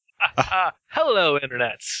Hello,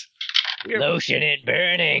 internets. Lotion and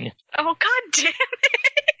burning. Oh, god damn it!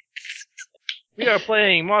 We are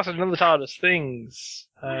playing Monsters and Other Childish Things.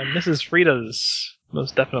 This is Frieda's,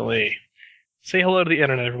 most definitely. Say hello to the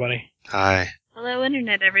internet, everybody. Hi. Hello,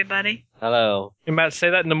 internet, everybody. Hello. You might say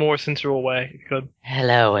that in a more sensual way, if you could.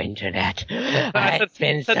 Hello, Internet. It's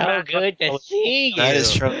been so good to see you. That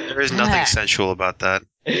is true. There is nothing sensual about that.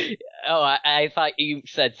 Oh, I thought you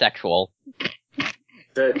said sexual.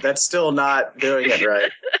 That's still not doing it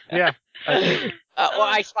right. Yeah. Well,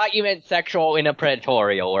 I thought you meant sexual in a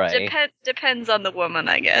predatorial way. Depends on the woman,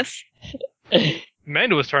 I guess.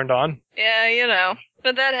 Amanda was turned on. Yeah, you know.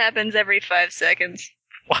 But that happens every 5 seconds.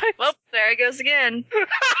 What? Well, there it goes again.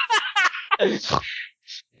 It's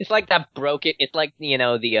like that broken. It's like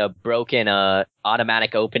the broken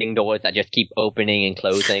automatic opening doors that just keep opening and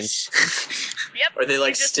closing. Yep. Or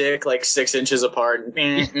they stick 6 inches apart.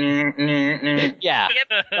 Yeah. Yep.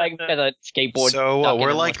 Like a skateboard. So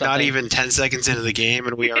we're not even 10 seconds into the game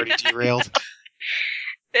and we already derailed.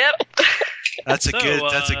 Yep. That's a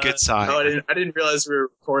good sign. Oh, I didn't realize we were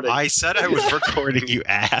recording. I said I was recording, you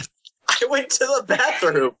ass. I went to the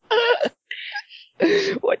bathroom.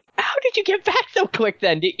 What? How did you get back so quick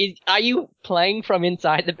then? Are you playing from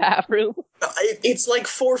inside the bathroom? It's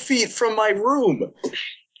 4 feet from my room.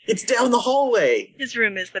 It's down the hallway. His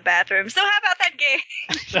room is the bathroom. So how about that game?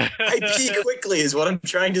 I pee quickly is what I'm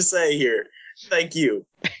trying to say here. Thank you.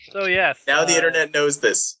 So, yes. Now the internet knows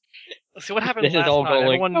this. Let's see what happened This last is all time.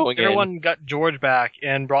 going Everyone got George back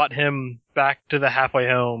and brought him back to the halfway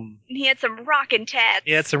home. He had some rockin' tats.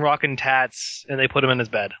 He had some rockin' tats, and they put him in his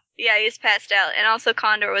bed. Yeah, he was passed out. And also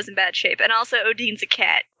Condor was in bad shape. And also Odine's a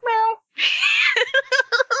cat. Well.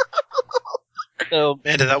 So,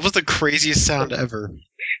 Amanda, that was the craziest sound ever.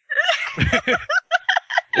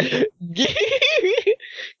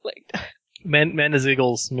 Manda's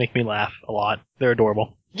giggles make me laugh a lot. They're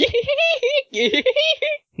adorable.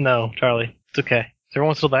 No, Charlie. It's okay. Is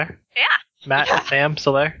everyone still there? Yeah. Matt, Sam,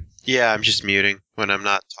 still there? Yeah, I'm just muting when I'm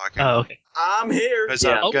not talking. Oh, okay. I'm here. Because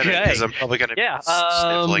Okay. I'm probably going to be Yeah,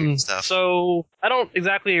 sniffling and stuff. so I don't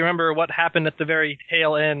exactly remember what happened at the very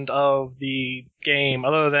tail end of the game,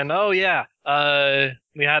 other than, we had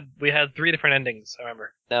 3 different endings, I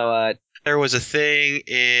remember. No, There was a thing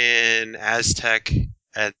in Aztec.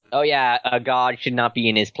 a god should not be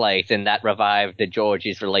in his place, and that revived the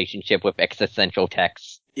George's relationship with existential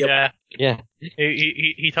texts. Yep. Yeah. Yeah.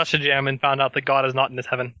 He touched a gem and found out that God is not in his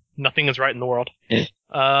heaven. Nothing is right in the world.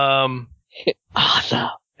 Awesome.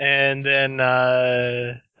 And then,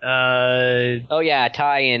 Ty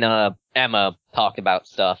and Emma talked about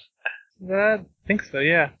stuff. I think so,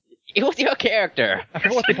 yeah. It was your character. I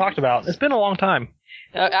forget what they talked about. It's been a long time.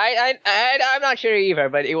 I'm not sure either,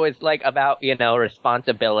 but it was about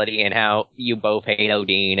responsibility and how you both hate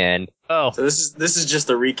Odin and. Oh, So this is just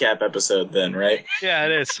the recap episode then, right? yeah,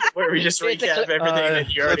 it is. Where we just It's a recap everything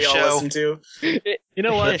that you already clip all show. listened to. You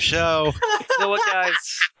know what? Show. You know what,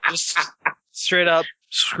 guys? Just straight up,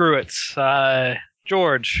 screw it.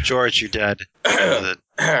 George, George, you're dead. Deal with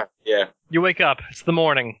it. Yeah. you wake up. It's the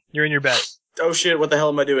morning. You're in your bed. Oh shit, what the hell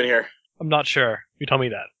am I doing here? I'm not sure. You tell me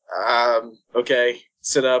that. Okay.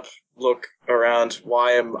 Sit up, look around.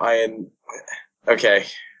 Why am I in... Okay.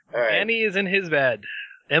 Alright. Annie is in his bed.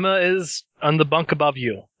 Emma is on the bunk above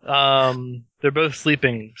you. They're both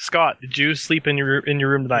sleeping. Scott, did you sleep in your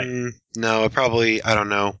room tonight? No, I don't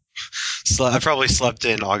know. I probably slept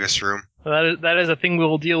in August's room. That is a thing we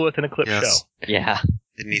will deal with in a clip Yes. show. Yeah.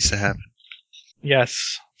 It needs to happen.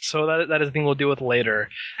 Yes. So that is a thing we'll deal with later.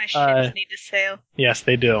 My ships need to sail. Yes,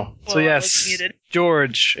 they do. So Well, I yes, was muted.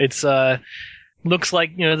 George, it's looks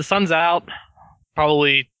like the sun's out.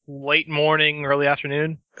 Probably late morning, early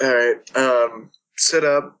afternoon. Alright. Sit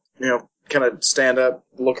up, kind of stand up,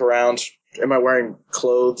 look around. Am I wearing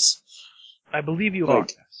clothes? I believe you are.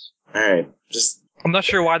 Alright. Just... I'm not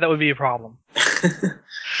sure why that would be a problem.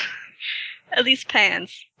 At least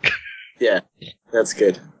pants. Yeah. That's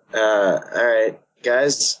good. Alright.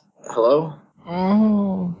 Guys, hello?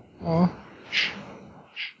 Oh.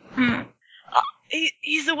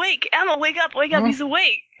 He's awake. Emma, wake up, he's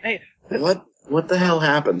awake. Hey, What the hell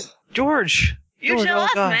happened? George. You George, tell oh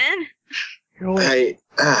us, God. man. You're awake.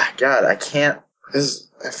 God, I can't...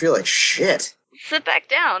 I feel like shit. Sit back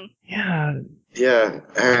down. Yeah. Yeah,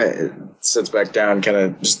 alright. Sits back down, kind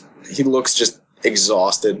of just... He looks just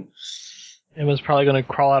exhausted. Emma's probably going to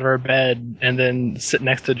crawl out of her bed and then sit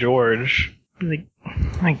next to George. Like,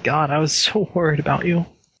 my God, I was so worried about you.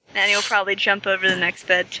 Nanny will probably jump over the next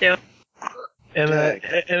bed, too. Emma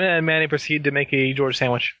and Manny proceed to make a George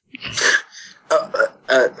sandwich.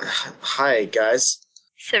 Hi, guys.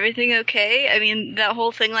 Is everything okay? I mean, that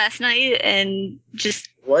whole thing last night and just...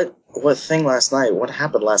 What thing last night? What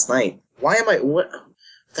happened last night? What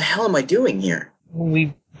the hell am I doing here?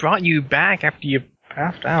 We brought you back after you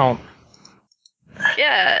passed out.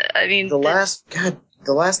 Yeah, I mean... The last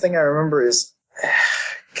thing I remember is,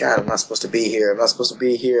 God, I'm not supposed to be here. I'm not supposed to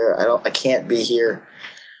be here. I can't be here.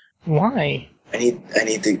 Why? I need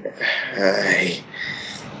to,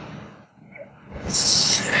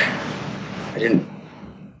 I didn't,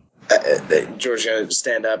 George's gonna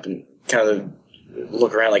stand up and kind of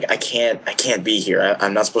look around like, I can't be here.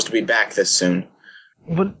 I'm not supposed to be back this soon.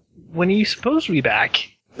 When are you supposed to be back?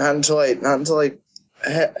 Not until I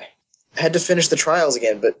had to finish the trials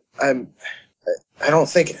again, but I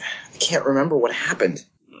can't remember what happened.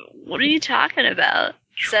 What are you talking about?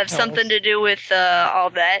 Does that have something to do with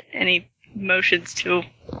all that? Any motions to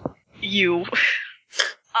you?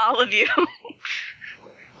 All of you?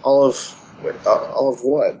 All of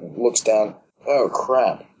what? Looks down. Oh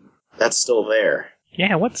crap. That's still there.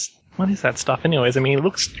 Yeah, what is that stuff anyways? I mean, it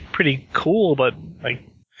looks pretty cool, but like...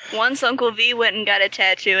 Once Uncle V went and got a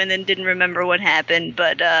tattoo and then didn't remember what happened,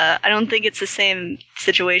 but I don't think it's the same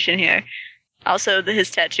situation here. Also, his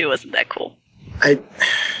tattoo wasn't that cool.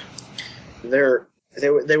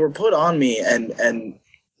 They were put on me, and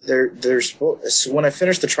they're when I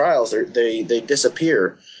finish the trials, they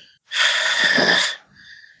disappear.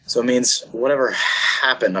 So it means whatever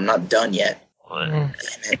happened, I'm not done yet.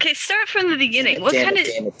 Okay, start from the beginning. Damn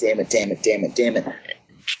it.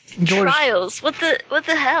 George. Trials? What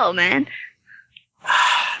the hell, man?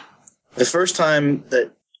 The first time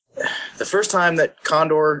that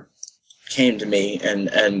Condor came to me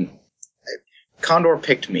and Condor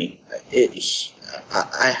picked me,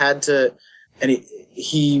 I had to, and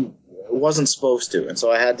he wasn't supposed to, and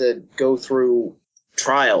so I had to go through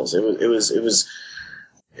trials. It was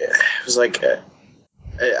like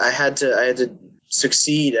I had to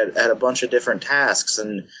succeed at a bunch of different tasks,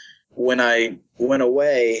 and when I went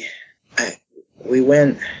away,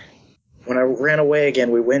 when I ran away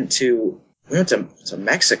again, we went to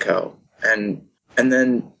Mexico, and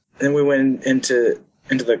then we went into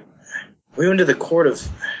the court of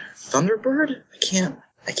Thunderbird.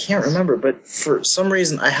 I can't remember, but for some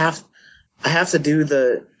reason I have to do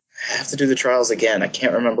the trials again. I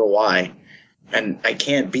can't remember why, and I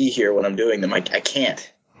can't be here when I'm doing them. I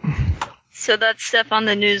can't. So that stuff on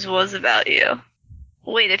the news was about you.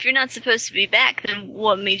 Wait, if you're not supposed to be back, then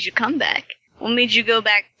what made you come back? What made you go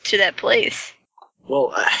back to that place?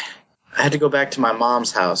 Well, I had to go back to my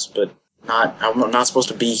mom's house, but I'm not supposed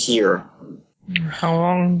to be here. How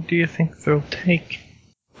long do you think they'll take?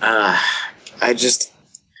 I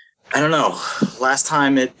don't know. Last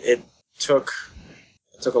time it took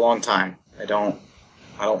a long time. I don't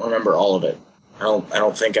remember all of it.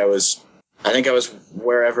 I think I was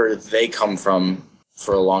wherever they come from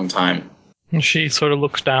for a long time. And she sort of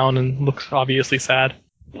looks down and looks obviously sad.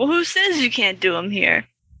 Well, who says you can't do them here?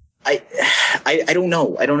 I don't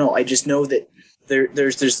know. I just know that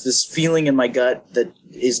there's this feeling in my gut that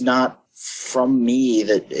is not from me.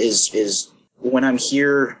 That is when I'm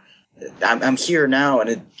here. I'm here now, and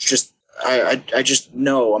it just I just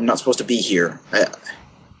know I'm not supposed to be here. I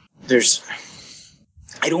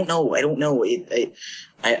don't know.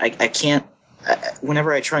 I can't.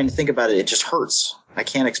 Whenever I try and think about it, it just hurts. I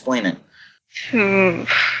can't explain it.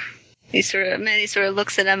 He sort of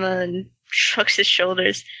looks at Emma and shrugs his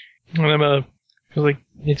shoulders. And Emma feels like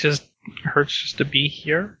it just hurts just to be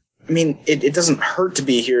here. I mean, it doesn't hurt to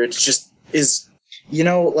be here. It's just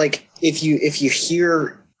like if you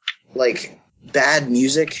hear like bad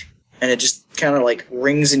music and it just kind of like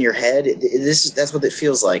rings in your head. That's what it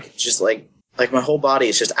feels like. It's just like my whole body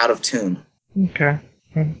is just out of tune. Okay,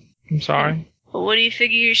 I'm sorry. Well, what do you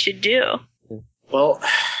figure you should do? Well,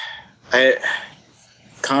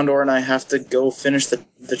 Condor and I have to go finish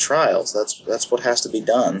the trials. That's what has to be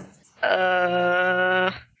done.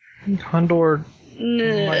 Condor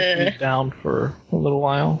might be down for a little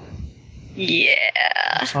while.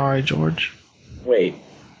 Yeah. Sorry, George. Wait.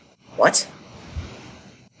 What?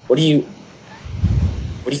 What are you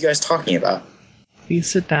guys talking about? Please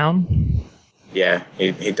sit down. Yeah,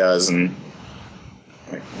 he does, and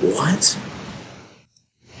like, what?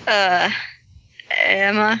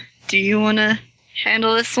 Emma, do you want to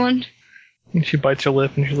handle this one? And she bites her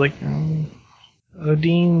lip and she's like,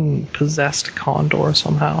 Odin possessed Condor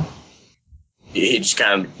somehow. He just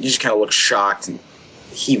kind of looks shocked. And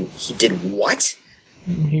he did what?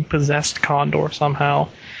 He possessed Condor somehow,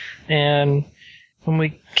 and when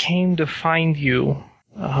we came to find you,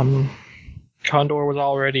 Condor was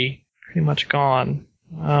already pretty much gone.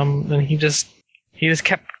 And he just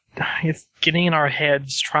kept it's getting in our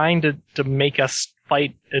heads, trying to make us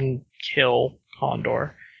fight and kill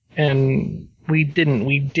Condor. And we didn't.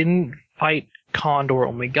 We didn't fight Condor,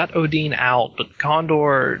 and we got Odin out, but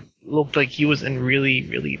Condor looked like he was in really,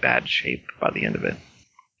 really bad shape by the end of it.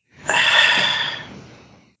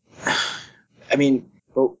 I mean,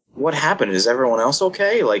 but what happened? Is everyone else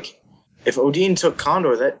okay? Like, if Odin took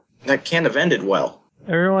Condor, that can't have ended well.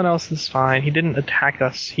 Everyone else is fine. He didn't attack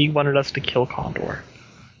us. He wanted us to kill Condor.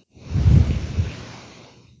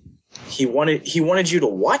 He wanted you to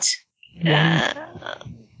what?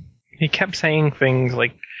 He kept saying things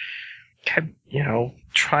like,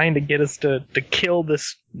 trying to get us to kill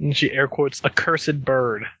this, and she air quotes, accursed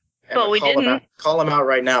bird. But we didn't. Call him out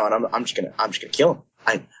right now, and I'm just gonna kill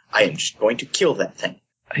him. I am just going to kill that thing.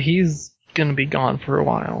 He's gonna be gone for a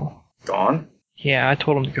while. Gone? Yeah, I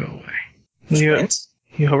told him to go away.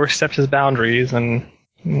 He overstepped his boundaries, and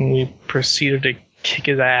we proceeded to kick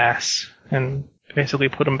his ass and basically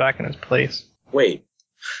put him back in his place. Wait,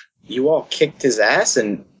 you all kicked his ass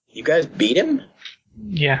and you guys beat him?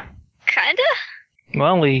 Yeah. Kinda?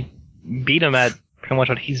 Well, we beat him at pretty much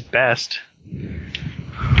what he's best.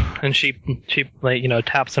 And she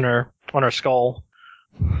taps on her skull.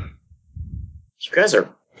 You guys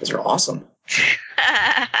are awesome.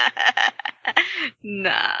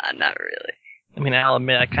 Nah, not really. I mean, I'll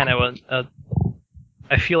admit, I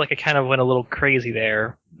feel like I kind of went a little crazy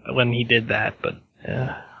there when he did that, but.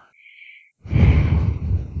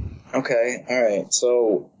 Okay, alright,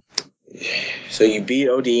 so you beat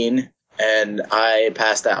Odin, and I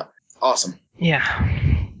passed out. Awesome. Yeah.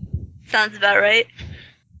 Sounds about right.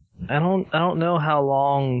 I don't know how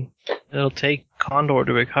long it'll take Condor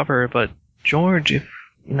to recover, but George, if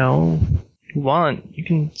you want, you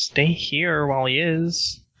can stay here while he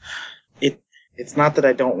is. It's not that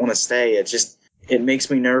I don't want to stay, it makes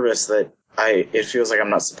me nervous that it feels like I'm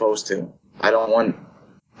not supposed to. I don't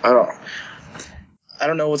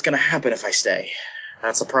know what's gonna happen if I stay.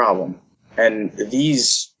 That's a problem. And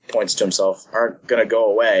these, points to himself, aren't gonna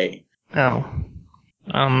go away. Oh.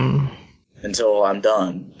 Until I'm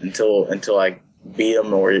done. Until I beat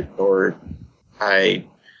them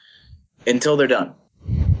until they're done.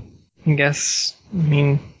 I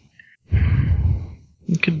mean,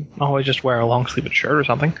 you could always just wear a long-sleeved shirt or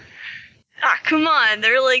something. Ah, come on,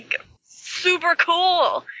 they're like super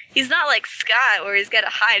cool. He's not like Scott where he's got to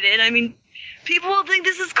hide it. I mean, people will think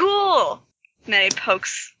this is cool. And then he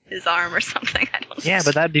pokes his arm or something. I don't know. Yeah,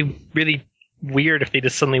 but that'd be really weird if they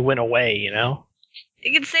just suddenly went away,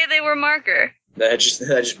 You could say they were marker. That I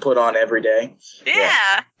just put on every day.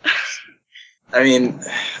 Yeah. I mean,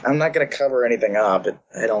 I'm not gonna cover anything up.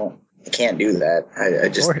 I can't do that. I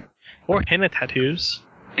just or henna tattoos.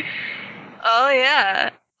 Oh yeah.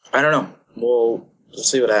 I don't know. We'll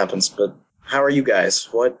see what happens. But how are you guys?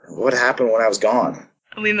 What happened when I was gone?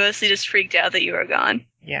 We mostly just freaked out that you were gone.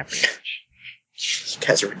 Yeah, pretty much. You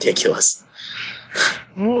guys are ridiculous.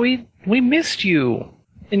 Well, we missed you,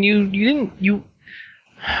 and you didn't.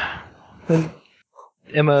 And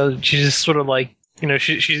Emma, she's just sort of like,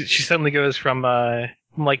 she suddenly goes from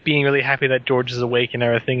like being really happy that George is awake and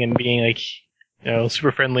everything, and being like,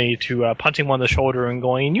 super friendly, to punching him on the shoulder and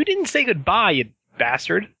going, "You didn't say goodbye, you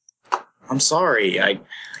bastard." I'm sorry. I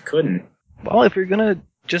couldn't. Well, if you're gonna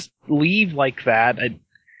just leave like that, I'd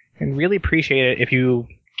really appreciate it if you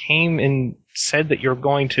came and said that you're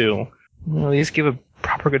going to. At least give a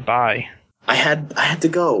proper goodbye. I had to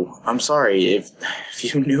go. I'm sorry. If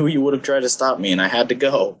you knew, you would have tried to stop me, and I had to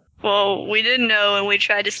go. Well, we didn't know, and we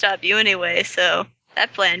tried to stop you anyway, so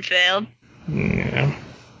that plan failed. Yeah.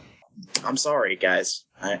 I'm sorry, guys.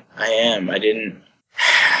 I am. I didn't.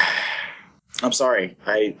 I'm sorry.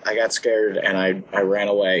 I got scared, and I ran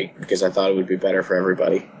away because I thought it would be better for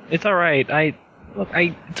everybody. It's alright.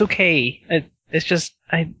 It's okay. It's just,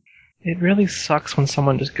 it really sucks when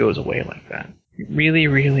someone just goes away like that. It really,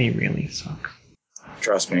 really, really sucks.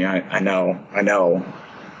 Trust me, I know.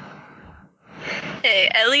 Hey,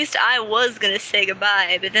 at least I was gonna say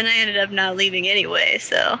goodbye, but then I ended up not leaving anyway,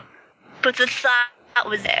 so. But the thought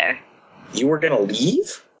was there. You were gonna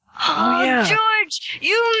leave? Oh, yeah. George!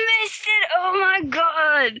 You missed it! Oh my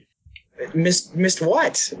god! Missed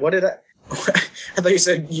what? What did I... I thought you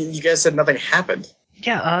said... You guys said nothing happened.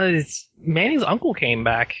 Yeah, Manny's uncle came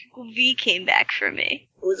back. V came back for me.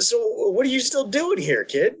 So, what are you still doing here,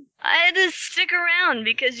 kid? I had to stick around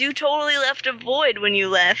because you totally left a void when you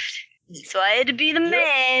left. So I had to be the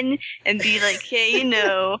man and be like, hey,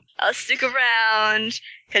 I'll stick around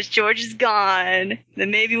because George is gone.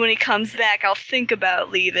 Then maybe when he comes back, I'll think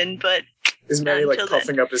about leaving, but is Manny like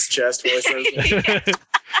puffing up his chest while he says that?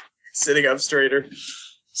 Sitting up straighter,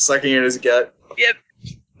 sucking in his gut. Yep.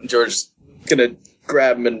 George's gonna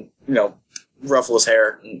grab him and, ruffle his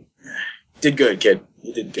hair. Did good, kid.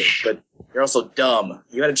 You did good. But you're also dumb.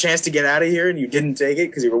 You had a chance to get out of here and you didn't take it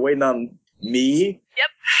because you were waiting on me?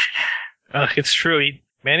 Yep. It's true.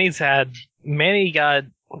 Manny got...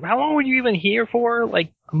 How long were you even here for?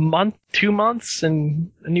 Like a month, 2 months?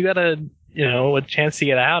 And you got a chance to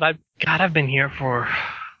get out? I've been here for...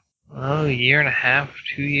 a year and a half,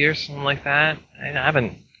 2 years, something like that. I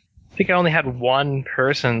think I only had one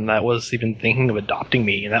person that was even thinking of adopting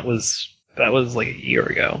me, and that was like a year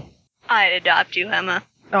ago. I'd adopt you, Emma.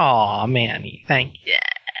 Aw, Manny, thank you. Yeah.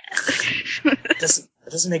 It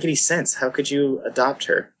doesn't make any sense. How could you adopt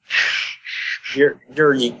her? You're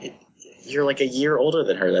like a year older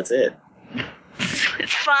than her. That's it.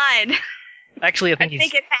 It's fine. Actually, I I think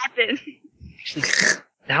think it happened.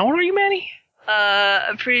 How old are you, Manny?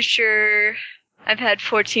 I'm pretty sure I've had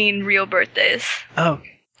 14 real birthdays. Oh.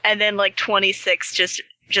 And then like 26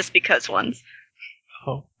 just because ones.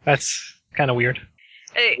 Oh, that's kind of weird.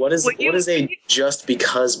 Hey, What is a just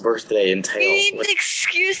because birthday entail? You need an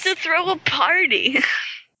excuse to throw a party.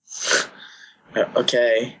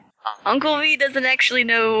 Okay. Uncle V doesn't actually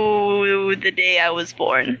know the day I was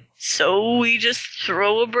born, so we just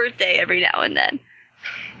throw a birthday every now and then.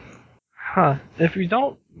 Huh. If you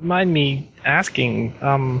don't mind me asking,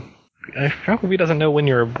 Uncle V doesn't know when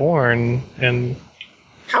you were born, and...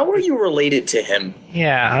 How are you related to him?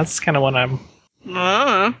 Yeah, that's kind of what I'm...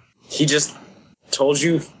 He just told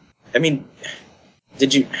you... I mean,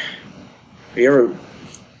 do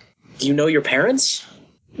you know your parents?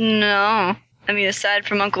 No. I mean, aside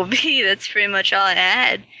from Uncle V, that's pretty much all I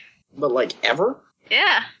had. But, like, ever?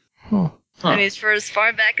 Yeah. Huh. I mean, for as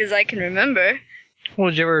far back as I can remember.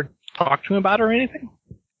 Well, did you ever talk to him about it or anything?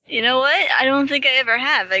 You know what? I don't think I ever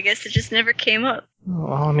have. I guess it just never came up.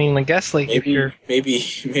 Well, I mean, I guess, like, if you're... Maybe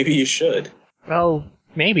you should. Well,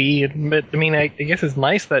 maybe, but, I mean, I guess it's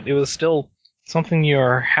nice that it was still something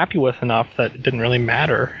you're happy with enough that it didn't really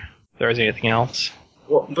matter if there was anything else.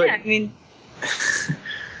 Well, but... Yeah, I mean...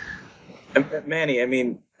 Manny, I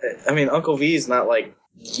mean, Uncle V's not like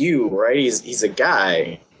you, right? He's a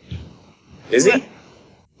guy. Is he?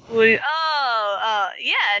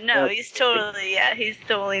 Yeah, no, he's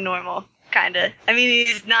totally normal, kinda. I mean,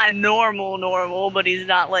 he's not normal, but he's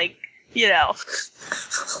not like, He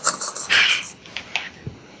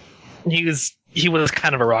was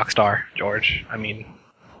kind of a rock star, George. I mean...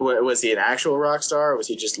 Was he an actual rock star, or was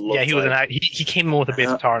he just Yeah, he was he came in with a bass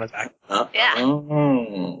guitar on his back. Yeah.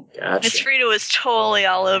 Oh, gotcha. Miss Frieda was totally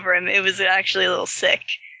all over him. It was actually a little sick.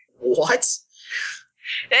 What?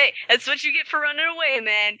 Hey, that's what you get for running away,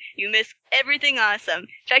 man. You miss everything awesome. In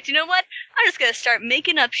fact, you know what? I'm just gonna start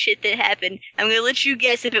making up shit that happened. I'm gonna let you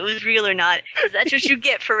guess if it was real or not, because that's what you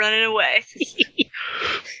get for running away.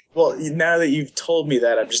 Well, now that you've told me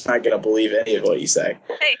that, I'm just not gonna believe any of what you say.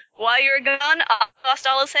 Hey, while you were gone, I lost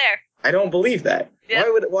all his hair. I don't believe that.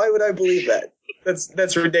 Yep. Why would I believe that?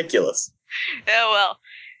 That's ridiculous. Oh well,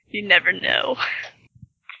 you never know.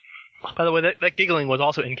 By the way, that giggling was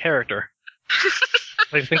also in character.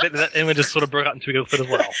 I think that image just sort of broke out into a giggle fit as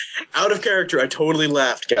well. Out of character, I totally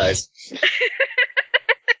laughed, guys.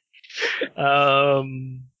 So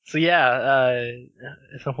yeah,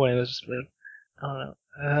 at some point it was just, I don't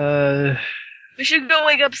know. We should go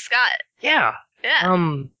wake up Scott. Yeah. Yeah.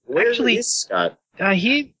 Where actually, is Scott?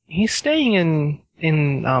 He's staying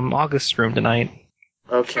in August's room tonight.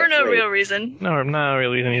 Okay. For no real reason. No, not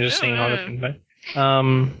real reason. He's just staying in August's room tonight.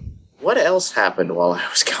 What else happened while I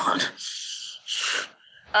was gone?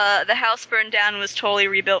 The house burned down and was totally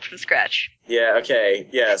rebuilt from scratch. Yeah. Okay.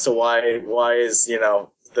 Yeah. So why is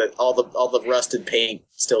all the rusted paint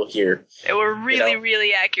still here? They were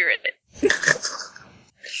really accurate.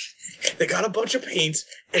 They got a bunch of paint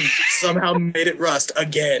and somehow made it rust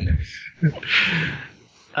again. You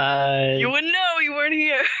wouldn't know. You weren't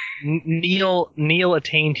here. Neil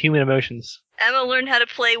attained human emotions. Emma learned how to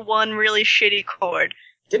play one really shitty chord.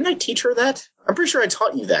 Didn't I teach her that? I'm pretty sure I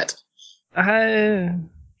taught you that.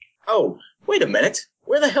 Oh, wait a minute.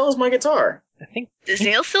 Where the hell is my guitar? Does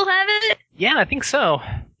Neil still have it? Yeah, I think so.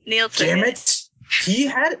 Neil took Damn it. it. He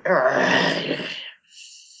had it.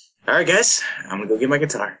 Alright, guys. I'm gonna go get my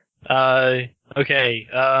guitar. Okay.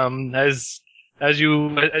 As you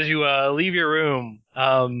leave your room,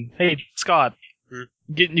 hey Scott, you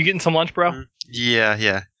getting some lunch, bro?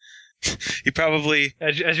 Yeah. He probably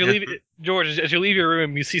As you leave, George, as you leave your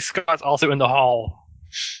room, you see Scott's also in the hall.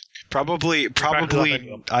 probably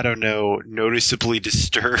I don't know, noticeably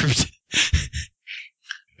disturbed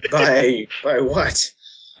By what?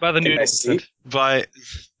 By the Can I noodles. see?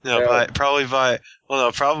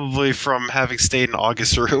 probably from having stayed in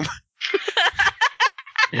August's room.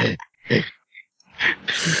 Like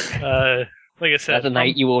I said, That's a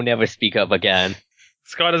night you will never speak of again.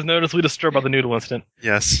 Scott is noticeably disturbed by the noodle incident.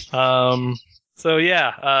 Yes. So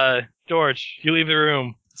yeah, George, you leave the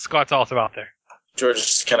room. Scott's also out there. George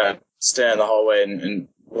just kind of stand in the hallway and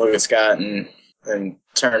look at Scott and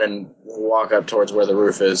turn and walk up towards where the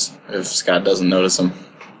roof is if Scott doesn't notice him.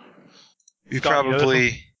 We Scott, you notice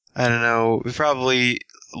probably, I don't know, we probably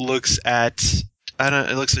looks at,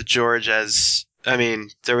 it looks at George as, I mean,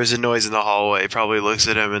 there was a noise in the hallway, probably looks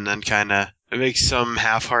at him and then kind of makes some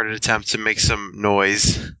half-hearted attempt to make some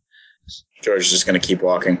noise. George is just going to keep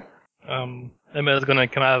walking. Emma's gonna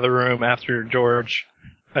come out of the room after George,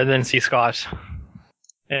 and then see Scott,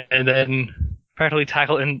 and then practically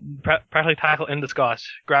tackle into Scott,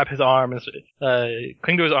 grab his arm, and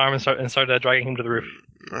cling to his arm, and start dragging him to the roof.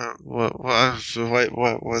 What's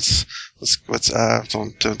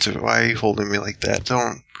don't do it. Why are you holding me like that?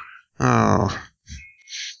 Don't. Oh.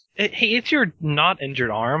 Hey, it's your not injured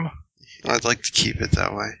arm. I'd like to keep it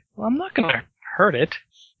that way. Well, I'm not gonna hurt it.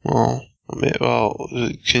 Well,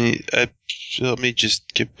 can you, let me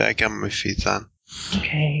just get back on my feet then.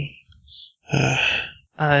 Okay.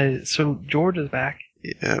 So George is back.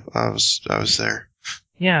 Yeah, I was there.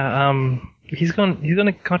 Yeah, he's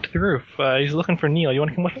gonna come up to the roof. He's looking for Neil. You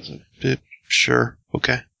wanna come with us? Sure.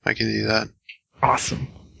 Okay, I can do that. Awesome.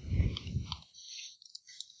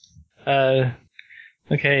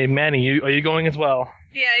 Okay, Manny, are you going as well?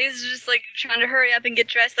 Yeah, he's just like trying to hurry up and get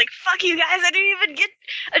dressed. Like, fuck you guys! I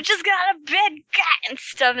just got out of bed, and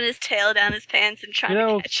stuffing his tail down his pants and trying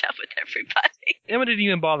to catch up with everybody. Emma didn't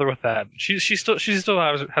even bother with that. She still has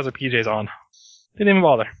her PJs on. Didn't even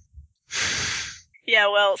bother. Yeah,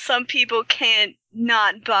 well, some people can't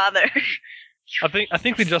not bother. I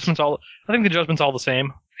think the judgment's all the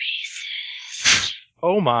same.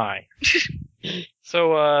 Oh my.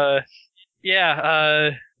 So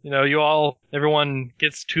yeah, everyone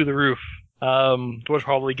gets to the roof. George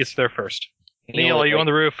probably gets there first. Neil, are you on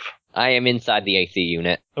the roof? I am inside the AC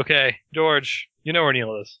unit. Okay, George, you know where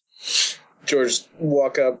Neil is. George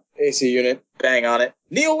walk up, AC unit, bang on it.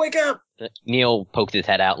 Neil, wake up! Neil pokes his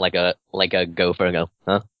head out like a gopher and go,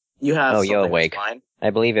 huh? You have Oh, you're something awake. of mine. I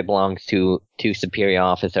believe it belongs to Superior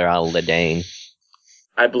Officer Al-Ladane.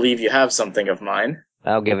 I believe you have something of mine.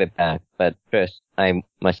 I'll give it back, but first I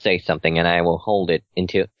must say something, and I will hold it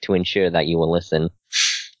to ensure that you will listen.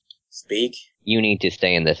 Speak. You need to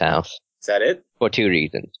stay in this house. Is that it? For two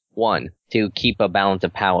reasons. One, to keep a balance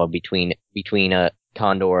of power between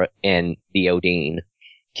Condor and the Odin.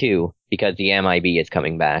 Two, because the MIB is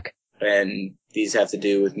coming back. And these have to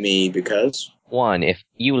do with me because? One, if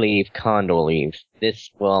you leave, Condor leaves. This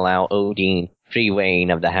will allow Odin free reign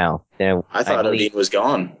of the house. Now, I thought Odin was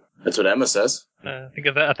gone. That's what Emma says. I think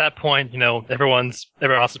at that point, everyone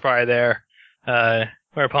else is probably there.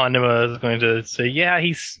 Whereupon Emma is going to say, "Yeah,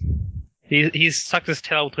 he's sucked his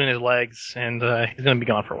tail between his legs, and he's going to be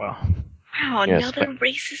gone for a while." Wow, Yes, another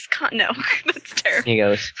racist no, that's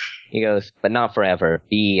terrible. He goes, but not forever.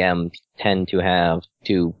 BEMs tend to have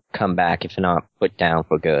to come back if not put down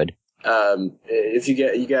for good. If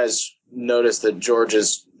you guys notice that George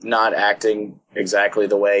is not acting exactly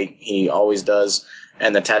the way he always does,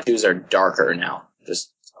 and the tattoos are darker now.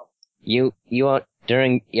 You're aware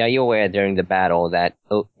during the battle that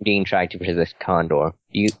Odin tried to possess Condor.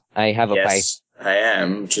 I have a pipe. Yes, I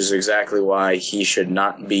am, which is exactly why he should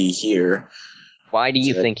not be here. Why do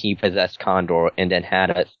you think he possessed Condor and then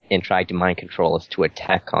had us and tried to mind control us to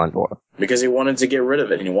attack Condor? Because he wanted to get rid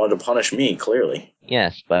of it, and he wanted to punish me, clearly.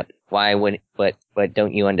 Yes, but why would? But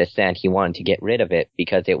don't you understand? He wanted to get rid of it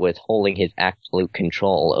because it was holding his absolute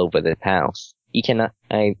control over the house. He cannot.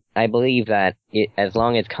 I believe that as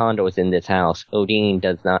long as Condor is in this house, Odin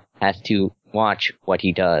has to watch what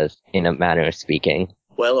he does. In a manner of speaking.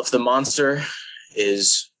 Well, if the monster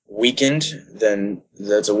is weakened, then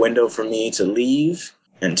that's a window for me to leave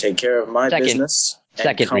and take care of my business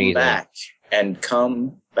and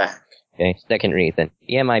come back. Okay, second reason.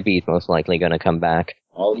 The MIB is most likely going to come back.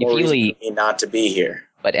 All the more reason for me not to be here.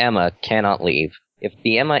 But Emma cannot leave. If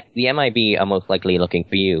the MIB are most likely looking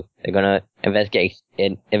for you, they're going to investigate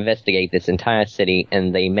this entire city,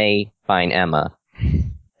 and they may find Emma.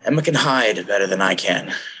 Emma can hide better than I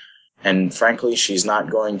can. And frankly, she's not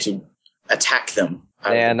going to attack them.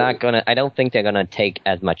 They're not gonna. I don't think they're gonna take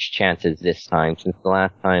as much chances this time, since the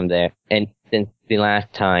last time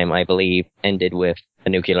I believe ended with a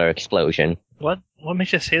nuclear explosion. What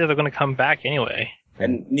makes you say that they're gonna come back anyway?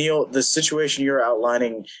 And Neil, the situation you're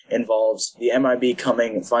outlining involves the MIB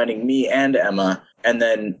coming, finding me and Emma, and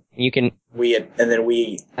then we.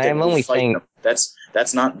 I am only saying them. That's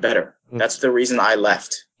not better. That's the reason I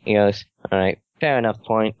left. He goes, all right. Fair enough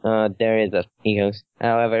point. There is a, he goes,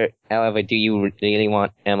 however, do you really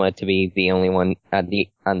want Emma to be the only one on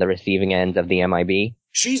the receiving end of the MIB?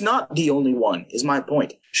 She's not the only one, is my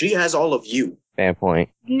point. She has all of you. Fair point.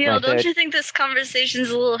 Neil, don't you think this conversation's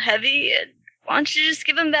a little heavy? Why don't you just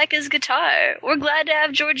give him back his guitar? We're glad to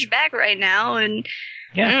have George back right now, and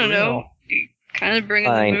Yeah, I don't for know, real. kind of bringing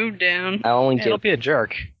Fine. the mood down. I'll only Yeah, don't be a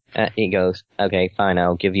jerk. he goes, okay, fine,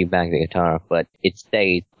 I'll give you back the guitar, but it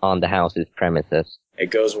stays on the house's premises.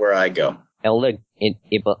 It goes where I go. Elder,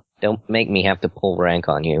 don't make me have to pull rank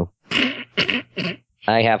on you.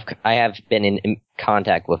 I have been in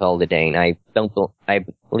contact with Elder Dane. I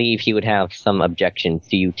believe he would have some objections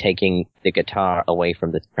to you taking the guitar away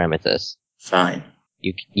from this premises. Fine.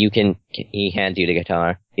 He hands you the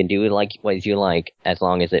guitar. You can do it like what you like, as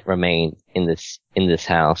long as it remains in this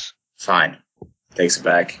house. Fine. Takes it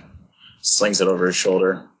back, slings it over his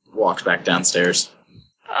shoulder, walks back downstairs.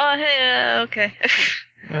 Oh, hey, okay.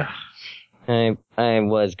 I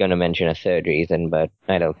was gonna mention a third reason, but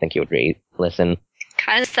I don't think you would listen.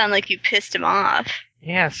 Kind of sound like you pissed him off.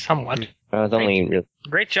 Yeah, somewhat. I was only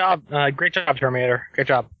Great job, Terminator. Great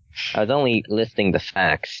job. I was only listing the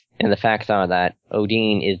facts, and the facts are that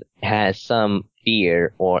Odin has some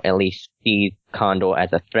fear, or at least sees Condor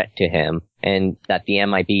as a threat to him, and that the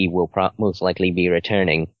MIB will most likely be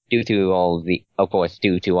returning due to all the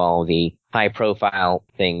high-profile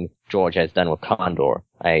things George has done with Condor.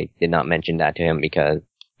 I did not mention that to him because,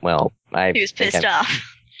 well, He was pissed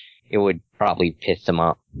off. It would probably piss him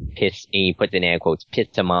off. He puts in air quotes,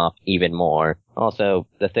 pissed him off even more. Also,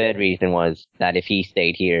 the third reason was that if he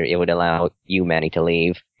stayed here, it would allow you, Manny, to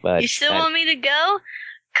leave. But You still want me to go?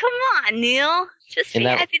 Come on, Neil. Just be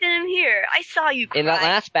happy that I'm here. I saw you cry. in that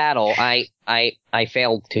last battle, I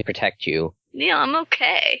failed to protect you. Neil, I'm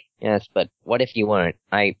okay. Yes, but what if you weren't?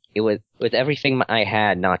 It was with everything I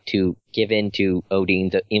had not to give in to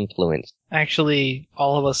Odin's influence. Actually,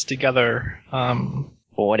 all of us together,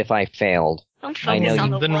 But what if I failed? Don't I know focus on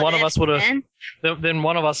the then what one of ifs, us would've- man. then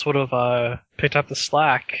one of us would have picked up the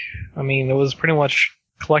slack. I mean, it was pretty much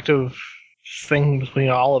a collective thing between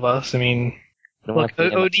all of us. I mean, look,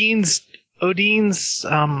 Odin's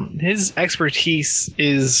his expertise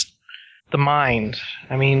is the mind.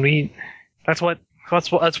 I mean, that's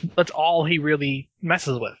all he really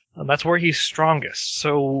messes with. That's where he's strongest.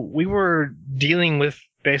 So we were dealing with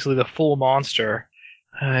basically the full monster.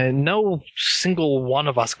 No single one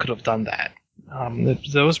of us could have done that.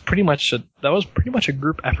 That was pretty much a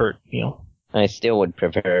group effort, Neil. I still would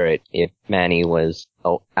prefer it if Manny was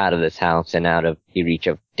out of this house and out of the reach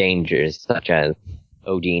of dangers such as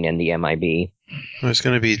Odin and the MIB. Well, it's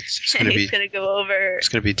gonna be go over. It's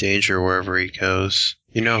gonna be danger wherever he goes.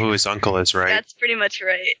 You know who his uncle is, right? That's pretty much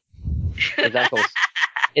right.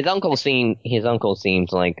 His uncle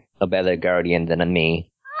seems like a better guardian than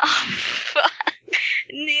me. Oh, fuck.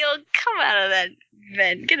 Neil, come out of that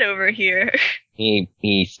vent. Get over here. He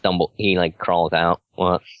crawls out.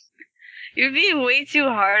 What? You're being way too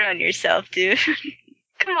hard on yourself, dude.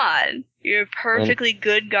 Come on. You're a perfectly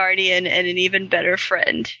good guardian and an even better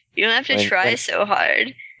friend. You don't have to try so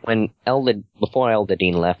hard. Before Elder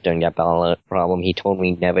Dean left during that problem, he told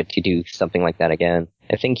me never to do something like that again.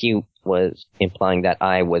 I think he was implying that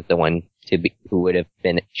I was the one who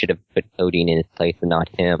should have put Odin in his place and not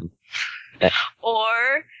him.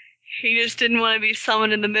 Or he just didn't want to be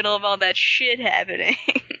someone in the middle of all that shit happening.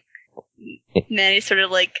 Manny sort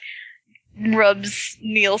of rubs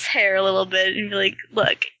Neil's hair a little bit and be like,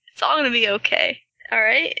 look, it's all gonna be okay.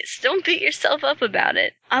 Alright? So don't beat yourself up about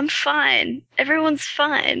it. I'm fine. Everyone's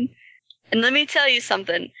fine. And let me tell you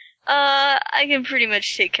something. I can pretty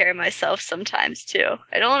much take care of myself sometimes too.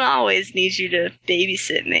 I don't always need you to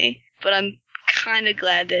babysit me, but I'm kinda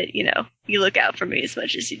glad that, you look out for me as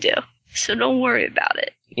much as you do. So don't worry about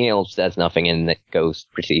it. Neil says nothing and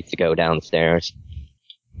proceeds to go downstairs.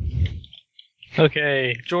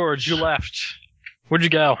 Okay, George, you left. Where'd you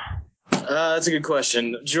go? That's a good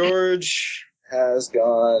question. George has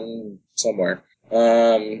gone somewhere.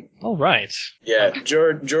 All right. Yeah,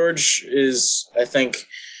 George is, I think,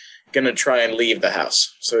 gonna try and leave the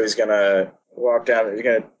house. So he's gonna walk down. He's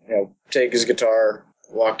gonna, take his guitar,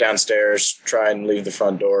 walk downstairs, try and leave the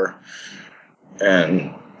front door,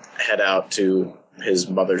 and head out to his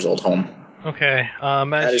mother's old home. Okay.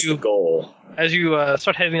 That is the goal. As you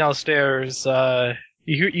start heading downstairs,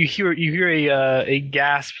 you hear a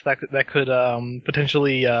gasp that could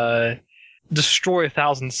potentially destroy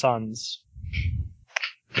 1,000 suns.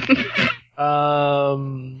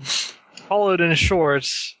 Followed in short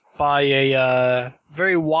by a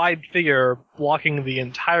very wide figure blocking the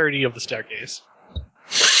entirety of the staircase.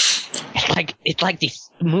 It's like the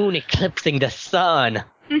moon eclipsing the sun.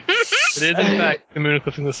 It is, in fact, the moon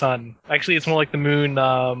eclipsing the sun. Actually, it's more like the moon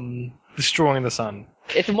destroying the sun.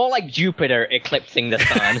 It's more like Jupiter eclipsing the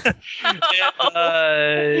sun.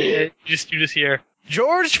 And, you just hear,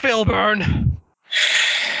 George Filburn,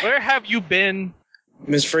 where have you been?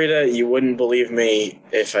 Miss Frieda, you wouldn't believe me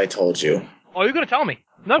if I told you. Oh, you're gonna tell me?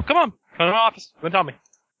 No, come on. Come to my office. You're gonna tell me.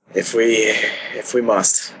 If we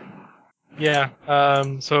must. Yeah.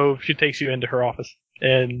 So she takes you into her office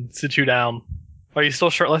and sits you down. Are you still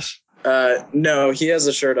shirtless? No, he has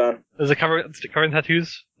a shirt on. Is it covered in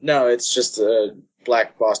tattoos? No, it's just a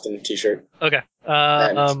black Boston t-shirt. Okay.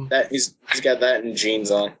 He's got that and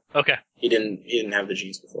jeans on. Okay. He didn't have the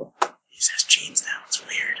jeans before. He has jeans now. It's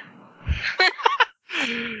weird.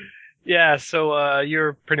 Yeah, so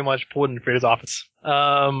you're pretty much pulled into Frieda's office.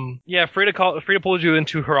 Yeah, Frieda pulled you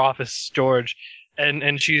into her office, George,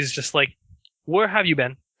 and she's just like, "Where have you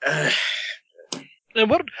been? And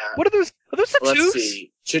what are those? Are those tattoos? Let's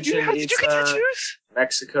see. Did you get tattoos?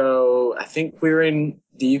 Mexico. I think we were in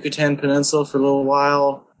the Yucatan Peninsula for a little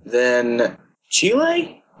while. Then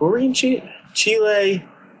Chile. Were we in Chile?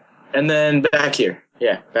 And then back here.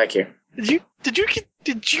 Yeah, back here. Did you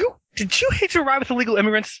hate to ride with illegal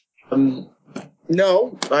immigrants?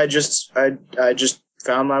 No, I just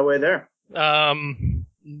found my way there.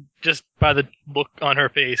 Just by the look on her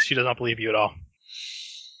face, she does not believe you at all.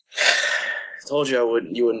 I told you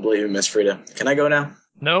you wouldn't believe me, Miss Frieda. Can I go now?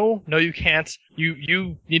 No, you can't.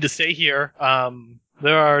 You need to stay here.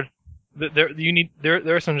 There are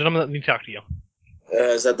some gentlemen that need to talk to you.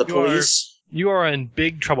 Is that the police? You are in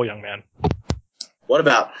big trouble, young man. What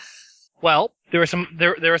about? Well, there were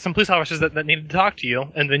some police officers that needed to talk to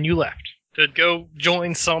you, and then you left to go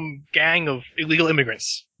join some gang of illegal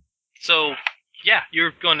immigrants. So, yeah,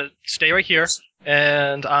 you're going to stay right here,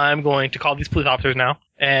 and I'm going to call these police officers now,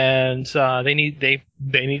 and they need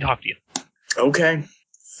to talk to you. Okay,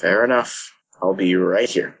 fair enough. I'll be right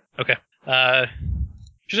here. Okay.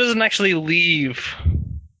 She doesn't actually leave.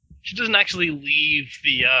 She doesn't actually leave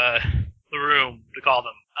the room to call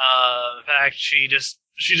them. In fact, she just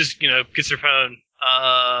gets her phone.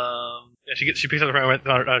 She picks up the phone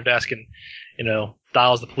on her desk and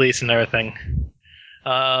dials the police and everything.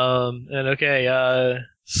 And okay,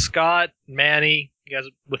 Scott, Manny, you guys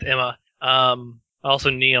with Emma. Also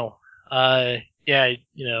Neil. Yeah,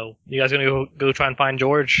 you guys gonna go try and find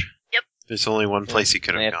George? Yep. There's only one place he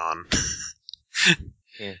could have gone.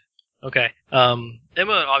 Yeah. Okay.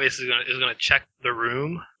 Emma obviously is gonna check the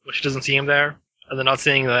room, but she doesn't see him there. And then not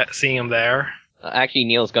seeing him there. Actually,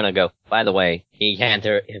 Neil's gonna go. By the way, he hands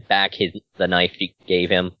her back the knife you gave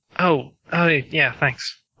him. Oh, yeah,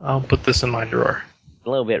 thanks. I'll put this in my drawer. A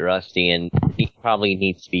little bit rusty, and he probably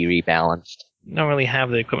needs to be rebalanced. Don't really have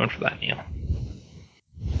the equipment for that, Neil.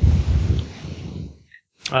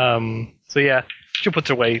 So yeah, she puts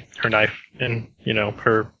away her knife in,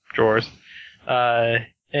 her drawers.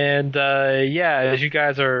 And yeah, as you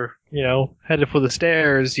guys are, headed for the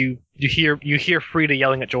stairs, you hear Frieda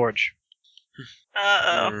yelling at George.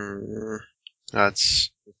 Uh-oh.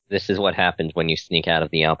 This is what happens when you sneak out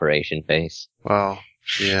of the operation base. Well,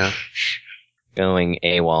 yeah. Going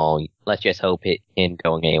AWOL. Let's just hope in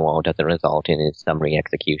going AWOL doesn't result in his summary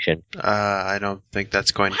execution. I don't think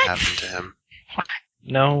that's going to happen to him.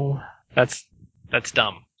 No, that's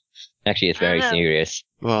dumb. Actually, it's very serious.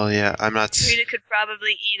 Well, yeah, I'm not. Frieda could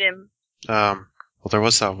probably eat him. Well, there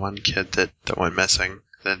was that one kid that went missing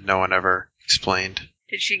that no one ever explained.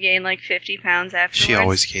 Did she gain like 50 pounds afterwards? She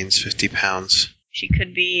always gains 50 pounds. She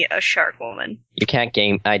could be a shark woman. You can't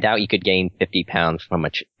gain. I doubt you could gain 50 pounds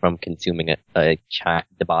from consuming the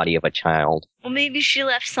body of a child. Well, maybe she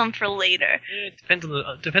left some for later. It depends on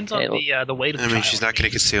the weight of the I mean, child. she's not going to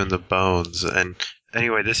consume the bones. And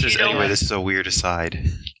anyway, this is a weird aside.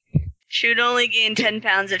 She would only gain 10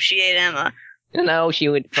 pounds if she ate Emma. No, she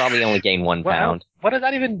would probably only gain 1 pound. What does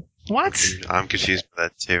that even? What? I'm confused by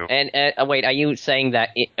that too. And wait, are you saying that?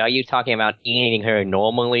 Are you talking about eating her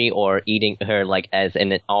normally, or eating her like as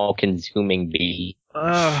an all-consuming bee?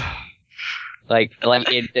 Does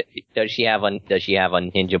she have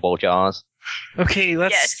unhingeable jaws? Okay,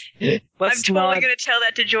 let's I'm totally not. going to tell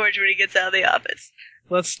that to George when he gets out of the office.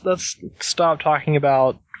 Let's stop talking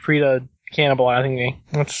about Frieda cannibalizing me.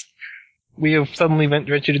 We have suddenly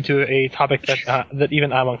ventured into a topic that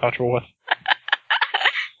even I'm uncomfortable with.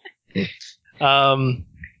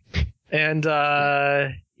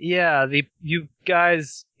 Yeah, you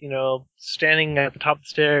guys, standing at the top of the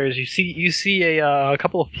stairs, you see a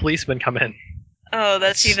couple of policemen come in. Oh,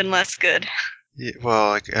 that's even less good. Yeah,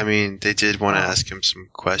 well, I mean, they did want to ask him some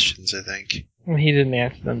questions, I think. He didn't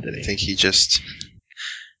answer them, did I he? think he just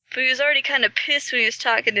But he was already kind of pissed when he was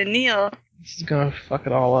talking to Neil. This is gonna fuck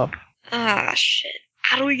it all up. Ah, shit.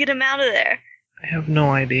 How do we get him out of there? I have no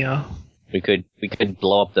idea. We could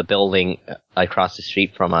blow up the building across the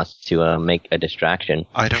street from us to make a distraction.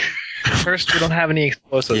 I don't. First, we don't have any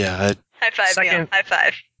explosives. Yeah. High five, Second- Neil. High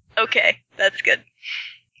five. Okay, that's good.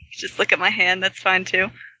 Just look at my hand. That's fine, too.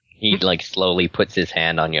 He slowly puts his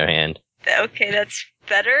hand on your hand. Okay, that's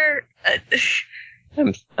better.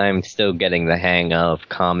 I'm still getting the hang of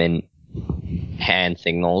common hand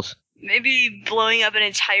signals. Maybe blowing up an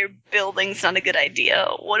entire building's not a good idea.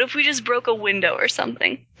 What if we just broke a window or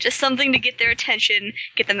something? Just something to get their attention,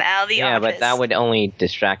 get them out of the Yeah, office. but that would only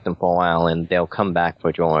distract them for a while, and they'll come back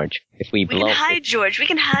for George. If we We blow, can hide George. We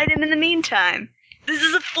can hide him in the meantime. This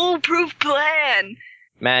is a foolproof plan.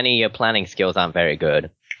 Manny, your planning skills aren't very good.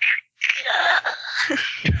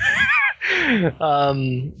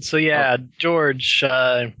 So yeah, George,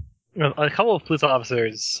 a couple of police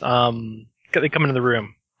officers, they come into the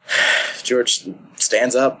room. George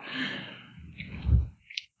stands up.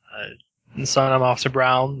 Son, I'm Officer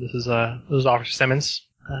Brown. This is Officer Simmons.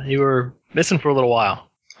 You were missing for a little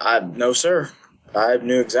while. No, sir. I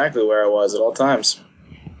knew exactly where I was at all times.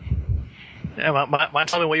 Yeah, mind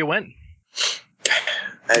telling me where you went?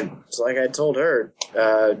 It's like I told her,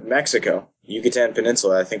 Mexico, Yucatan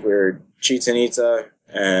Peninsula. I think we were Chichen Itza,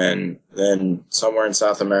 and then somewhere in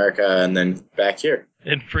South America, and then back here.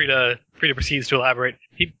 And Frieda proceeds to elaborate.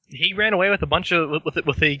 He ran away with a bunch of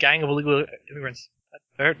with a gang of illegal immigrants.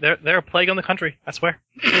 They're a plague on the country. I swear.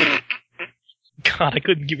 God, I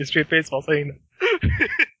couldn't keep a straight face while saying that.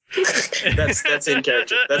 That's in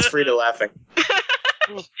character. That's Frieda laughing.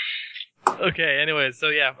 Okay. Anyway, so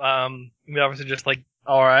yeah, the officer just like,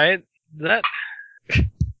 all right, that.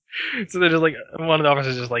 So they're just like, one of the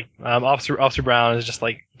officers is just like, Officer Brown is just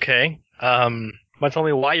like, okay, but tell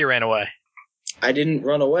me why you ran away. I didn't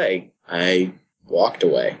run away. I walked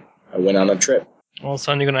away. I went on a trip. Well,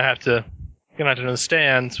 son, you're gonna have to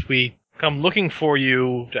understand. We come looking for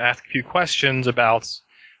you to ask a few questions about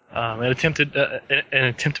an attempted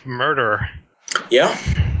murder. Yeah.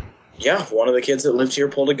 One of the kids that lived here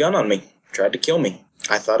pulled a gun on me. Tried to kill me.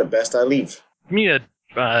 I thought it best I leave. You need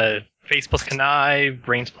a face plus connive,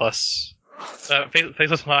 brains plus face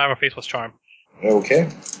plus connive, or face plus charm. Okay.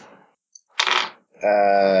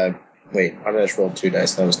 Wait, why did I just roll 2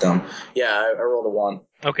 dice? That was dumb. Yeah, I rolled a 1.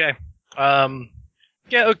 Okay.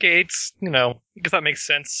 Yeah. Okay. It's I guess that makes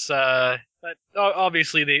sense. But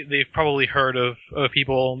obviously they've probably heard of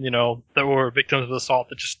people that were victims of assault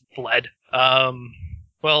that just fled.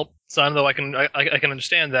 Well, son, though I can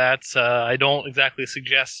understand that. I don't exactly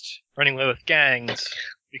suggest running away with gangs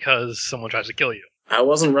because someone tries to kill you. I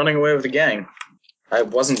wasn't running away with a gang. I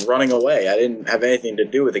wasn't running away. I didn't have anything to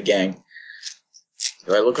do with a gang.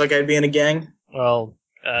 Do I look like I'd be in a gang? Well,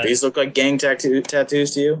 These look like gang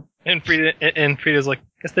tattoos to you? and Frieda's like,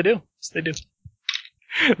 yes, they do. Yes, they do.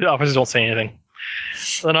 The officers don't say anything.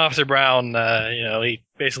 Then Officer Brown, he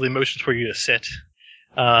basically motions for you to sit.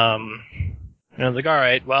 And I was like, all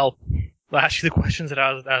right, well, I'll ask you the questions that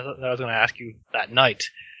I was going to ask you that night.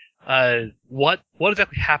 What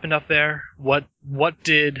exactly happened up there? What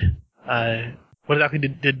exactly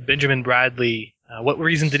did Benjamin Bradley? What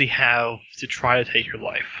reason did he have to try to take your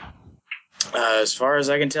life? As far as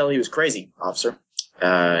I can tell, he was crazy, officer.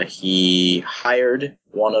 He hired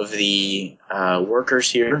one of the workers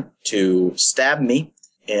here to stab me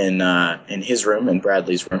in his room, in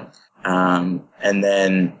Bradley's room. And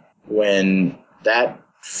then when that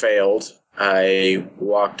failed, I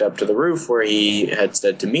walked up to the roof where he had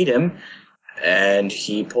said to meet him, and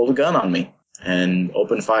he pulled a gun on me and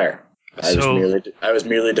opened fire. I was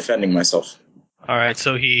merely defending myself. All right,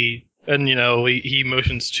 so he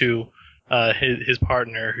motions to his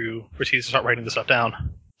partner, who proceeds to start writing this stuff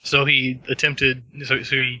down. So he attempted. So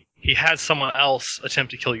he had someone else attempt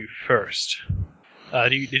to kill you first.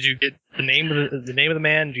 Did you get the name of the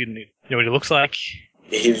man? Do you know what he looks like?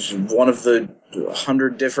 He's one of the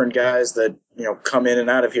 100 different guys that come in and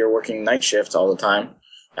out of here working night shifts all the time.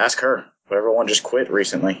 Ask her. Everyone just quit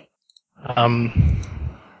recently.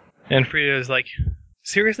 And Frieda is like,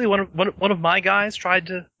 seriously, one of my guys tried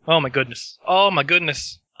to. Oh my goodness.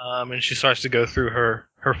 And she starts to go through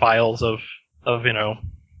her files of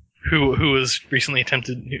who was recently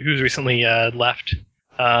left.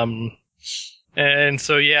 And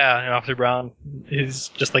so yeah, Officer Brown is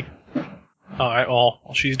just like, all right, well,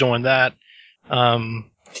 while she's doing that,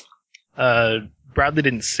 Bradley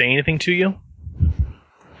didn't say anything to you.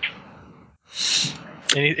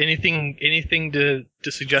 Anything to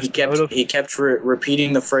suggest? He kept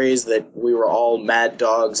repeating the phrase that we were all mad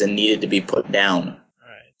dogs and needed to be put down. All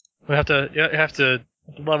right, we have to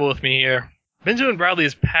level with me here. Benjamin Bradley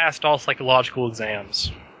has passed all psychological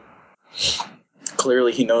exams.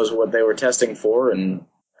 Clearly he knows what they were testing for, and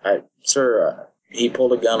he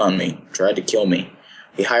pulled a gun on me, tried to kill me.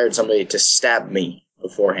 He hired somebody to stab me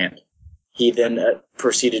beforehand. He then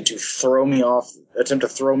proceeded to attempt to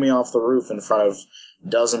throw me off the roof in front of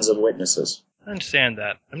dozens of witnesses. I understand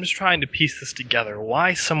that. I'm just trying to piece this together.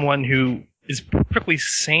 Why someone who is perfectly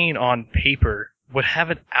sane on paper would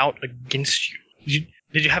have it out against you?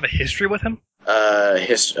 Did you have a history with him?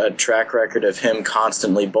 A track record of him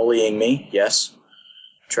constantly bullying me, yes.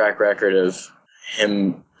 Track record of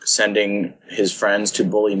him sending his friends to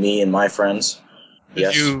bully me and my friends.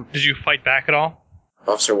 Did you fight back at all?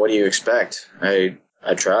 Officer, what do you expect? I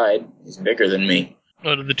tried. He's bigger than me.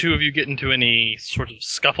 Did the two of you get into any sort of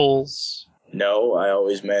scuffles? No, I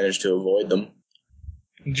always managed to avoid them.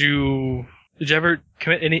 Did you ever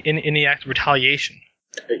commit any act of retaliation?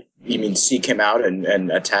 You mean seek him out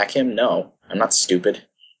and attack him? No, I'm not stupid.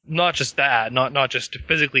 Not just that, not just to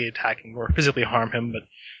physically attack him or physically harm him, but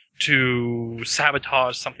to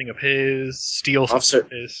sabotage something of his, steal something of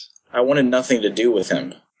his. I wanted nothing to do with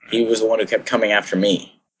him. He was the one who kept coming after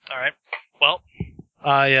me. Alright. Well,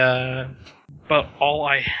 but all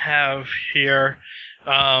I have here,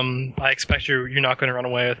 I expect you're not going to run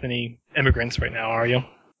away with any immigrants right now, are you?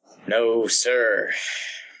 No, sir.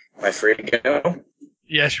 Am I free to go?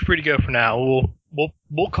 Yes, you're free to go for now.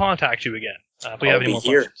 We'll contact you again if we have any more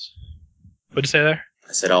questions. What'd you say there?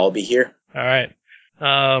 I said I'll be here. All right.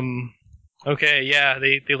 Okay. Yeah.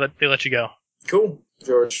 They let you go. Cool.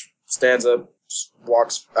 George stands up,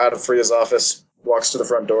 walks out of Frieda's office, walks to the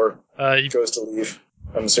front door, goes to leave.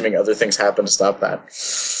 I'm assuming other things happen to stop that.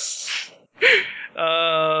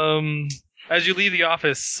 As you leave the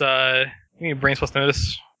office, give me a brains plus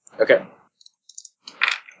notice. Okay.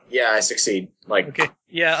 Yeah, I succeed. Okay.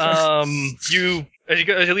 Yeah. As you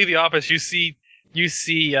leave the office, you see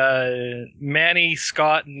Manny,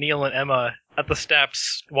 Scott, Neil, and Emma at the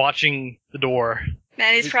steps watching the door.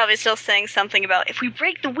 Manny's probably still saying something about if we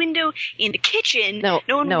break the window in the kitchen, no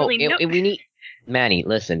one really knows. We need. Manny,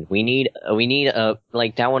 listen. We need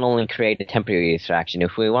that one only create a temporary distraction.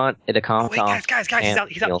 If we want the comms off. Guys,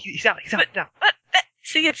 he's out.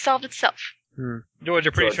 See, it solved itself. George,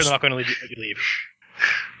 you're pretty sure they're not going to let you leave.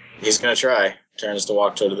 He's going to try. Turns to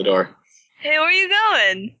walk toward the door. Hey, where are you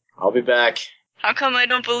going? I'll be back. How come I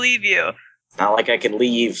don't believe you? Not like I can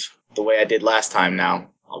leave the way I did last time now.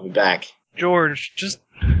 I'll be back. George,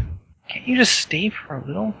 can't you just stay for a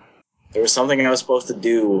little? There was something I was supposed to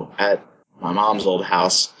do at my mom's old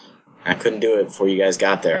house. I couldn't do it before you guys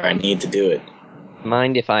got there. I need to do it.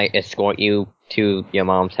 Mind if I escort you to your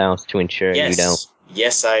mom's house to ensure you don't?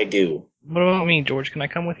 Yes, I do. What about me, George? Can I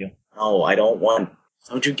come with you? No, I don't want...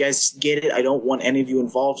 Don't you guys get it? I don't want any of you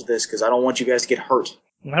involved in this because I don't want you guys to get hurt.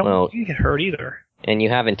 I don't want you to get hurt either. And you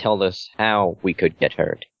haven't told us how we could get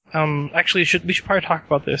hurt. Actually, we should probably talk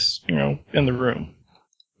about this, in the room.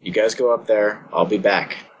 You guys go up there. I'll be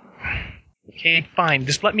back. Okay, fine.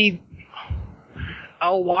 Just let me...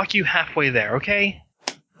 I'll walk you halfway there, okay?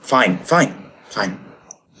 Fine. I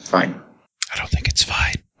don't think it's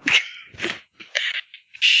fine.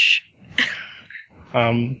 Shh.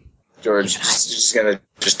 George is just gonna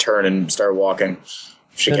turn and start walking.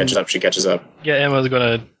 She catches up. Yeah, Emma's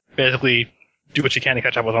gonna basically do what she can to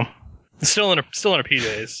catch up with him. Still in her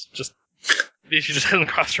PJs. She just hasn't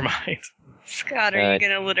crossed her mind. Scott, are you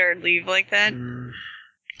gonna let her leave like that?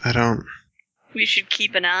 I don't. We should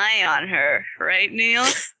keep an eye on her, right, Neil?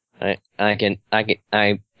 I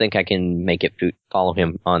think I can make it follow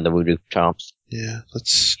him on the voodoo chops. Yeah,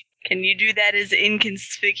 let's. Can you do that as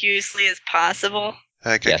inconspicuously as possible?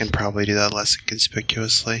 I can probably do that less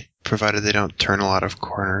inconspicuously, provided they don't turn a lot of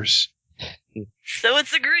corners. So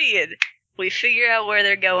it's agreed. We figure out where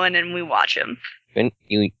they're going and we watch them. Couldn't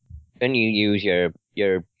you use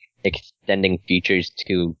your extending features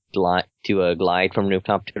to glide from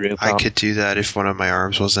rooftop to rooftop? I could do that if one of my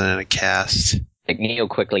arms wasn't in a cast. Like Neil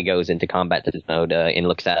quickly goes into combat mode and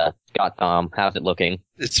looks at Scott. How's it looking?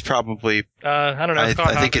 It's probably. I don't know. I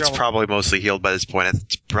think it's probably mostly healed by this point.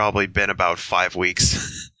 It's probably been about 5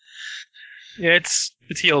 weeks. Yeah, it's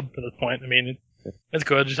healed at this point. I mean, it's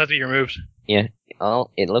good. Just have to be removed. Yeah.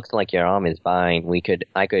 Well, it looks like your arm is fine. We could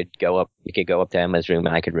go up to Emma's room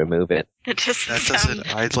and I could remove it. It just That sounds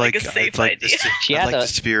doesn't. I'd like like. a safe I'd like idea.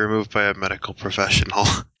 this to be removed by a medical professional.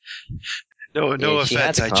 No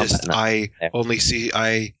offense. I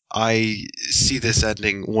see this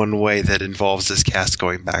ending one way that involves this cast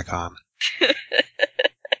going back on.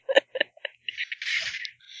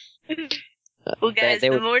 Well, guys, they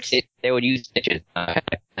would use stitches.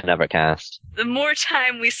 Another cast. The more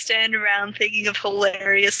time we stand around thinking of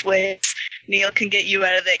hilarious ways Neil can get you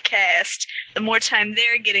out of that cast, the more time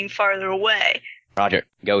they're getting farther away. Roger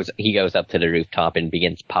goes up to the rooftop and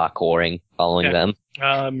begins parkouring, following them.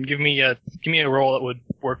 Give me a roll that would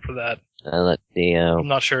work for that. Let's see. I'm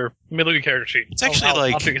not sure. Let me look at your character sheet. It's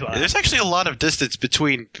actually I'll figure that out. there's actually a lot of distance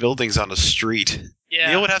between buildings on a street. Yeah.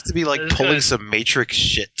 Neil would have to be like There's pulling gonna- some Matrix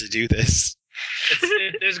shit to do this.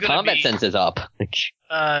 There's gonna Combat be sense is up.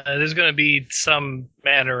 there's gonna be some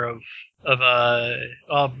manner of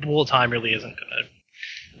bullet time really isn't gonna.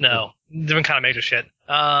 No, different kind of major shit.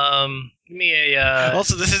 Give me a.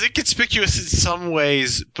 Also, this is inconspicuous in some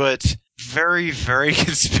ways, but very, very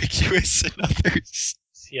conspicuous in others.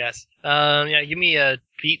 Yes. Yeah. Give me a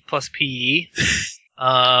beat plus PE.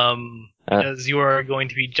 Because you are going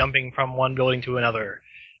to be jumping from one building to another.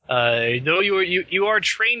 Though you are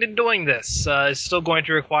trained in doing this, it's still going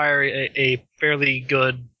to require a fairly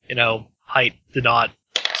good, height to not.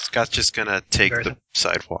 Scott's just gonna take the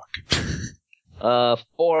sidewalk.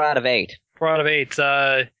 4 out of 8. 4 out of 8.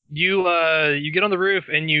 You get on the roof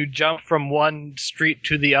and you jump from one street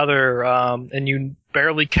to the other, and you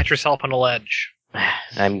barely catch yourself on a ledge.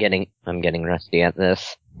 I'm getting rusty at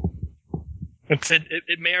this.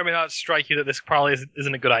 It may or may not strike you that this probably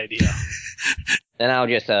isn't a good idea. Then I'll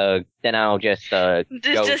just go.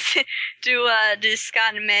 Do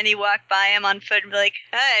Scott and Manny walk by him on foot and be like,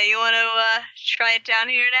 "Hey, you want to try it down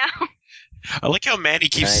here now?" I like how Manny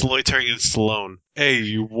keeps slowly turning to Sloan. Hey,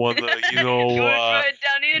 you wanna, you want to try it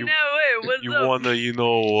down here now? Hey, what's you up?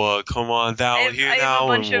 wanna, come on down here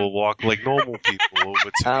now, and we'll walk like normal people over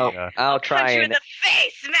to the. I'll try punch you in and the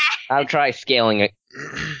face, man. I'll try scaling it.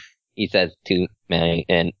 He says to Manny,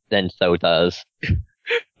 and then so does.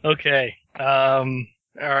 Okay. All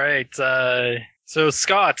right. So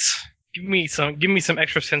Scott, give me some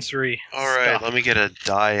extra sensory. All right, stuff. let me get a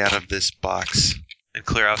die out of this box and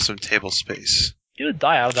clear out some table space. Get a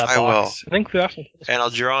die out of that I box. I think clear out some. And I'll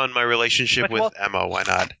draw on my relationship Like with what? Emma. Why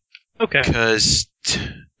not? Okay. Because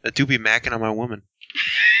I do be macking on my woman.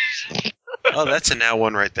 Oh, that's a now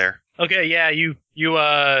one right there. Okay. Yeah. You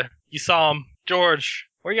saw him, George.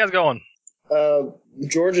 Where are you guys going?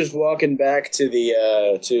 George is walking back to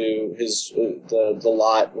the to his the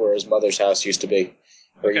lot where his mother's house used to be,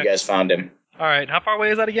 where you Okay. guys found him. All right. How far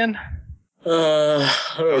away is that again? I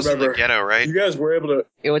I don't was in the remember. ghetto, right? You guys were able to.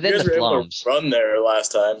 It was You in guys the were able slums. to run there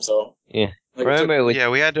last time, so Yeah. like, Remember, it was Yeah,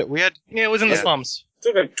 we had. Yeah, it was in the Yeah. slums. it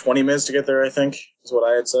took like 20 minutes to get there. I think is what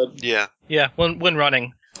I had said. Yeah. Yeah. When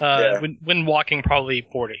running. Yeah. When walking, probably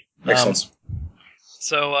 40. Makes sense.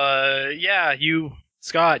 So yeah,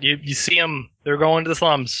 Scott, you see them. They're going to the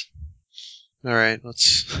slums. All right.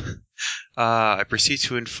 Let's. I proceed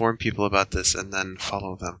to inform people about this and then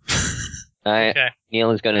follow them. Okay. Neil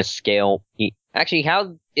is going to scale. Actually,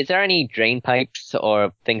 is there any drain pipes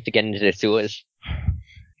or things to get into the sewers?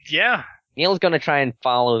 Yeah. Neil's going to try and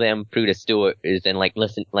follow them through the sewers and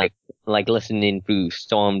listening through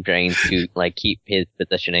storm drains to keep his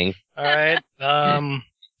positioning. All right.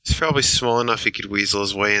 He's probably small enough he could weasel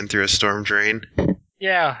his way in through a storm drain.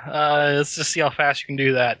 Yeah. Let's just see how fast you can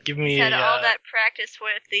do that. Give me Had a all that practice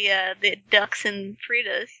with the ducks and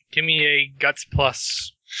Friedas. give me a guts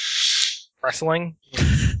plus wrestling.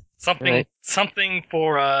 Something Right. something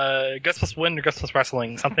for guts plus wind or guts plus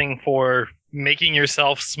wrestling. Something for making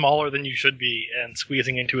yourself smaller than you should be and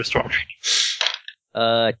squeezing into a storm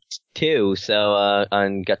drain. 2, so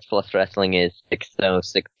on Guts Plus Wrestling is 6, so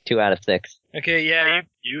 2 out of 6. Okay, yeah,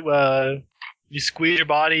 you squeeze your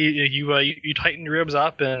body, you tighten your ribs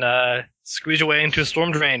up and squeeze your way into a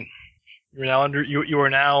storm drain. You're now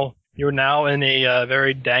in a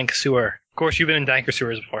very dank sewer. Of course, you've been in danker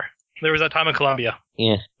sewers before. There was that time in Colombia.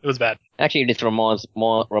 Yeah. It was bad. Actually, this reminds him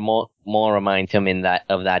of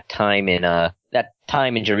that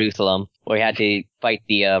time in Jerusalem where he had to fight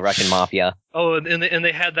the Russian mafia. Oh, and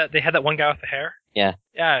they had that one guy with the hair. Yeah.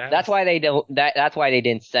 Yeah. That's why they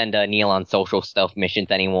didn't send Neil on social stealth missions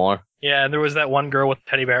anymore. Yeah, and there was that one girl with the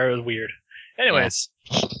teddy bear. It was weird. Anyways.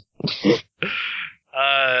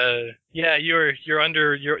 Yeah, you're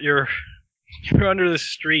under the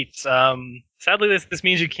streets. Sadly, this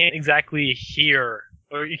means you can't exactly hear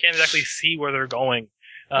or you can't exactly see where they're going.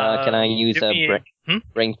 Can I use give me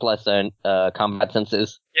brain plus combat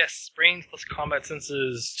senses? Yes, brains plus combat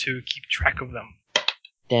senses to keep track of them.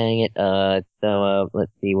 Dang it. So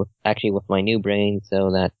let's see. With my new brain,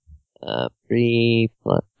 so that's 3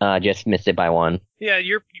 plus. Just missed it by 1. Yeah,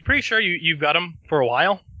 you're pretty sure you've got them for a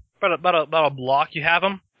while. About a block you have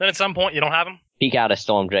them. Then at some point you don't have them. Peek out a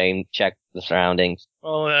storm drain, check the surroundings.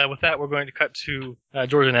 Well, with that we're going to cut to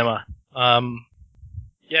George and Emma.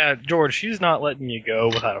 Yeah, George, she's not letting you go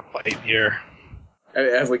without a fight here.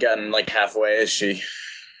 Have we gotten like halfway? Is she?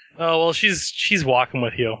 Oh, well, she's walking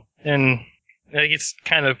with you, and it gets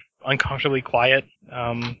kind of uncomfortably quiet.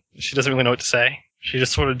 She doesn't really know what to say. She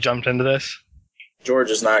just sort of jumped into this. George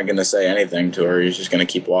is not going to say anything to her. He's just going to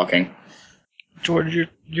keep walking. George,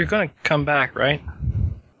 you're going to come back, right?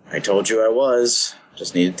 I told you I was.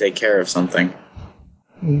 Just need to take care of something.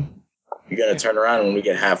 Mm. You're going to turn around when we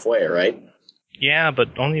get halfway, right? Yeah,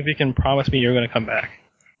 but only if you can promise me you're going to come back.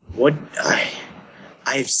 What?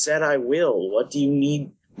 I've said I will. What do you need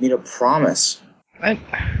me to promise? Do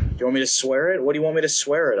you want me to swear it? What do you want me to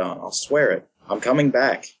swear it on? I'll swear it. I'm coming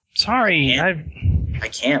back. Sorry, I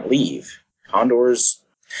can't leave. Condor's...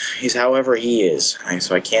 He's however he is,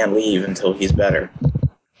 so I can't leave until he's better.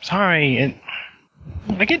 Sorry,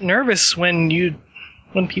 I get nervous when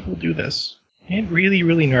people do this. I get really,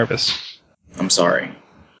 really nervous. I'm sorry.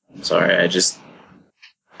 I just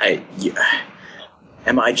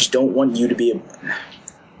don't want you to be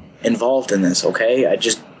involved in this, okay?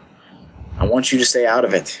 I want you to stay out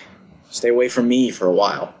of it. Stay away from me for a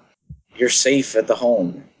while. You're safe at the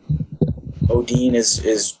home. Odin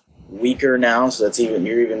is weaker now, so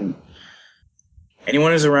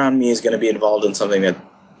anyone who's around me is going to be involved in something that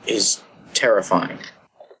is terrifying.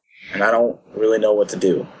 And I don't really know what to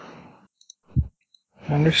do.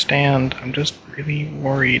 I understand. I'm just really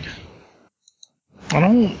worried. I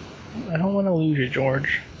don't want to lose you,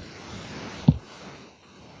 George.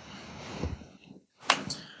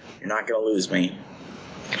 You're not going to lose me.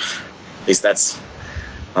 At least that's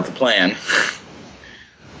not the plan.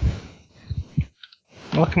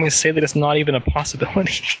 What can we say that it's not even a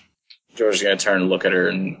possibility? George is going to turn and look at her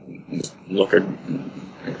and look her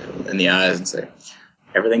in the eyes and say,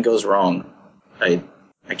 everything goes wrong. I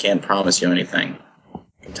can't promise you anything.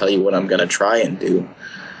 I can tell you what I'm going to try and do.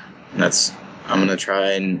 And I'm going to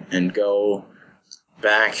try and go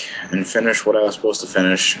back and finish what I was supposed to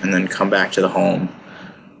finish and then come back to the home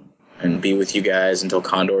and be with you guys until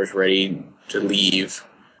Condor's ready to leave.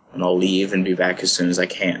 And I'll leave and be back as soon as I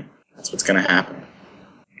can. That's what's going to happen.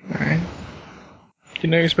 Alright. Do you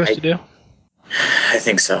know what you're supposed to do? I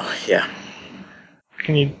think so, yeah.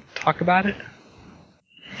 Can you talk about it?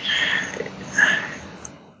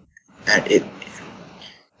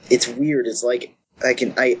 It's weird. It's like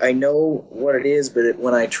I know what it is, but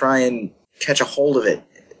when I try and catch a hold of it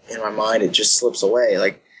in my mind, it just slips away.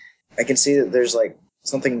 Like I can see that there's like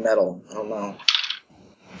something metal. I don't know.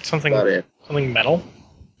 Something That's about it. Something metal?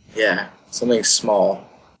 Yeah, something small.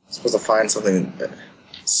 I'm supposed to find something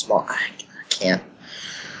small. I can't.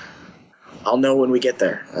 I'll know when we get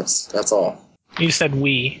there. That's all. You said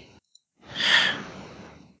we.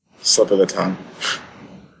 Slip of the tongue.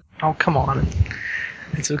 Oh, come on.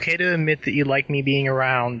 It's okay to admit that you like me being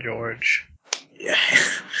around, George. Yeah.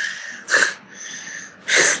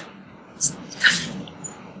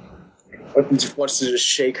 Wants to just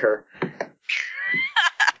shake her.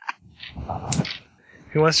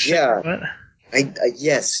 Who wants to shake Yeah. your butt?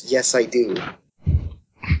 Yes, I do.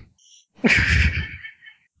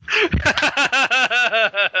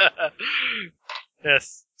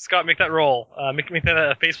 Yes. Scott, make that roll. Make that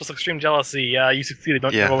a face with extreme jealousy. You succeeded.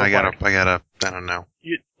 Don't Yeah, roll I got required. I don't know.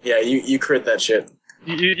 Yeah, you crit that shit.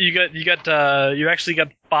 You actually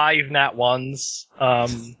got 5 nat ones.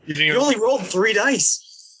 You only rolled 3 dice.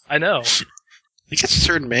 I know. You get a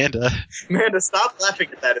certain Manda. Amanda, stop laughing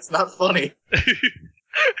at that. It's not funny.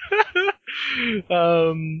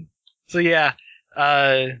 So yeah,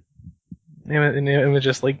 it was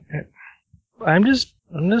just like, I'm just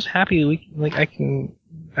happy I can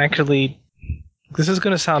actually. This is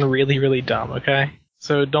gonna sound really, really dumb, okay?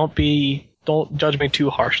 So don't judge me too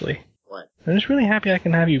harshly. What? I'm just really happy I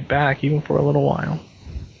can have you back, even for a little while.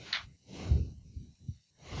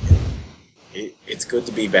 It's good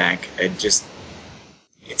to be back. It's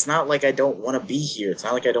not like I don't want to be here. It's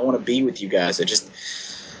not like I don't want to be with you guys.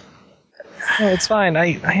 No, it's fine.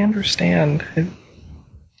 I understand.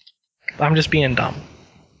 I'm just being dumb.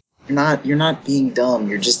 You're not being dumb.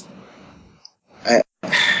 You're just... I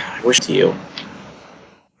wish to you.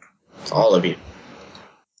 To all of you.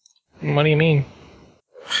 What do you mean?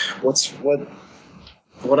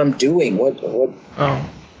 What I'm doing? Oh.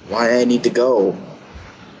 Why I need to go?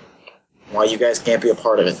 Why you guys can't be a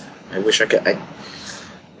part of it? I wish I could.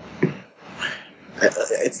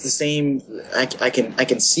 It's the same. I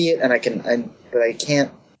can see it, but I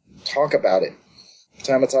can't talk about it. Every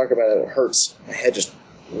time I talk about it, it hurts. My head just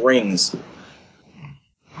rings.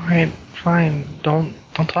 All right, fine. Don't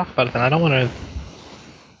talk about it then. I don't want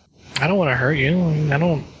to hurt you. I mean, I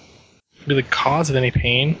don't be the cause of any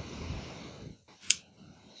pain.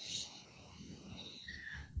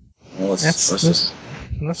 let's just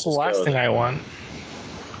That's the last go thing then. I want.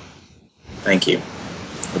 Thank you.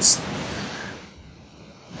 Let's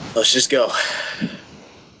just go.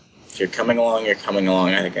 If you're coming along, you're coming along.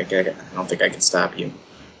 I don't think I can stop you.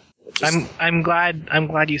 Just, I'm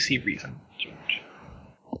glad you see reason, George.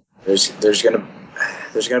 there's gonna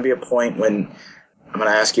be a point when I'm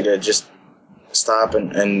gonna ask you to just stop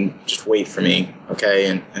and just wait for me,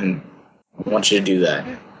 okay? And I want you to do that.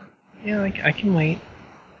 Yeah, I can wait.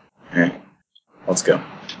 All right, let's go.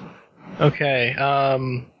 Okay.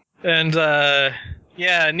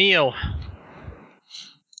 Yeah, Neil.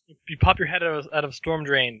 You pop your head out of storm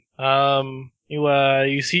drain.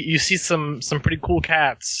 You see some pretty cool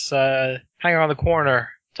cats hanging around the corner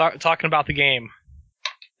talking about the game.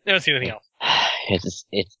 You don't see anything else.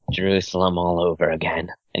 It's Jerusalem all over again.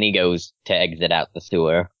 And he goes to exit out the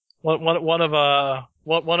sewer. One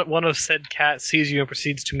of said cats sees you and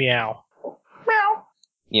proceeds to meow.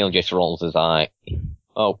 Neil just rolls his eye.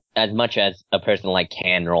 Oh, as much as a person like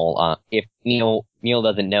can roll if Neil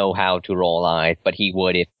doesn't know how to roll eyes, but he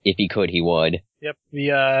would if he could, he would. Yep.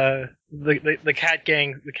 The cat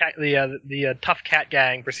gang, the tough cat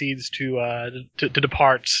gang proceeds to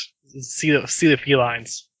depart. See the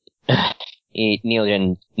felines. Neil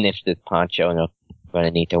then sniffs his poncho and goes, I'm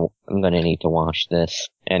gonna need to wash this,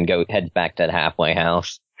 and heads back to the halfway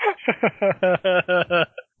house.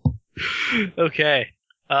 Okay.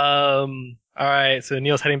 Alright, so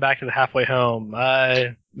Neil's heading back to the halfway home.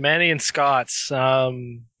 Manny and Scott's,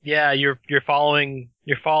 yeah, you're following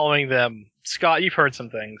them. Scott, you've heard some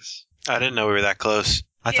things. I didn't know we were that close.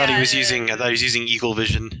 I thought he was using eagle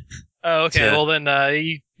vision. Oh, okay. Well then,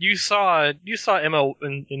 you saw Emma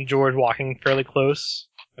and George walking fairly close.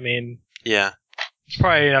 I mean, Yeah. it's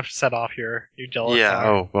probably enough to set off your jealous. Yeah.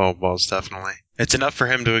 Oh, well, it's definitely. It's enough for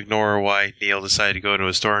him to ignore why Neil decided to go into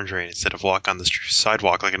a storm drain instead of walk on the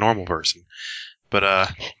sidewalk like a normal person. But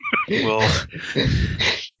well,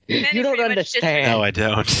 You don't understand. no, I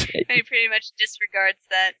don't. He pretty much disregards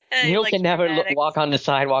that. Neil can never walk on the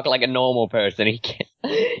sidewalk like a normal person. He can't.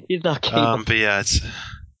 He's not capable. But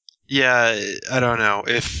yeah, I don't know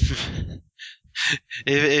if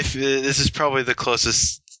this is probably the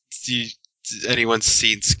closest anyone's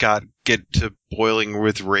seen Scott get to boiling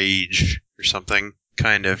with rage or something.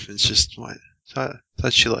 Kind of. It's just what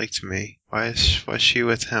thought she liked me. Why is she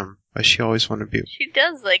with him? Why does she always want to be? She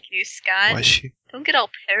does like you, Scott. Don't get all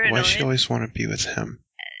paranoid. Why does she always want to be with him?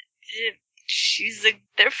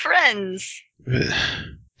 They're friends.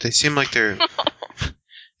 They seem like they're.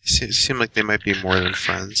 seem like they might be more than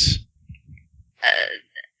friends.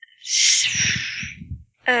 It's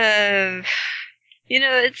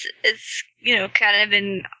kind of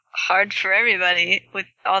been hard for everybody with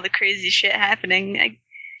all the crazy shit happening.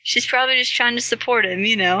 She's probably just trying to support him,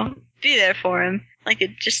 be there for him, like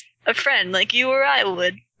a friend, like you or I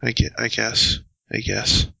would. I guess. They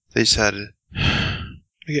just had I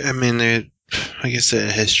guess they had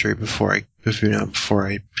a history before I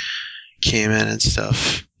came in and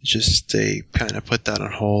stuff. Just they kind of put that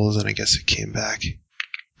on hold, and I guess it came back.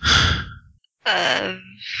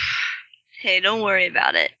 Hey, don't worry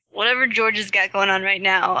about it. Whatever George has got going on right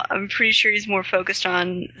now, I'm pretty sure he's more focused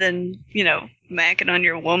on than, macking on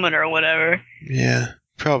your woman or whatever. Yeah,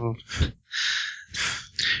 probably.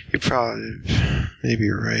 Maybe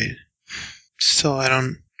you're right. Still, I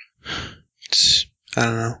don't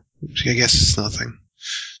know. I guess it's nothing.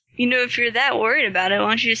 If you're that worried about it, why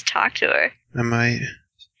don't you just talk to her? I might.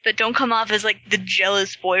 But don't come off as, the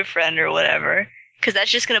jealous boyfriend or whatever, because that's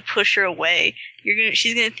just going to push her away.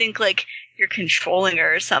 She's going to think, you're controlling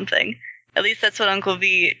her or something. At least that's what Uncle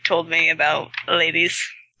V told me about ladies.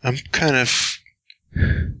 I'm kind of...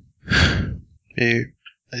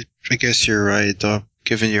 I guess you're right, though.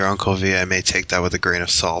 Given your Uncle V, I may take that with a grain of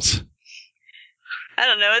salt. I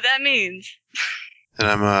don't know what that means.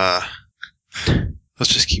 And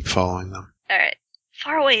let's just keep following them. Alright.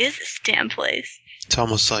 Far away is this damn place? It's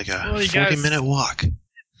almost like a 40-minute walk.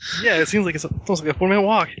 Yeah, it seems like it's almost like a 4-minute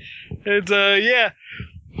walk. It's, yeah.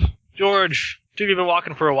 George, you've been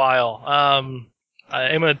walking for a while.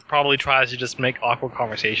 Emma probably tries to just make awkward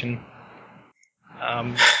conversation.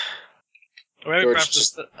 Or maybe perhaps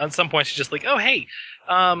just at some point she's just like, oh, hey,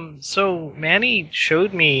 so Manny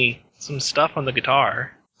showed me some stuff on the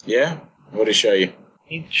guitar. Yeah? What did he show you?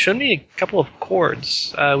 He showed me a couple of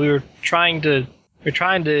chords. We were trying to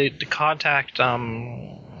contact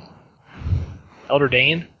Elder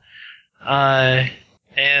Dane. And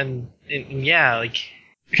yeah,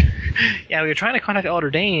 yeah, we were trying to contact Elder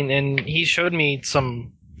Dane, and he showed me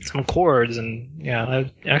some chords, and yeah,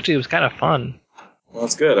 actually it was kind of fun. Well,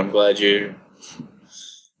 that's good. I'm glad you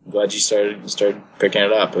I'm glad you started picking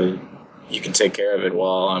it up. You can take care of it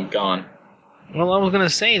while I'm gone. Well, I was gonna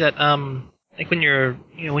say that like when you're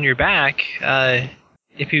back,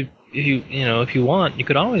 if you want, you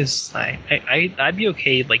could always I'd be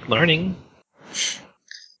okay like learning.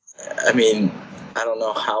 I mean, I don't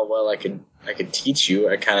know how well I could teach you.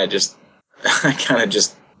 I kind of just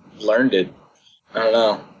learned it. I don't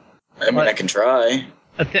know. I mean, I can try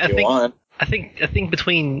if you want. I think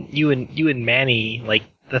between you and Manny, like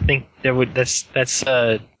I think that's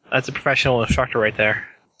a professional instructor right there.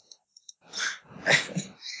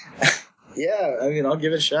 Yeah, I mean, I'll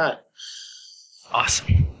give it a shot.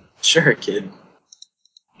 Awesome. Sure, kid.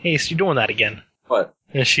 Hey, so you're doing that again. What?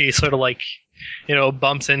 And she sort of like,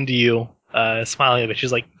 bumps into you, smiling a bit.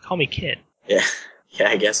 She's like, call me kid. Yeah,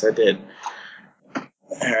 I guess I did. All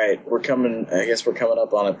right, I guess we're coming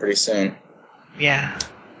up on it pretty soon. Yeah.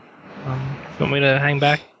 You want me to hang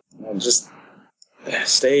back? Well, just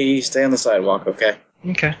stay on the sidewalk, okay?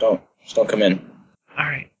 Okay. Just don't come in. All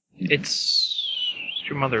right. It's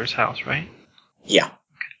your mother's house, right? Yeah.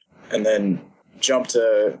 Okay. And then jump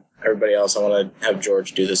to everybody else. I want to have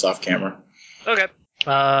George do this off camera. Okay.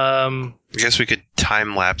 I guess we could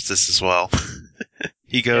time lapse this as well.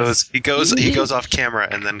 He goes off camera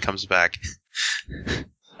and then comes back.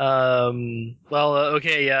 Well,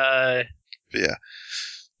 okay. Yeah.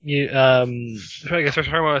 You I guess first and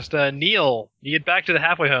foremost, Neil, you get back to the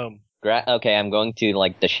halfway home. Okay, I'm going to,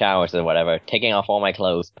 like, the showers or whatever, taking off all my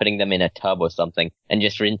clothes, putting them in a tub or something, and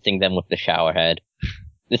just rinsing them with the shower head.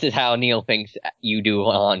 This is how Neil thinks you do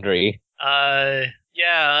laundry.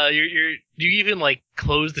 Yeah, do you even, like,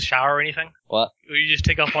 close the shower or anything? What? Or you just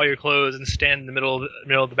take off all your clothes and stand in the middle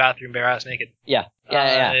of the bathroom bare-ass naked? Yeah.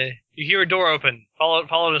 You hear a door open,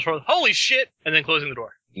 follow this door, holy shit, and then closing the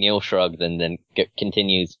door. Neil shrugs and then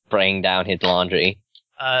continues spraying down his laundry.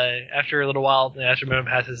 After a little while, after a moment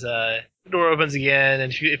passes, the door opens again,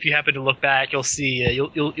 and if you happen to look back, you'll see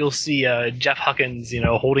you'll see Jeff Huckins,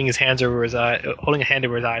 holding a hand over his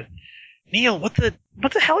eyes. Neil, what the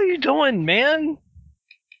hell are you doing, man?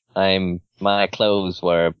 My clothes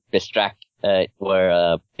were dirty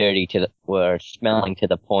were smelling to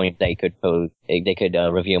the point they could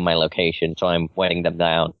reveal my location, so I'm wetting them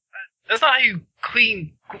down. That's not how you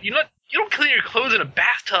clean. You don't clean your clothes in a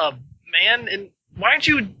bathtub, man. And why aren't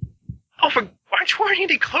you wearing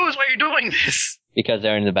any clothes while you're doing this? Because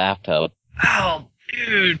they're in the bathtub. Oh,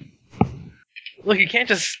 dude. Look, you can't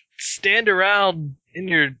just stand around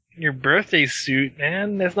in your birthday suit,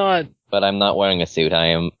 man. That's not. But I'm not wearing a suit. I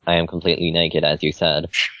am completely naked, as you said.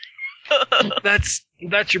 That's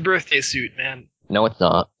your birthday suit, man. No, it's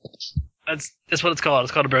not. That's what it's called.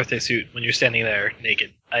 It's called a birthday suit when you're standing there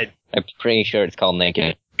naked. I'm pretty sure it's called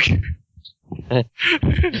naked. And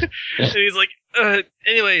he's like,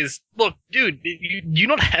 anyways, look, dude, you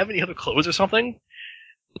don't have any other clothes or something?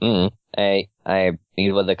 These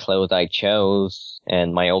were the clothes I chose,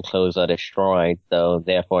 and my old clothes are destroyed, so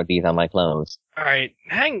therefore these are my clothes. Alright,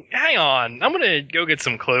 hang on. I'm gonna go get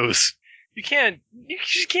some clothes. You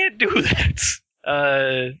just can't do that.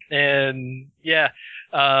 And yeah,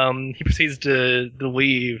 he proceeds to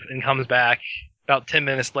leave and comes back about 10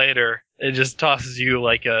 minutes later. It just tosses you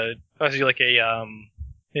like a baggy,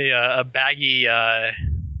 let's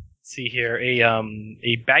see here,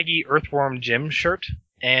 a baggy Earthworm Jim shirt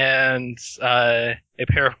and a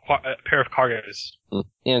pair of cargos.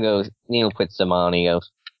 Neil puts them on. He goes,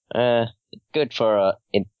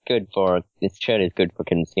 this shirt is good for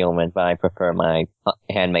concealment, but I prefer my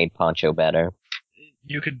handmade poncho better.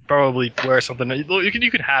 You could probably wear something.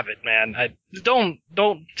 You could have it, man. Don't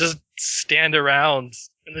just stand around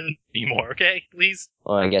anymore, okay? Please.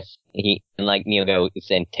 Well, I guess Neil goes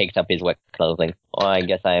and takes up his wet clothing. Well, I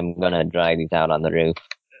guess I'm gonna dry these out on the roof.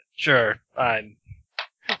 Sure, fine.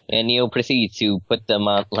 And Neil proceeds to put them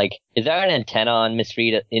on. Is there an antenna on Miss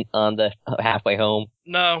Frieda on the halfway home?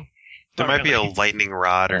 No. There might be a lightning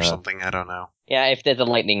rod or something. I don't know. Yeah, if there's a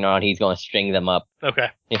lightning rod, he's going to string them up. Okay.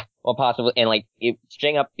 Yeah, well, possibly, and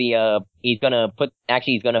string up the. He's gonna put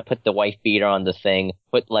the wife beater on the thing.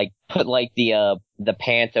 Put the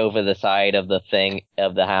pants over the side of the thing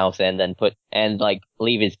of the house, and then put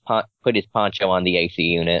his poncho on the AC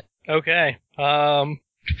unit. Okay.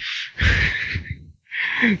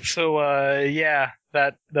 So yeah,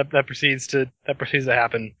 that proceeds to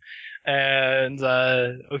happen, and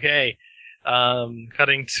okay.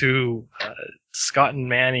 Cutting to Scott and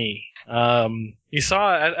Manny. You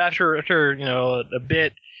saw after a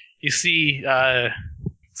bit, you see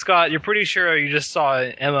Scott. You're pretty sure you just saw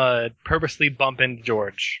Emma purposely bump into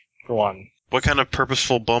George for one. What kind of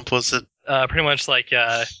purposeful bump was it? Pretty much throwing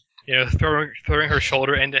her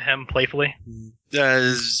shoulder into him playfully.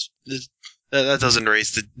 That doesn't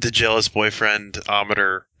raise the jealous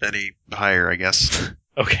boyfriend-ometer any higher, I guess.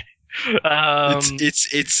 Okay. It's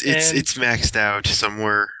maxed out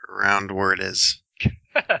somewhere around where it is.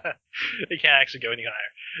 It can't actually go any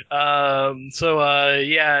higher.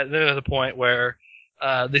 Yeah, there's a point where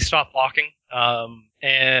they stop walking,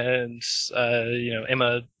 and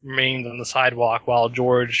Emma remains on the sidewalk while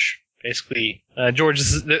George basically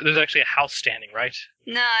there's actually a house standing, right?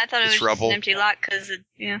 No, I thought it was It's just rubble. an empty lot because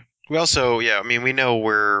yeah. We also, we know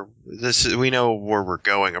where we're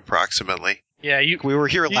going approximately. Yeah, We were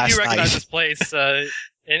here last you recognize night. this place,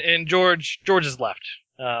 and George has left.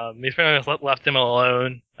 His parents left him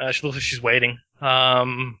alone. She looks like she's waiting.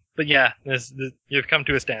 But yeah, you've come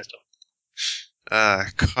to a standstill.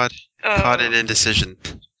 Caught in indecision.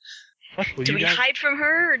 What, Do we hide from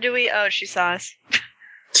her, or do we... Oh, she saw us.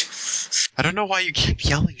 I don't know why you keep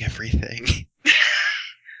yelling everything.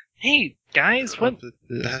 Hey, guys, what?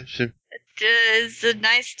 It's a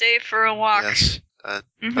nice day for a walk. Yes,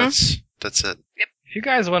 that's it. If you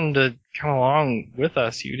guys wanted to come along with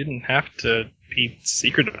us, you didn't have to be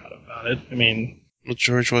secret about it. I mean... Well,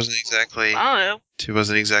 George wasn't exactly... I don't know. He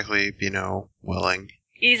wasn't exactly, willing.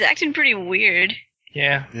 He's acting pretty weird.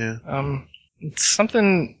 Yeah. Yeah. It's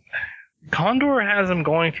something... Condor has him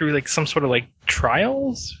going through, like, some sort of, like,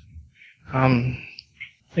 trials? I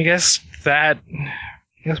guess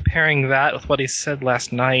pairing that with what he said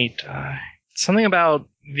last night, something about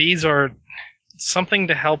these are something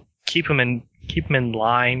to help keep him in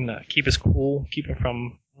line, keep his cool, keep him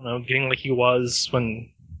from, getting like he was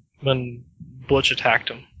when Butch attacked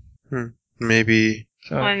him. Maybe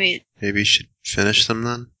So, Well, I mean, you should finish them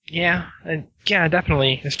then? yeah,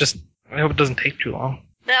 definitely. It's just, I hope it doesn't take too long.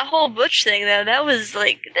 that whole Butch thing, though, that was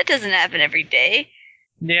like... That doesn't happen every day.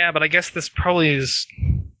 Yeah, but I guess this probably is...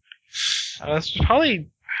 this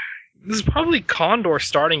is probably Condor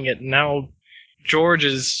starting it. Now George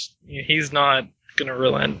he's not gonna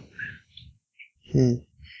relent. It's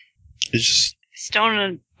just... I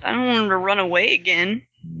don't want him to run away again.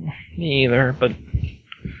 Me either, but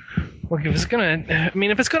look, if it's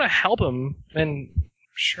gonna help him, then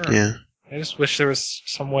sure. Yeah. I just wish there was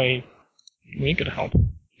some way we could help.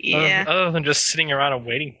 Yeah. Other than just sitting around and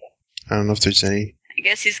waiting. I don't know if there's any... I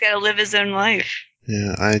guess he's got to live his own life.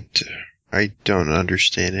 Yeah, I don't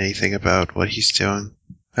understand anything about what he's doing.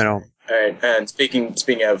 I don't... Alright, and speaking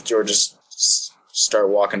of, George just start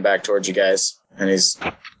walking back towards you guys, and he's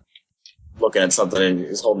looking at something and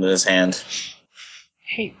he's holding it in his hand.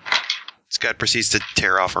 Hey, Scott proceeds to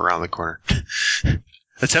tear off around the corner,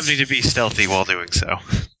 attempting to be stealthy while doing so.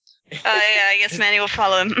 Yeah, I guess Manny will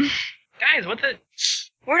follow him. guys, what the?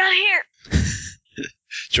 We're not here.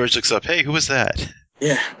 George looks up. Hey, who was that?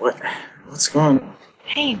 Yeah, what's going on?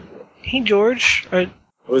 Hey, George. Did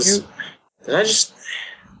I just...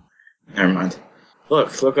 Never mind.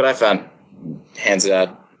 Look what I found. Hands it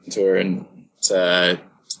out to her, and it's a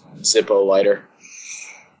Zippo lighter.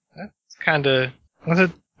 That's kind of... Was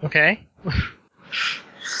it okay?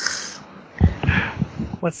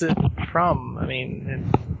 What's it from? I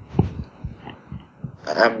mean,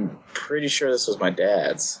 I'm pretty sure this was my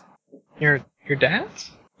dad's. your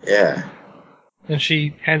dad's? Yeah. And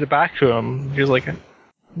she hands it back to him. He was like,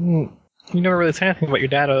 you never really say anything about your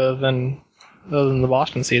dad other than the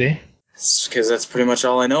Boston CD. It's because that's pretty much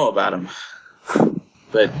all I know about him.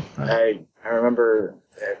 But I remember...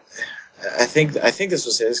 I think this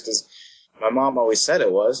was his because my mom always said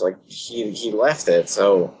it was. Like, he left it,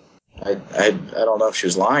 so I don't know if she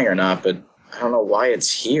was lying or not, but I don't know why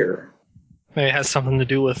it's here. Maybe it has something to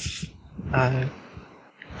do with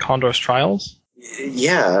Condor's trials?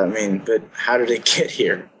 Yeah, I mean, but how did it get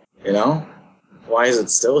here? Why is it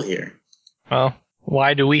still here? Well,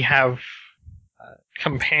 why do we have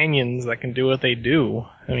companions that can do what they do?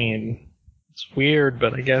 I mean, it's weird,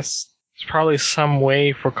 but I guess there's probably some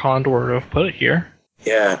way for Condor to have put it here.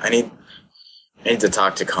 Yeah, I need to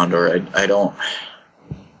talk to Condor. I don't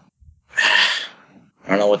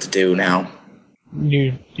know what to do now. What'd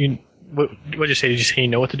you say? Did you say you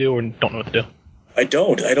know what to do or don't know what to do? I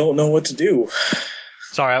don't know what to do.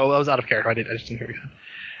 Sorry, I was out of character. I just didn't hear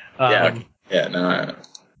what you said. Yeah, no.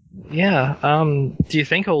 Yeah. Do you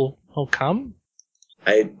think he'll come?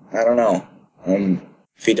 I don't know.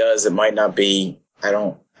 If he does, it might not be. I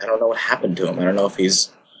don't know what happened to him. I don't know if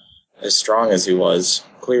he's as strong as he was.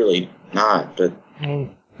 Clearly not. But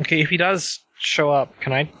okay, if he does show up,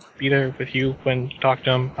 can I be there with you when you talk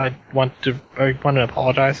to him? I want to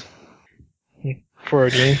apologize for our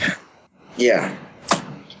dream. Yeah.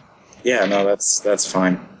 No, that's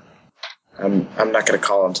fine. I'm not gonna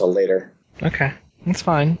call until later. Okay, that's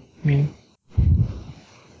fine. I mean,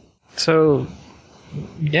 so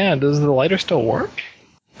Yeah, does the lighter still work?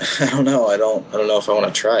 I don't know. I don't know if I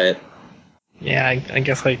want to try it. Yeah, I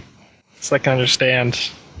guess I can understand.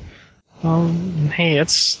 Hey,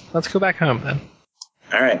 let's go back home then.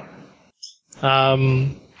 All right.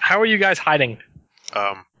 How are you guys hiding?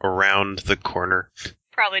 Around the corner.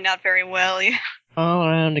 Probably not very well. Yeah. All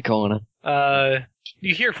around the corner.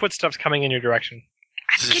 You hear footsteps coming in your direction.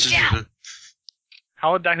 Get down.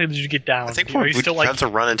 How exactly did you get down? I think Are we you still like? have to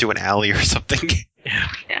run into an alley or something. Yeah.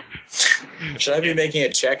 Should I be making a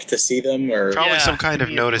check to see them, or Probably Yeah, some kind of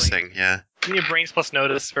immediately. noticing, yeah. Give me a brains plus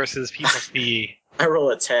notice versus P plus B. I roll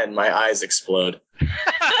a 10, my eyes explode.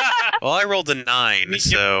 Well, I rolled a 9,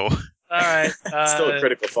 so... All right. Still a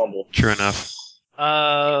critical fumble. True enough.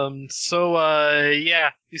 Yeah,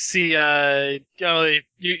 you see, you're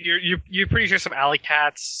pretty sure some alley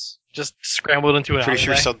cats just scrambled into an Pretty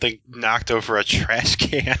sure alleyway. something knocked over a trash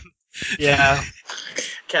can. Yeah.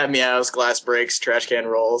 Cat meows, glass breaks, trash can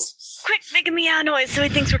rolls. Quick, make a meow noise so he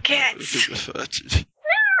thinks we're cats.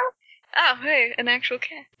 Oh, hey, an actual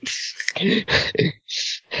cat. You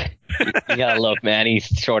gotta look, man. He's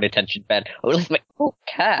short attention span. Oh, let's make. Oh,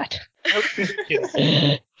 cat.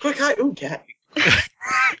 Quick, hi, ooh, cat.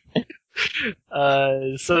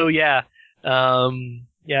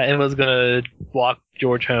 Emma's gonna walk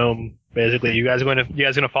George home. Basically, you guys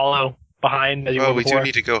gonna follow behind as you Well, were we before? do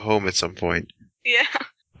need to go home at some point. Yeah.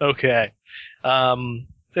 Okay.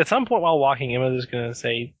 At some point while walking, Emma's just gonna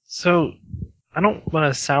say, "So, I don't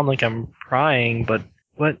want to sound like I'm prying, but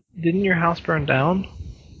didn't your house burn down?"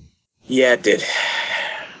 Yeah, it did.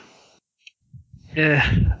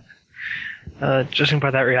 Yeah. Judging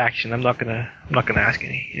by that reaction, I'm not gonna ask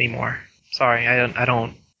anymore. Sorry, I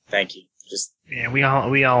don't. Thank you. Yeah, we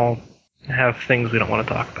all have things we don't want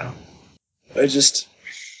to talk about.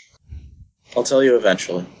 I'll tell you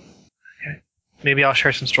eventually. Maybe I'll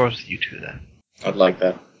share some stories with you too then. I'd like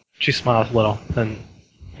that. She smiles a little, and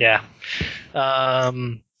yeah.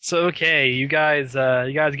 So okay, you guys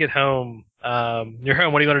get home. You're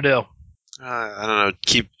home. What are you gonna do? I don't know.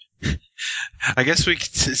 I guess we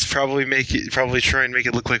could probably try and make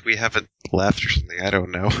it look like we haven't left or something. I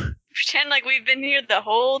don't know. Pretend like we've been here the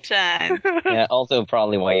whole time. Yeah, also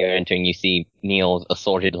probably while you're entering, you see Neil's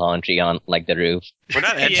assorted laundry on, like, the roof. We're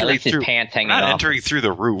not At entering least his through. pants We're hanging not off. entering through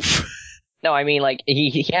the roof. No, I mean, like,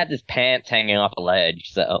 he had his pants hanging off a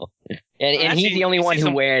ledge, so. And he's the only one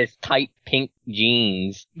who wears tight pink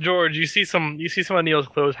jeans. George, you see some of Neil's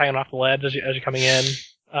clothes hanging off the ledge as you're coming in.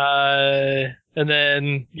 And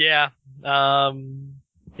then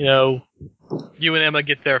you and Emma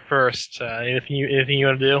get there first. Anything you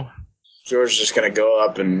want to do? George's just gonna go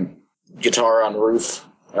up and guitar on roof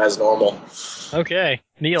as normal. Okay,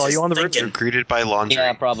 Neil, are you on the roof? You're greeted by laundry.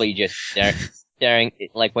 Yeah, probably just staring,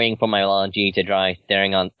 like, waiting for my laundry to dry,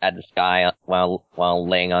 staring at the sky while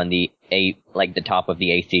laying on the top of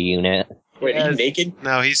the AC unit. Wait, are you naked?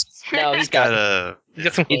 No, he's No, got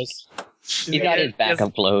some clothes. He's got his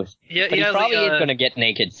backup clothes. Yeah, But he probably is going to get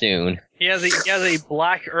naked soon. He has a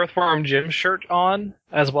black Earthworm Jim shirt on,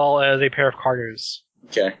 as well as a pair of cargos.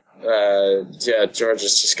 Okay. George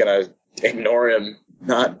is just gonna ignore him,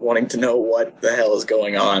 not wanting to know what the hell is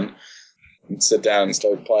going on, and sit down and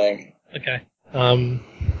start playing. Okay.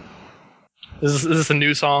 Is this a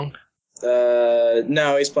new song?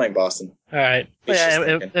 No, he's playing Boston. All right. He's just Yeah,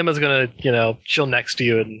 thinking. Emma's gonna chill next to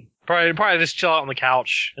you and probably just chill out on the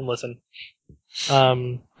couch and listen.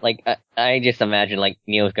 Like, I just imagine, like,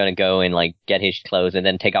 Neil's gonna go and, like, get his clothes and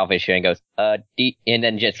then take off his shirt and goes, and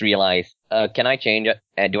then just realize, can I change up?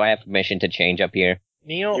 Do I have permission to change up here?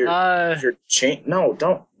 Neil, No,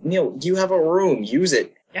 don't. Neil, you have a room. Use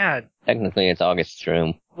it. yeah. Technically, it's August's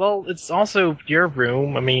room. Well, it's also your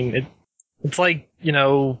room. I mean, it's like,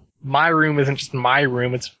 my room isn't just my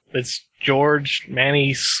room. It's George,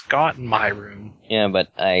 Manny, Scott, and my room. Yeah, but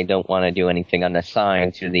I don't want to do anything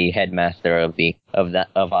unassigned to the headmaster of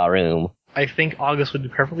our room. I think August would be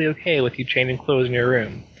perfectly okay with you changing clothes in your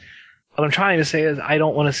room. What I'm trying to say is I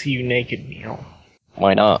don't want to see you naked, Neil.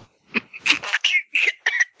 Why not?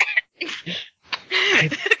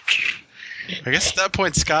 I guess at that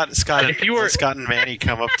point, Scott and Manny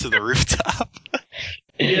come up to the rooftop.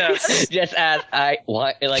 Yes. Just as I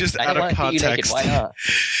Just I out don't of want to see you naked. context. Why not?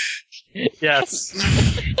 Yes.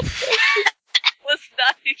 Was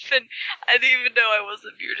not even. I didn't even know I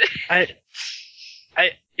wasn't muted.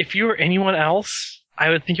 If you were anyone else, I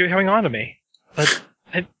would think you were coming on to me. But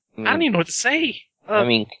I don't even know what to say. I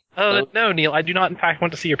mean, No, Neil, I do not in fact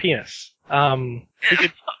want to see your penis. We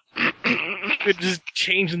could just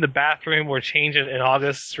change in the bathroom or change it in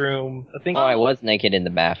August's room. I think. I was naked in the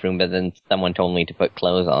bathroom, but then someone told me to put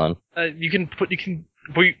clothes on. You can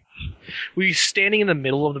Were you standing in the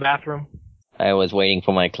middle of the bathroom? I was waiting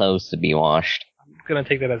for my clothes to be washed. I'm gonna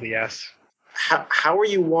take that as a yes. How are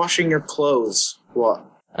you washing your clothes? What?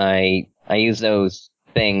 I use those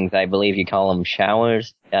things, I believe you call them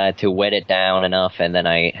showers, to wet it down enough, and then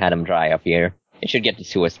I had them dry up here. It should get the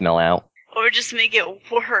sewer smell out. Or just make it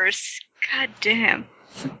worse. God damn.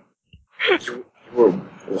 You were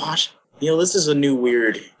what? Neil, this is a new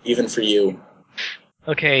weird, even for you.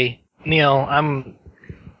 Okay, Neil, I'm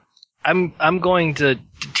going to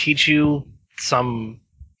teach you some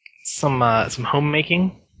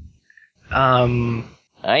homemaking.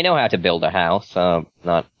 I know how to build a house,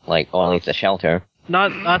 not like, or at least a shelter.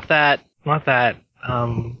 Not that.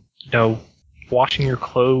 Washing your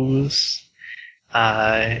clothes.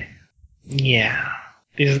 Yeah.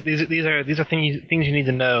 These are things you need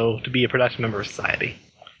to know to be a productive member of society.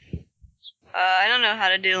 I don't know how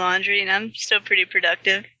to do laundry, and I'm still pretty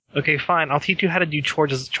productive. Okay, fine. I'll teach you how to do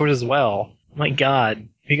chores as well. My God,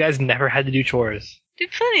 you guys never had to do chores. Do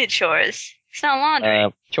plenty of chores. It's not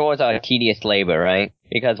laundry. Chores are tedious labor, right?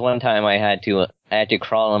 Because one time I had to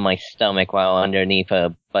crawl on my stomach while underneath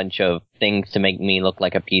a bunch of things to make me look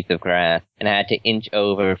like a piece of grass, and I had to inch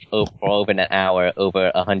for over an hour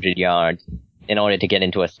over 100 yards in order to get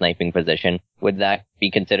into a sniping position. Would that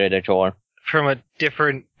be considered a chore? From a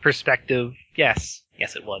different perspective, yes.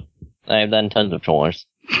 Yes, it would. I've done tons of chores.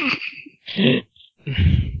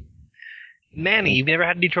 Manny, you've never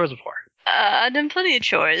had to do chores before. I've done plenty of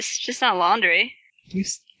chores, just not laundry.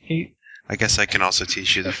 I guess I can also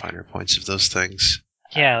teach you the finer points of those things.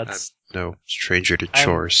 Yeah, I'm it's no stranger to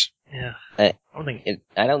chores. yeah. I don't think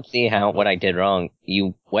I don't see what I did wrong.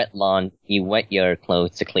 You wet your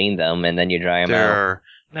clothes to clean them, and then you dry them out.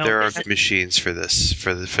 There are machines for this,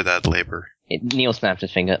 for that labor. Neil snapped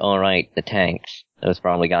his finger. All right, the tanks. Those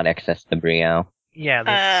probably got excess debris out.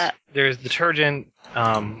 Yeah, there's detergent.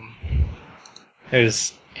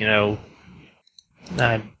 There's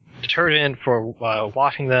detergent for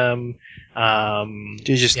washing them.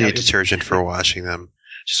 You just need detergent for washing them.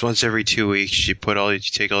 Just once every 2 weeks, you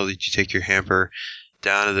take your hamper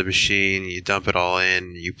down to the machine, you dump it all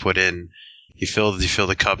in, you fill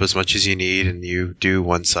the cup as much as you need, and you do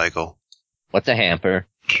one cycle. What's a hamper?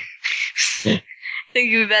 I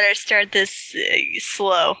think we better start this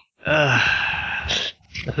slow. This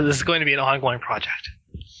is going to be an ongoing project.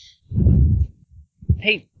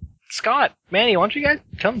 Hey, Scott, Manny, why don't you guys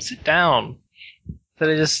come sit down?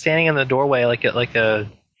 Instead of just standing in the doorway like a.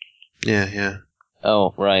 Yeah.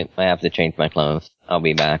 Oh, right. I have to change my clothes. I'll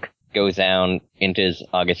be back. Goes down into his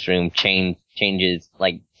August room, changes,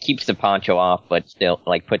 keeps the poncho off, but still,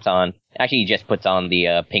 puts on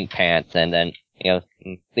the pink pants, and then,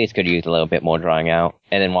 these could use a little bit more drying out,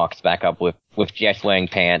 and then walks back up with just wearing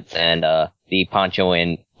pants and, the poncho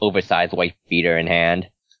and oversized white beater in hand.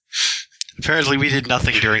 Apparently we did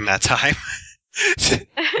nothing during that time.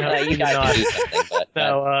 You guys do something,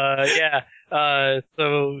 but...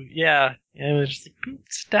 It was just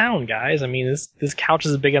sit down, guys. I mean, this couch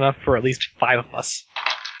is big enough for at least 5 of us.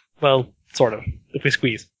 Well, sort of, if we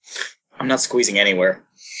squeeze. I'm not squeezing anywhere.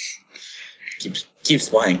 Keeps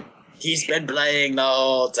playing. He's been playing the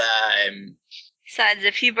whole time. Besides,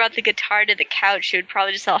 if he brought the guitar to the couch, it would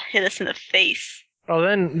probably just all hit us in the face. Oh,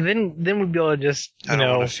 then we'd be able to just, I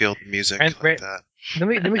don't want to feel the music like that. Then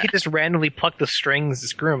we could just randomly pluck the strings to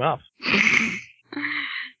screw him up.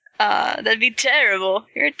 That'd be terrible.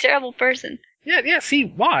 You're a terrible person. Yeah, see,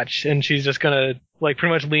 watch. And she's just gonna, pretty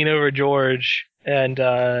much lean over George and,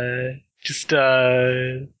 just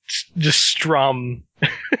strum.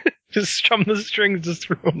 Just strum the strings to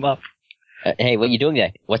screw him up. Hey, what are you doing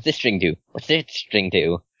there? What's this string do? What's this string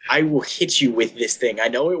do? I will hit you with this thing. I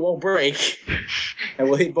know it won't break. I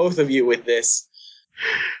will hit both of you with this.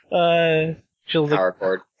 She'll power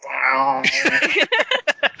cord.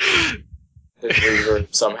 There's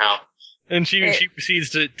reverb somehow. And she proceeds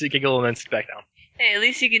to giggle and then sit back down. Hey, at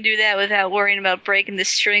least you can do that without worrying about breaking the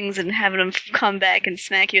strings and having them come back and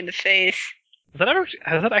smack you in the face.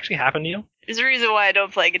 Has that actually happened to you? There's a reason why I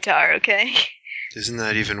don't play guitar, okay? Isn't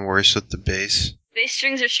that even worse with the bass? Bass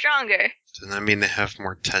strings are stronger. Doesn't that mean they have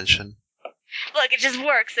more tension? Look, it just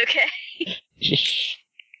works, okay?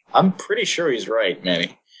 I'm pretty sure he's right,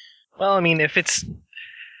 Manny. Well, I mean,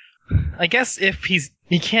 I guess if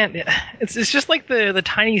he can't, it's just like the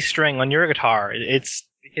tiny string on your guitar. It's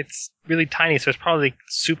really tiny, so it's probably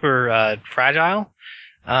super fragile.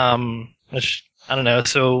 Which I don't know.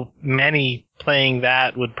 So Manny playing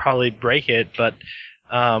that would probably break it, but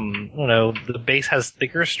I don't know. The bass has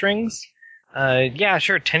thicker strings. Yeah,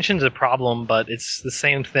 sure, tension's a problem, but it's the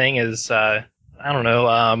same thing as I don't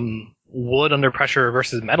know, wood under pressure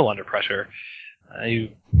versus metal under pressure. You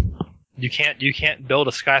can't build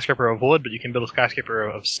a skyscraper of wood, but you can build a skyscraper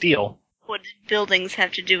of steel. What did buildings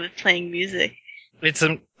have to do with playing music? It's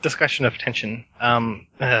a discussion of tension.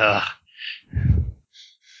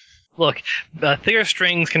 Look, thicker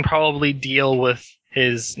strings can probably deal with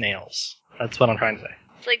his nails. That's what I'm trying to say.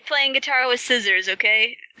 It's like playing guitar with scissors,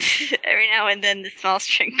 okay? Every now and then the small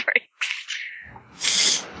string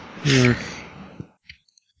breaks. Yeah,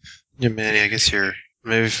 Manny, I guess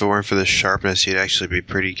maybe if it weren't for the sharpness, you'd actually be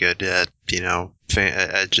pretty good at,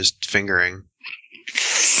 at just fingering.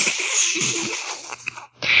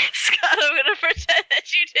 Scott, I'm gonna pretend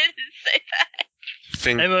that you didn't say that.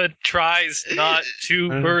 Emma tries not to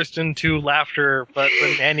burst into laughter, but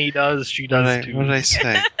when Annie does, she does too. What did I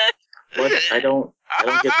say? What? I don't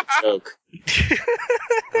get the joke.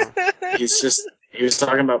 He was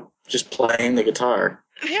talking about just playing the guitar.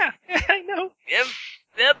 Yeah, I know.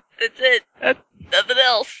 Yep, that's it. Nothing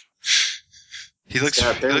else. He looks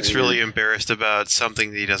really embarrassed about something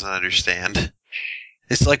that he doesn't understand.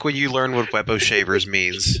 It's like when you learn what Webo Shavers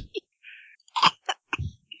means.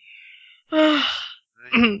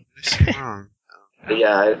 What's wrong? But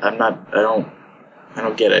yeah, I don't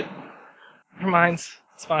get it. Never mind.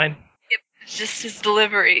 It's fine. Yep, it's just his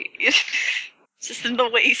delivery. Just in the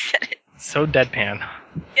way he said it. So deadpan.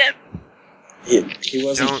 Yep. He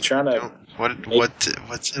wasn't trying to. What's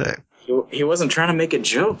it? He wasn't trying to make a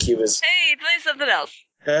joke. He was. Hey, play something else.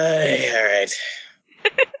 Hey, all right.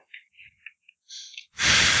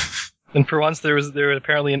 And for once, there was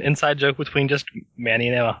apparently an inside joke between just Manny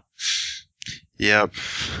and Emma. Yep.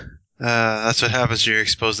 That's what happens when you're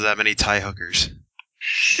exposed to that many tie hookers.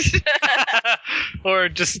 Or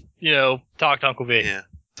just, talk to Uncle V. Yeah.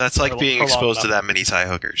 That's like being exposed to that many tie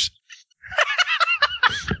hookers.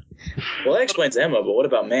 Well, that explains Emma, but what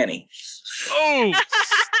about Manny? Oh!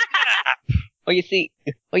 Well, you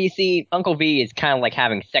see, Uncle V is kind of like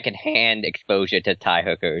having second-hand exposure to tie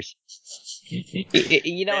hookers.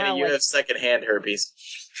 You know Manny, how you have second-hand herpes.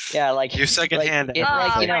 Yeah, like your second-hand. Like you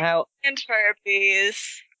know how hand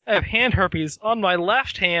herpes. I have hand herpes on my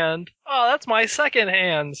left hand. Oh, that's my second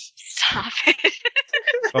hand. Stop it.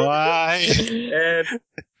 Why?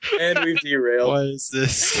 And we've derailed. What is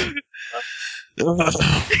this? I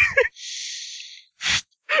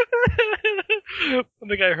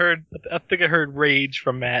think I heard rage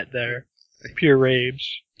from Matt there. Pure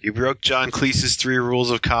rage. You broke John Cleese's 3 rules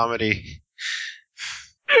of comedy.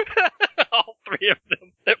 All 3 of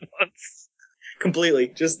them at once. Completely.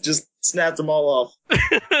 Just snapped them all off.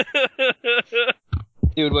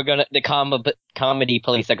 dude, the comedy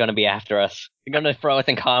police are gonna be after us. They're gonna throw us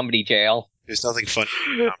in comedy jail. There's nothing funny.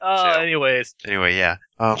 Anyways. Anyway, yeah.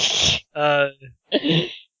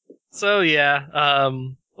 So yeah, a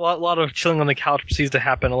lot of chilling on the couch proceeds to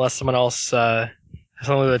happen unless someone else has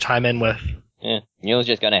something to chime in with. Yeah, Neil's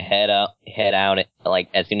just gonna head out, like,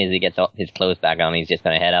 as soon as he gets his clothes back on, he's just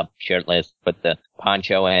gonna head up shirtless, put the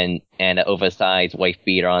poncho and an oversized wife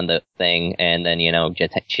beater on the thing, and then,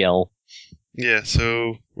 just chill. Yeah,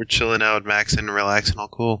 so we're chilling out, maxing and relaxing, all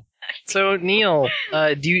cool. So, Neil,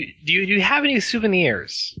 do you have any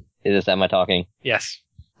souvenirs? Is this Emma talking? Yes.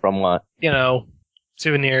 From what?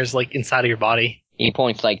 Souvenirs, like, inside of your body. He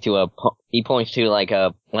points on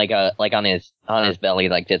his belly,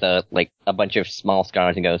 like there's a bunch of small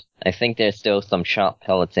scars, and goes, I think there's still some shot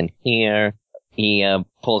pellets in here. He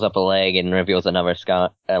pulls up a leg and reveals another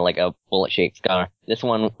scar, like a bullet-shaped scar. This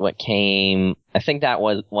one, I think that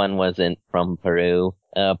one wasn't from Peru.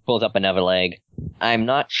 Pulls up another leg. I'm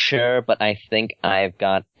not sure, but I think I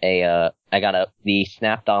got the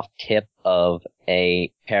snapped off tip of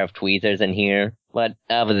a pair of tweezers in here. But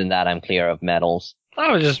other than that, I'm clear of metals.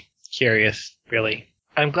 I was just curious, really.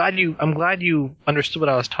 I'm glad you understood what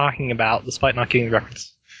I was talking about, despite not getting the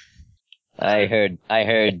reference. I heard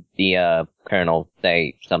the colonel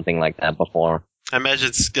say something like that before. I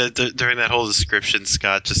imagine during that whole description,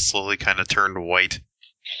 Scott just slowly kind of turned white.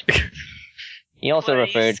 He also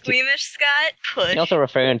referred to squeamish, Scott? Push. He also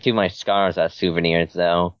referred to my scars as souvenirs,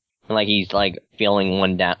 though. Like he's like feeling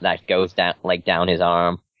one down that goes down his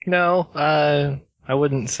arm. No, I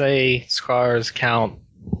wouldn't say scars count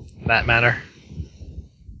in that matter.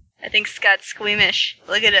 I think Scott's squeamish.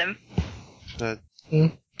 Look at him.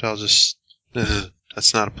 I'll just...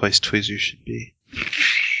 that's not a place tweezers should be.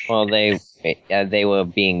 Well, they were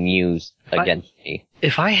being used against me.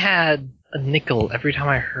 If I had a nickel every time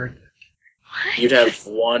I heard it, you'd have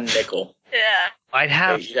 1 nickel. Yeah. I'd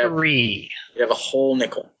have 3. You'd have a whole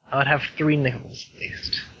nickel. I would have 3 nickels, at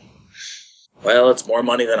least. Well, it's more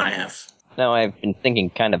money than I have. No, I've been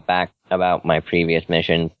thinking kind of back about my previous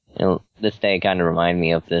missions. This day kind of reminded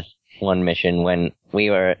me of this one mission when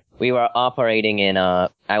we were we were operating in I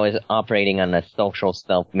was operating on a social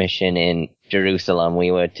stealth mission in Jerusalem.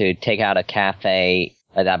 We were to take out a cafe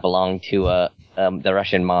that belonged to the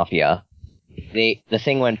Russian mafia. The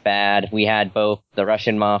thing went bad. We had both the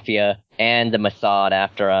Russian mafia and the Mossad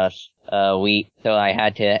after us. So I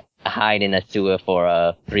had to hide in a sewer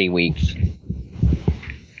for 3 weeks.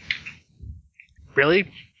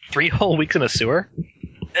 Really? 3 whole weeks in a sewer?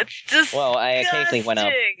 That's disgusting. Well, I occasionally went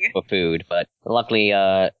out for food, but luckily,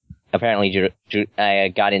 apparently I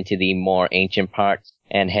got into the more ancient parts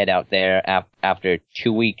and head out there after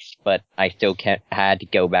 2 weeks, but I still had to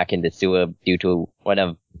go back into sewer due to one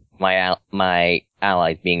of my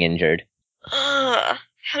allies being injured. Ugh,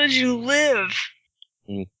 how did you live?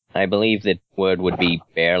 I believe the word would be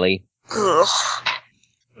barely. Ugh.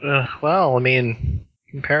 Well, I mean,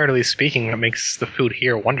 comparatively speaking, it makes the food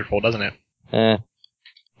here wonderful, doesn't it?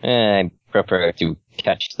 I prefer to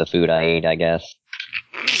catch the food I ate, I guess.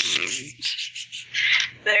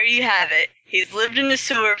 There you have it. He's lived in the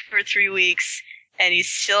sewer for 3 weeks, and he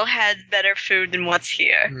still had better food than what's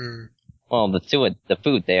here. Well, the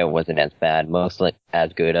food there wasn't as bad, mostly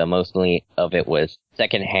as good. Mostly of it was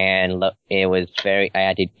secondhand. It was I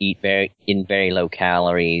had to eat very low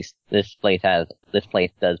calories. This place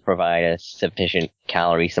does provide a sufficient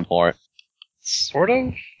calorie support. Sort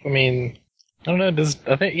of. I mean, I don't know.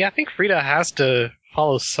 I think Frieda has to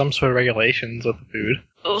follow some sort of regulations with the food.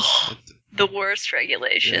 Ugh, the worst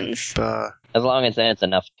regulations. As long as there's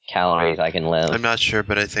enough calories, I can live. I'm not sure,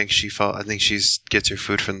 but I think she gets her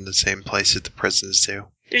food from the same place that the prisons do.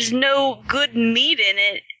 There's no good meat in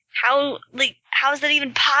it. How is that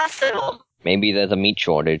even possible? Maybe there's a meat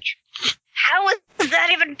shortage. How is that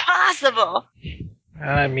even possible?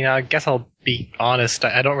 I mean, I guess I'll be honest.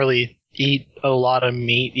 I don't really eat a lot of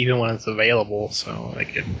meat, even when it's available. So,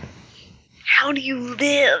 How do you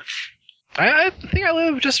live? I think I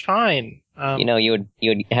live just fine. You'd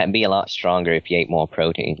be a lot stronger if you ate more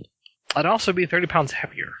protein. I'd also be 30 pounds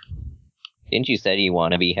heavier. Didn't you say you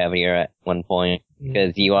want to be heavier at one point?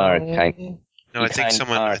 Because you are kind. No, I think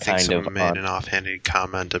someone made an offhanded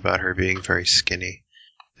comment about her being very skinny.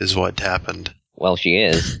 Is what happened. Well, she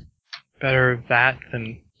is. Better that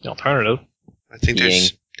than the alternative. I think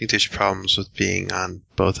there's problems with being on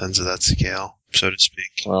both ends of that scale, so to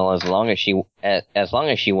speak. Well, as long as she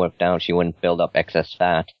worked out, she wouldn't build up excess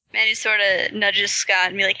fat. Manny sort of nudges Scott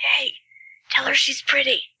and be like, "Hey, tell her she's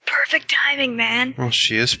pretty. Perfect timing, man." Well,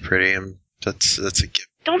 she is pretty, and that's a gift.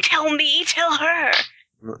 Don't tell me, tell her.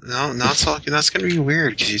 No, that's gonna be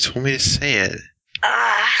weird because you told me to say it.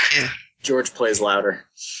 Yeah. George plays louder.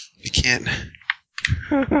 You can't.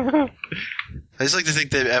 I just like to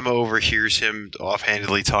think that Emma overhears him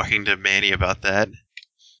offhandedly talking to Manny about that.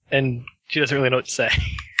 And she doesn't really know what to say.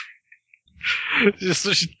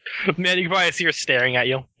 Man, you can probably see her staring at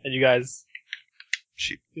you, and you guys.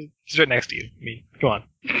 She's right next to you. I mean, come on.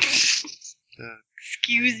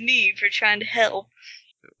 Excuse me for trying to help.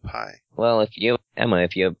 Hi. Well, if you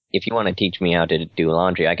want to teach me how to do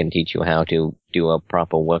laundry, I can teach you how to do a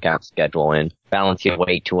proper workout schedule and balance your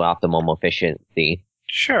weight to optimum efficiency.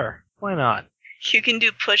 Sure, why not? You can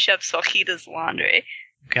do push-ups while he does laundry.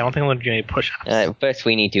 Okay, I don't think I'm going to do any push-ups. First,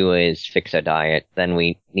 we need to is fix our diet. Then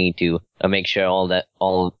we need to make sure all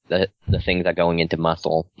the things are going into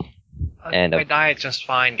muscle. And my diet's just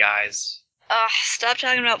fine, guys. Stop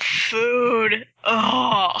talking about food.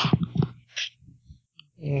 Oh.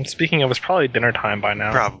 Speaking of, it's probably dinner time by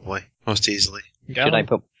now. Probably, most easily. Should I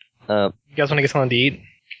put? You guys want to get something to eat?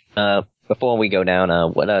 Before we go down,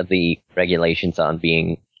 what are the regulations on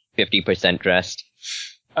being 50% dressed?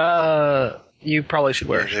 You probably should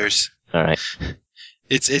wear. All right.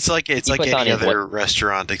 It's like any other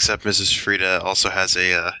restaurant, except Mrs. Frieda also has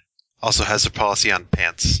a policy on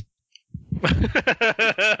pants.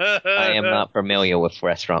 I am not familiar with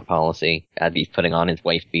restaurant policy. I'd be putting on his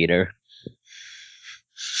wife beater.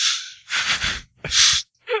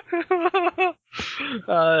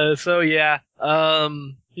 So yeah,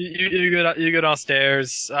 you go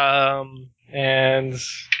downstairs, and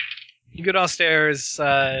you go downstairs.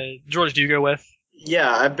 George, do you go with?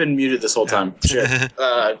 Yeah, I've been muted this whole time. Shit.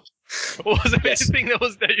 What was there anything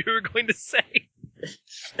that you were going to say?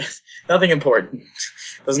 Nothing important.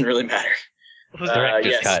 Doesn't really matter.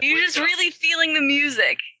 Yes. You're just really feeling the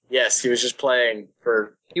music. Yes, he was just playing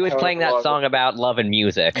for. He was playing that song about love and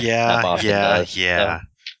music. Yeah.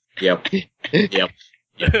 Yep.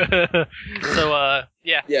 So,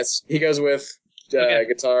 yeah. Yes, he goes with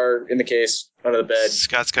guitar in the case under the bed.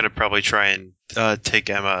 Scott's gonna probably try and take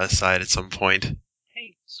Emma aside at some point.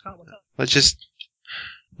 Hey, Scott, what's up? Let's just.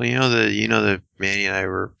 Well, the Manny and I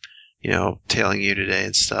were, tailing you today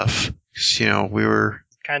and stuff. 'Cause, we were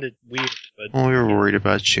kind of weird. But Well, we were worried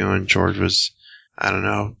about you, and George was, I don't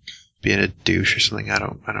know, being a douche or something. I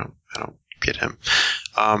don't get him.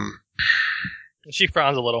 she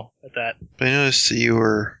frowns a little at that. But I noticed that you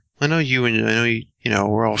were. I know you,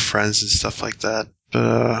 we're all friends and stuff like that.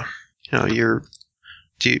 But you're.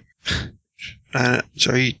 Do you?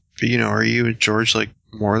 So are you and George like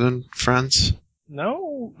more than friends?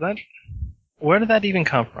 No, where did that even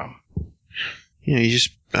come from?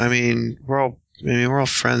 We're all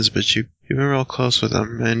friends, but you've been real close with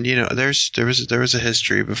him, and there was a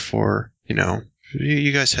history before.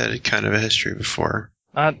 You guys had kind of a history before.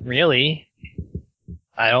 Not really.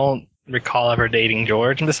 I don't recall ever dating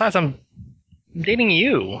George, and besides, I'm dating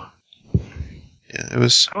you. Yeah, it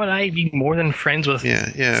was. How would I be more than friends with? Yeah,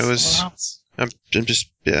 it was. someone else? I'm just.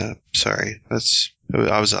 Yeah, sorry. I was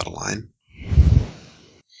out of line.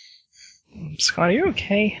 Scott, are you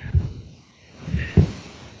okay?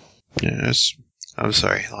 Yeah, I'm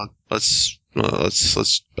sorry. I'll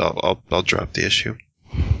drop the issue.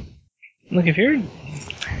 Look, if you're...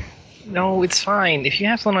 No, it's fine. If you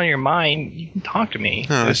have something on your mind, you can talk to me.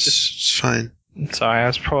 No, it's fine. I'm sorry, I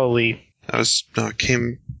was probably... It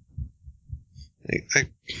came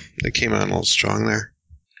out a little strong there.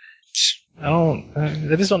 I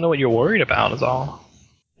just don't know what you're worried about is all.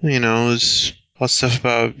 It was all stuff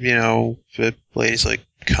about, ladies like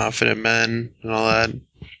confident men and all that.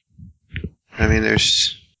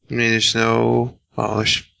 There's no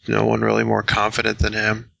one really more confident than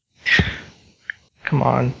him. Come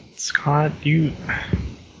on, Scott, do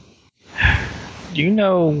you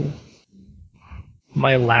know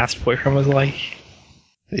my last boyfriend was like?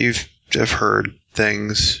 I've heard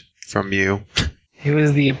things from you. He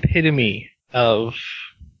was the epitome of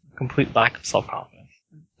complete lack of self-confidence.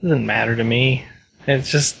 It doesn't matter to me. It's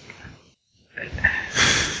just...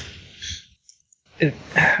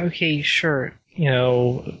 okay, sure,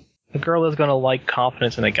 a girl is going to like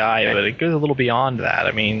confidence in a guy, but it goes a little beyond that.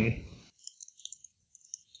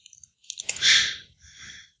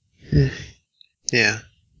 Yeah.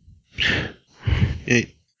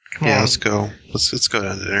 Come on. Let's go. Let's go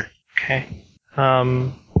down to dinner. Okay.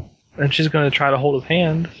 And she's going to try to hold his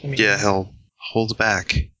hand. Yeah, he'll hold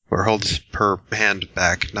back. Or hold her hand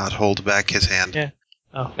back, not hold back his hand. Yeah.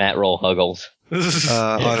 Oh. Matt roll Huggles.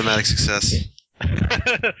 Automatic success.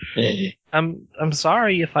 I'm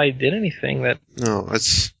sorry if I did anything that... No,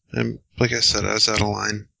 like I said, I was out of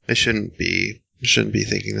line. I shouldn't be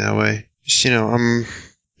thinking that way. I don't...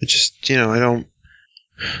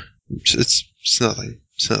 It's nothing.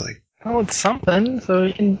 It's nothing. Oh, it's something, so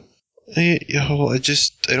you can... I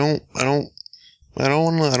don't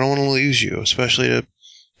want to lose you, especially to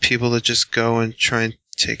people that just go and try and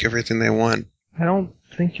take everything they want. I don't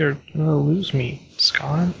think you're going to lose me,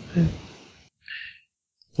 Scott.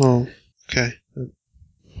 Well, okay.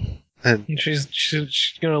 And She's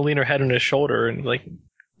going to lean her head on his shoulder and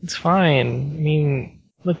it's fine.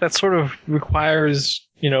 Look, that sort of requires,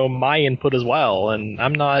 my input as well, and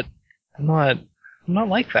I'm not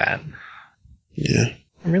like that. yeah.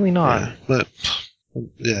 I'm really not. Yeah, but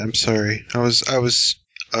yeah, I'm sorry. I was out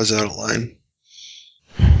of line.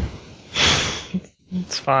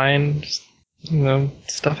 It's fine. Just,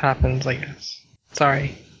 stuff happens, I guess.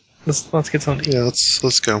 Sorry. Let's get something. Yeah,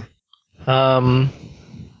 let's go. So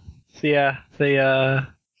yeah,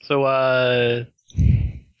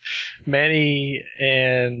 Manny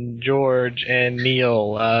and George and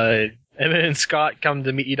Neil, Emma and Scott come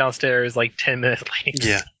to meet you downstairs 10 minutes late.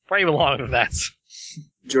 Yeah. Probably even longer than that.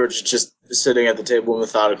 George is just sitting at the table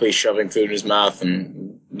methodically shoving food in his mouth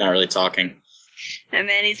and not really talking. And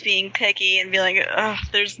Manny's being picky and being like, ugh,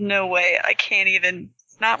 there's no way. I can't even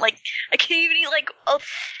eat a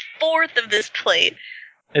fourth of this plate.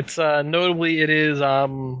 It's, notably, it is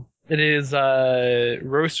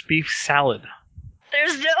roast beef salad.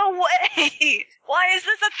 There's no way! Why is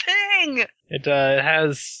this a thing? It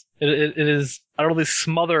is utterly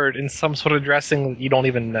smothered in some sort of dressing you don't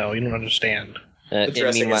even know. You don't understand. The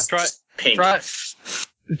dressing is just pink.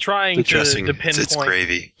 Trying The dressing, to pinpoint. it's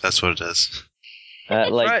gravy. That's what it is.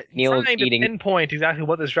 Neil's trying eating. to pinpoint exactly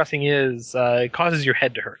what this dressing is causes your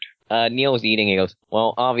head to hurt. Neil's eating. He goes,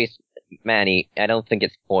 well, obviously, Manny, I don't think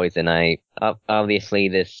it's poison. Obviously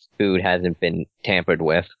this food hasn't been tampered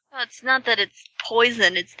with. Well, it's not that it's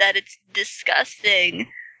poison, it's that it's disgusting.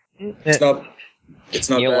 It's not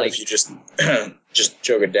Neil, bad if you just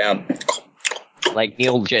choke it down.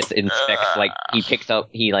 Neil just inspects, he picks up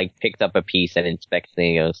a piece and inspects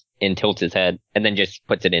it, and tilts his head, and then just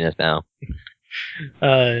puts it in his mouth.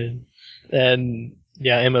 And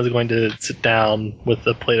yeah, Emma's going to sit down with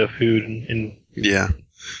a plate of food and Yeah.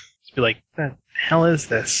 just be like, "What the hell is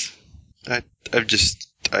this?" I've just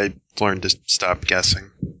I learned to stop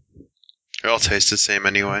guessing. It all tastes the same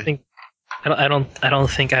anyway. I don't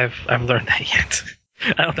think I've learned that yet.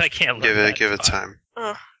 I can't learn that. Give it time.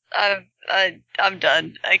 Ugh, I'm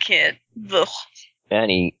done. I can't. Ugh.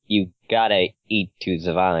 Annie, you gotta eat to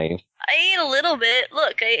survive. I ate a little bit.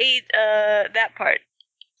 Look, I ate that part.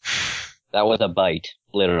 That was a bite,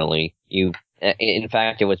 literally. In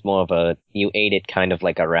fact, it was more of you ate it kind of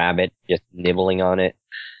like a rabbit, just nibbling on it.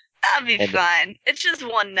 I'll be fine. It's just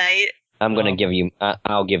one night. I'm gonna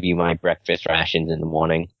I'll give you my breakfast rations in the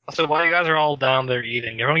morning. So while you guys are all down there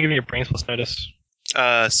eating, everyone give me your brains plus notice.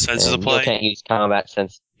 Senses Neil apply? can't use combat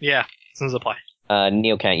sense. Yeah, senses apply.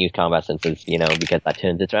 Neil can't use combat senses, because that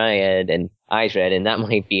turns its red and eyes red, and that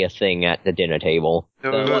might be a thing at the dinner table.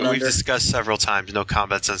 No, we've discussed several times, no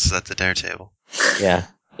combat senses at the dinner table. Yeah.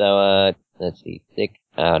 So, let's see. 6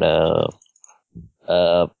 out of...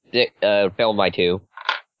 failed by 2.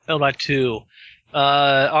 Failed by 2.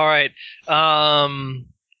 Alright.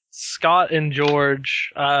 Scott and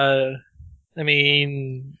George,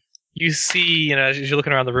 you see, as you're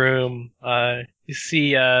looking around the room, you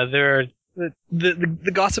see,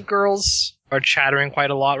 the Gossip Girls are chattering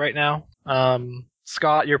quite a lot right now.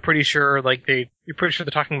 Scott, you're pretty sure, they're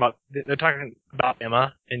talking about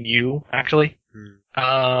Emma and you, actually.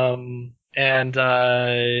 And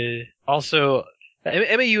also,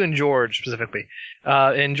 Emma, you and George, specifically.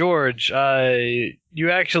 And George, you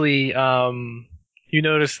actually, you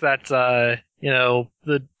notice that,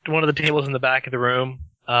 one of the tables in the back of the room,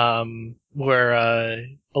 where,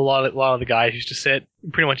 a lot of the guys used to sit,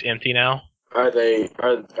 pretty much empty now. Are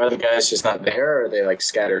the guys just not there, or are they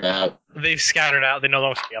scattered out? They've scattered out. They no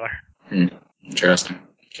longer sit together. Interesting.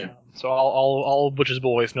 Okay. So all of Butch's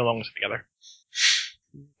boys no longer sit together.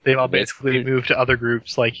 They've all basically moved to other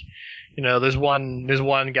groups. There's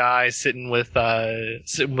one guy sitting with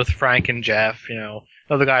Frank and Jeff.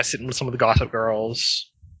 Another guy sitting with some of the Gossip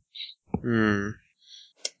Girls. Well,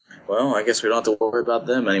 I guess we don't have to worry about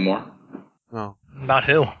them anymore. Oh. About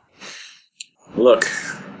who? Look,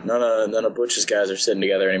 none of Butch's guys are sitting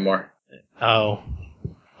together anymore. Oh,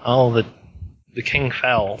 the king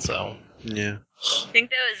fell. So yeah. You think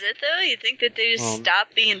that was it, though? You think that they just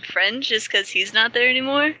stopped being friends just because he's not there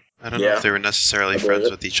anymore? I don't know if they were necessarily friends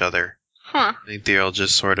with each other. Huh. I think they all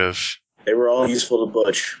just sort of... They were all useful to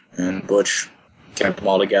Butch, and Butch kept them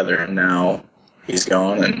all together, and now he's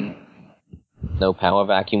gone, and... No power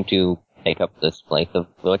vacuum to take up this place of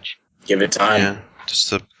Butch? Give it time. Yeah, just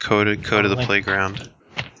the code of the playground.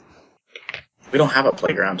 We don't have a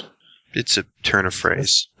playground. It's a turn of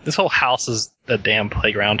phrase. This whole house is a damn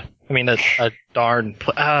playground. I mean, a darn...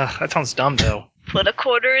 that sounds dumb, though. Put a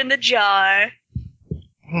quarter in the jar. I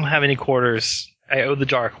don't have any quarters. I owe the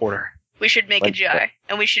jar a quarter. We should make a jar,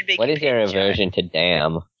 and we should make. What is your aversion to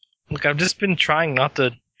damn? Look, I've just been trying not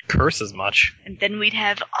to curse as much. And then we'd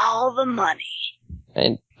have all the money.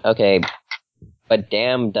 And okay, but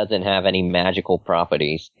damn doesn't have any magical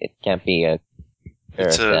properties. It can't be a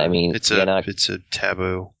curse. It's a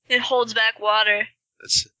taboo. It holds back water.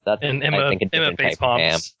 That's and I think a different type of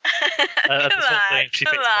damn.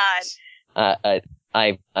 Come on.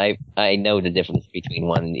 I know the difference between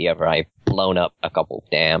one and the other. I've blown up a couple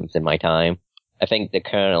dams in my time. I think the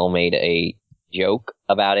Colonel made a joke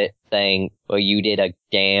about it, saying, well, you did a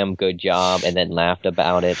damn good job, and then laughed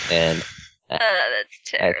about it, and that's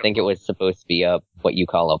terrible. I think it was supposed to be what you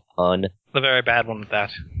call a pun. The very bad one with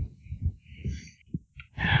that.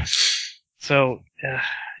 So,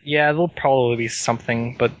 yeah, there'll probably be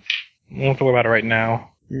something, but we don't have to worry about it right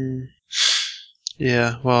now.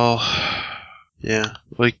 Yeah, well... Yeah,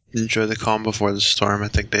 enjoy the calm before the storm, I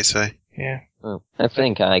think they say. Yeah. Oh, I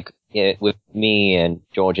think with me and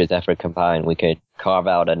George's effort combined, we could carve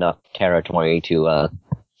out enough territory to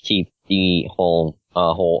keep the whole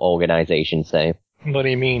organization safe. What do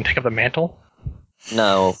you mean? Take up the mantle?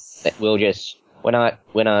 No, we'll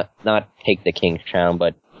not take the King's Crown,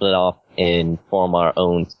 but split off and form our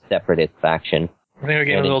own separatist faction. I think we're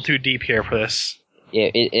getting a little too deep here for this. Yeah,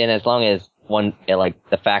 and as long as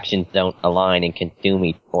the factions don't align and consume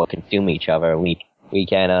each other, we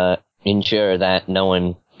can ensure that no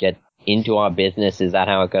one gets into our business. Is that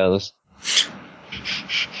how it goes?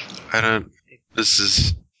 This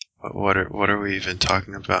is what are we even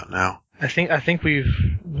talking about now? I think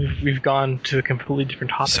we've gone to a completely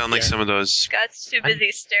different topic. Sound like some of those. Scott's too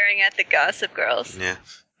busy staring at the Gossip Girls. Yeah.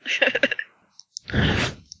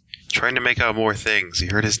 Trying to make out more things. He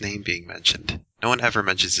heard his name being mentioned. No one ever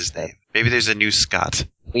mentions his name. Maybe there's a new Scott.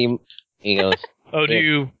 He goes. Oh, are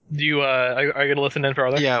you gonna listen in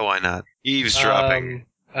further? Yeah, why not? Eavesdropping.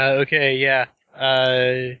 Okay, yeah.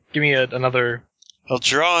 Give me another. I'll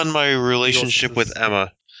draw on my relationship with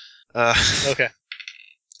Emma. Okay.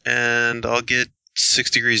 And I'll get 6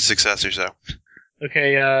 degrees of success or so.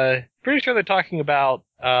 Okay, pretty sure they're talking about,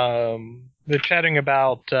 they're chatting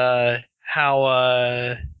about,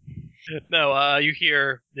 how, you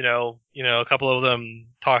hear, a couple of them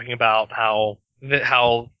talking about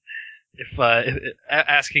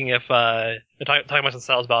asking if, talking amongst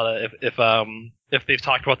themselves about it, if they've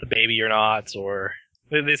talked about the baby or not, or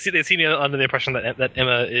they seem under the impression that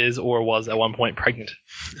Emma is or was at one point pregnant.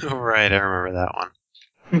 All right, I remember that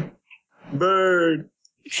one. Bird.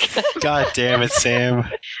 God damn it, Sam.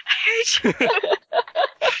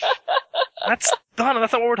 That's Donna.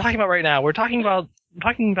 That's not what we're talking about right now. We're talking about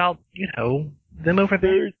them over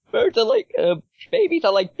there. Birds are like, babies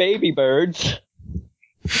are like baby birds.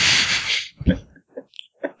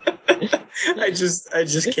 I just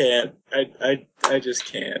can't. I just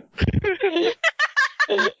can't.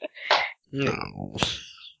 No.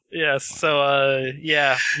 Yes. So,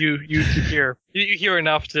 you hear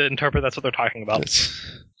enough to interpret that's what they're talking about.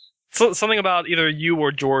 So, something about either you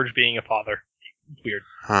or George being a father. Weird.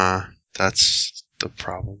 That's the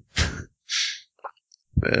problem.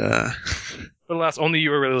 But, But alas, only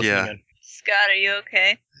you were really listening Yeah. in. Scott, are you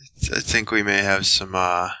okay? I think we may have some,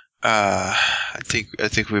 I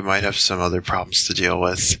think we might have some other problems to deal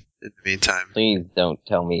with in the meantime. Please don't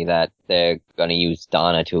tell me that they're gonna use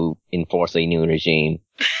Donna to enforce a new regime.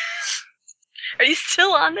 Are you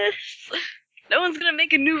still on this? No one's gonna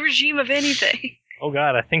make a new regime of anything. Oh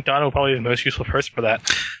god, I think Donna will probably be the most useful person for that.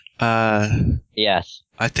 Yes.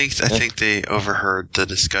 I think they overheard the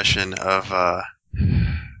discussion of,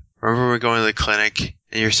 remember we were going to the clinic,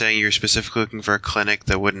 and you're saying you're specifically looking for a clinic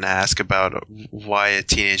that wouldn't ask about why a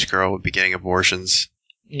teenage girl would be getting abortions?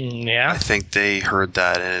 Yeah. I think they heard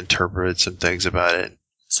that and interpreted some things about it.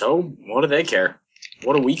 So, what do they care?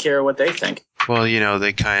 What do we care what they think? Well,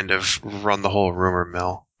 they kind of run the whole rumor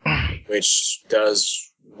mill. Which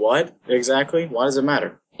does what exactly? Why does it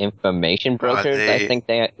matter? Information brokers, they- I think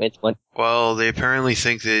it's what... Well, they apparently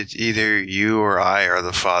think that either you or I are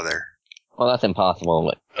the father. Well, that's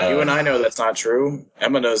impossible. You and I know that's not true.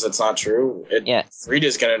 Emma knows that's not true. Yeah.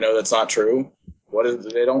 Frieda's gonna know that's not true. What is?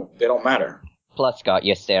 They don't matter. Plus, Scott,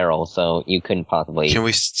 you're sterile, so you couldn't possibly... Can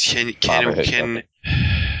Fatherhood,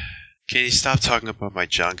 can you stop talking about my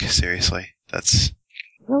junk? Seriously, that's.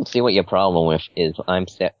 I don't see what your problem with is. I'm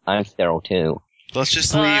sterile too. Let's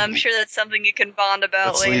just Well, leave. I'm sure that's something you can bond about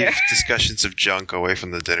Let's later. leave discussions of junk away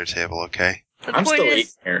from the dinner table, okay? The I'm point still is,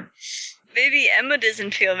 eating here. maybe Emma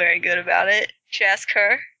doesn't feel very good about it. Should ask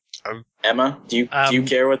her. Emma, do you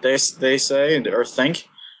care what they say or think?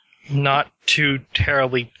 Not too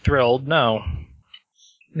terribly thrilled, no.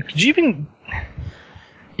 Did you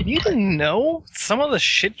even know some of the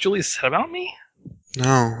shit Julie said about me?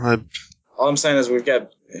 No, All I'm saying is we've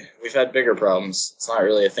had bigger problems. It's not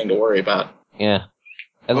really a thing to worry about. Yeah.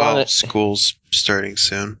 As long as... school's starting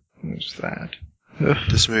soon. Who's that?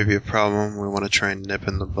 This may be a problem we want to try and nip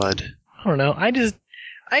in the bud. I don't know.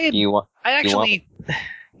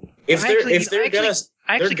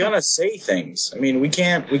 They're gonna say things. I mean, we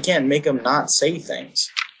can't make them not say things.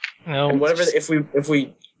 No. And whatever, if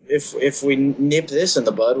we nip this in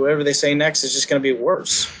the bud, whatever they say next is just gonna be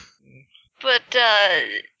worse. But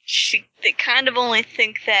they kind of only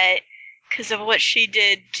think that because of what she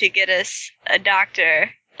did to get us a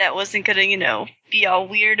doctor that wasn't gonna, be all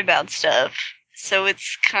weird about stuff. So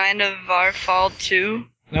it's kind of our fault too.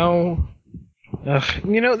 No.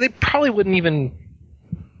 They probably wouldn't even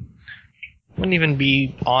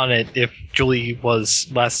be on it if Julie was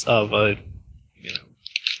less of a,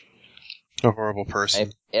 A horrible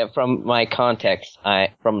person. From the context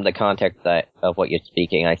of what you're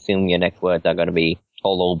speaking, I assume your next words are going to be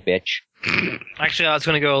 "whole old bitch." Actually, I was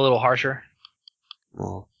going to go a little harsher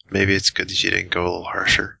Well, maybe it's good that you didn't go a little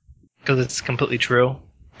harsher. because it's completely true.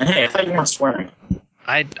 And hey, I thought you weren't swearing.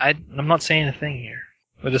 I'm not saying a thing here.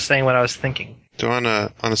 I'm just saying what I was thinking. So on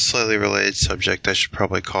a slightly related subject, I should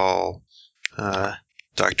probably call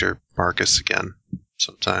Dr. Marcus again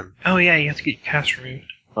sometime. Oh yeah, you have to get your cast removed.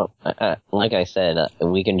 Well, like I said,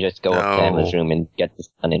 we can just go up to Emma's room and get this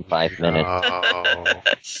done in 5 minutes. Oh,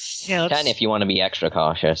 Yeah, 10 if you want to be extra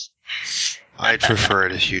cautious. I'd prefer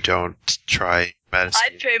it if you don't try medicine.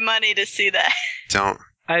 I'd pay money to see that. Don't.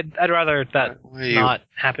 I'd rather that Why you- not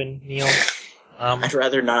happen, Neil. I'd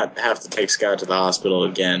rather not have to take Scott to the hospital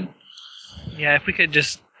again. Yeah, if we could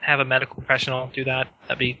just have a medical professional do that,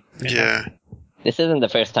 that'd be fantastic. Yeah. This isn't the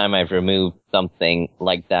first time I've removed something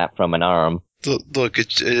like that from an arm. Look, I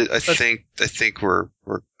think we're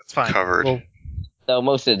It's fine. covered. Well, Though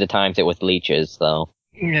most of the times it was leeches, so.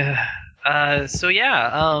 yeah.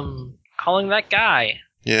 Calling that guy.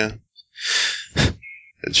 Yeah.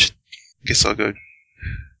 Guess I'll go.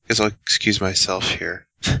 Guess I'll excuse myself here.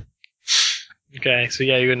 Okay, so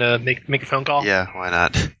yeah, you're gonna make a phone call. Yeah, why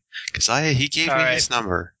not? Because he gave All me right. his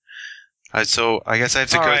number. So I guess I have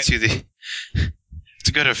to All go right.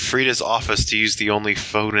 to go to Frieda's office to use the only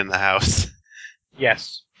phone in the house.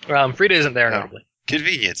 Yes. Frieda isn't there, Oh. notably.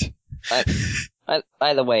 Convenient.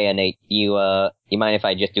 By the way, Nate, you mind if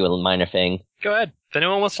I just do a minor thing? Go ahead. If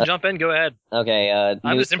anyone wants to jump in, go ahead. Okay,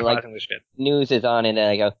 I'm just improvising this shit. news is on, and then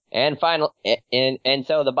I go, and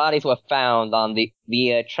so the bodies were found on the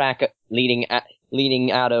track leading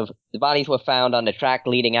out of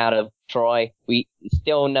Troy. We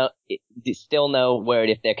still no word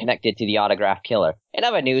if they're connected to the autograph killer. In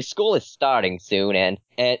other news, school is starting soon, and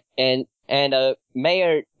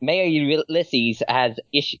Mayor Ulysses has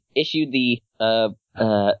issued the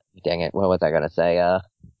dang it, what was I gonna say?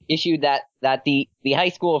 Issued that the high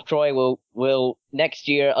school of Troy will next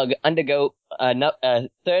year undergo a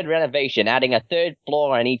third renovation, adding a third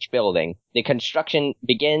floor on each building. The construction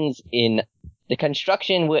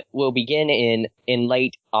will begin in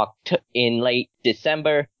late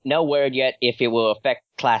December. No word yet if it will affect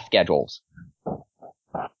class schedules.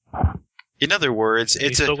 In other words,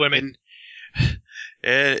 it's still gonna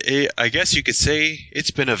I guess you could say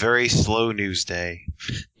it's been a very slow news day.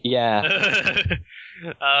 Yeah.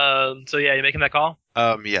 So yeah, you making that call?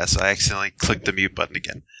 Yes, I accidentally clicked the mute button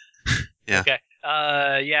again. Yeah. Okay.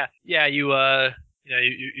 Yeah. You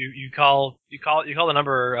call the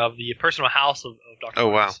number of the personal house of Dr. Oh,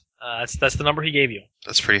 wow. Marcus. That's the number he gave you.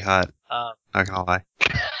 That's pretty hot. Not gonna lie.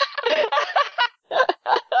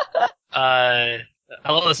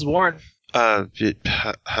 Hello, this is Warren. Hi,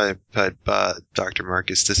 Dr.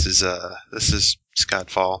 Marcus. This is Scott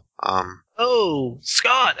Fall. Oh,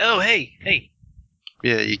 Scott. Oh, hey.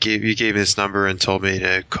 Yeah, you gave me this number and told me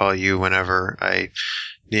to call you whenever I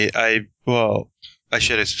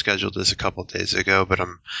should have scheduled this a couple days ago, but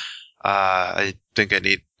I think I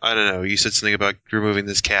don't know, you said something about removing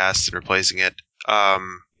this cast and replacing it.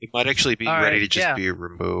 It might actually be All ready right, to just yeah. be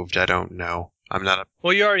removed. I don't know. I'm not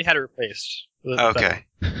Well, you already had it replaced. okay.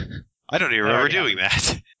 I don't even remember already doing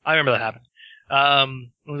that. I remember that happened. I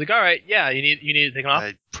was like, all right, yeah, you need to take it off.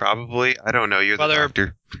 I don't know. You're the Brother,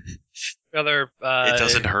 doctor. It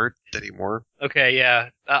doesn't hurt anymore. Okay, yeah.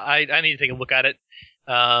 I need to take a look at it.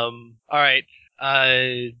 All right.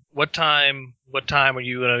 What time are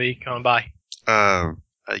you gonna be coming by? I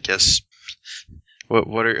guess.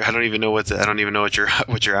 What are? I don't even know what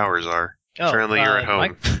what your hours are. Apparently, you're at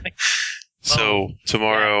home. So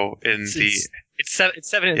tomorrow it's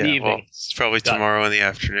 7 in the evening. Well, it's probably Got it. Tomorrow in the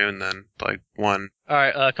afternoon then, like 1. All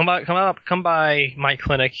right. Come by my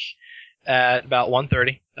clinic at about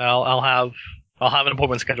 1:30. I'll have an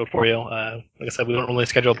appointment scheduled for you. Like I said, we don't normally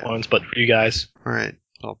schedule appointments, but for you guys. All right.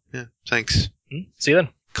 Well, yeah. Thanks. See you then.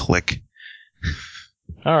 Click.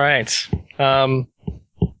 All right. Does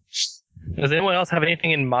anyone else have anything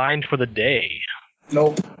in mind for the day?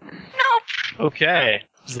 Nope. Okay.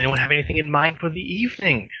 Does anyone have anything in mind for the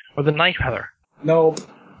evening or the night, rather? Nope.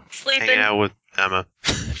 Sleeping. Hanging out with Emma,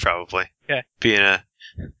 probably. Okay. Being I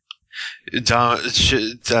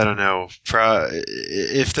don't know.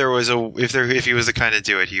 If he was the kind to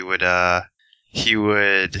do it, he would,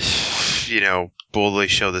 boldly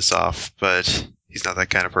show this off. But he's not that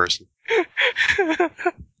kind of person.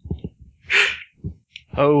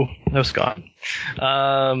 Oh, no, Scott.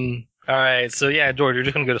 All right. So yeah, George, you're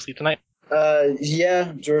just gonna go to sleep tonight.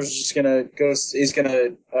 Yeah, George is just gonna go. He's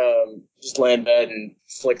gonna just lay in bed and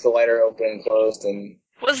flick the lighter open and closed, and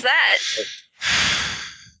What's that?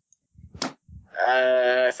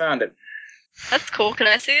 I found it. That's cool. Can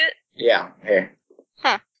I see it? Yeah, here.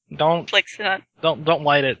 Don't Flicks it on. don't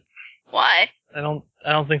light it. Why? I don't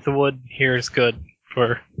think the wood here is good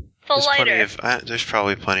for. The There's lighter. there's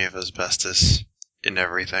probably plenty of asbestos in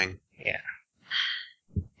everything. Yeah.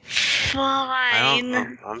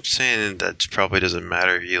 Fine. I'm saying that probably doesn't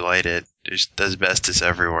matter if you light it. There's asbestos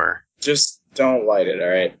everywhere. Just don't light it,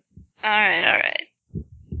 alright? Alright.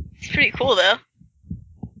 It's pretty cool, though.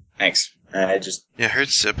 Thanks. I just... Yeah, I heard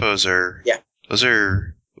Zippos are... Yeah.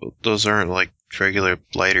 Those aren't like regular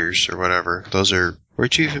lighters or whatever. Those are...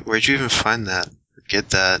 Where'd you even find that? Or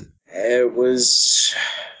get that? It was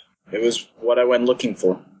what I went looking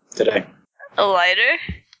for today. A lighter?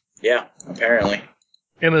 Yeah, apparently.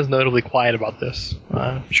 Emma's notably quiet about this.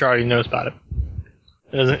 Charlie knows about it.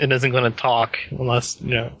 It isn't going to talk unless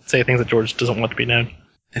say things that George doesn't want to be known.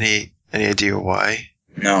 Any idea why?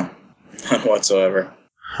 No. None whatsoever.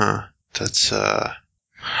 Huh. That's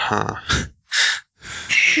huh.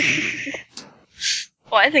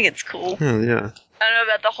 Well, I think it's cool. Oh, yeah. I don't know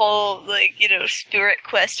about the whole, spirit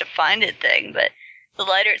quest to find it thing, but, The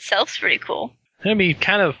lighter itself's pretty cool. It'd be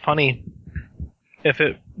kind of funny if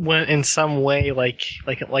it went in some way like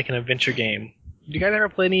an adventure game. Do you guys ever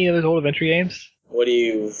play any of those old adventure games? What do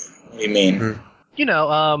you mean? You know,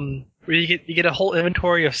 where you get a whole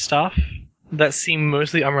inventory of stuff that seem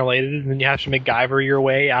mostly unrelated, and then you have to MacGyver your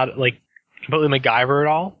way out, like completely MacGyver it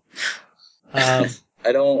all. I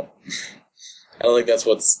don't think that's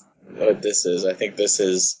what this is. I think this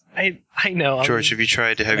is. I know. George, have you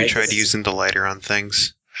tried using the lighter on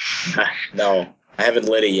things? No, I haven't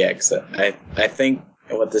lit it yet. 'Cause I think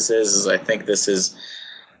what this is I think this is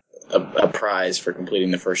a prize for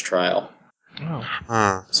completing the first trial. Oh.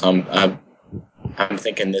 Huh. So I'm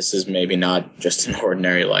thinking this is maybe not just an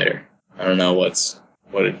ordinary lighter. I don't know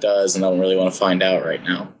what it does, and I don't really want to find out right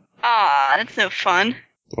now. Ah, that's no fun.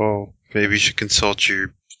 Well, maybe you should consult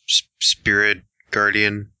your spirit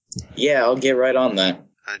guardian. Yeah, I'll get right on that.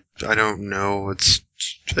 I don't know.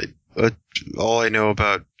 All I know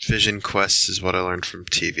about Vision Quest is what I learned from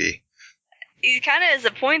TV. He kind of has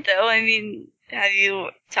a point, though. I mean, have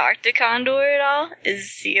you talked to Condor at all?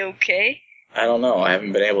 Is he okay? I don't know. I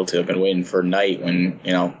haven't been able to. I've been waiting for night when,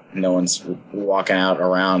 no one's walking out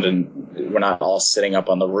around and we're not all sitting up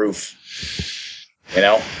on the roof.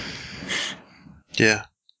 Yeah.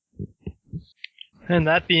 And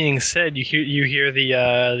that being said, you hear the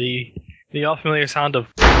all familiar sound of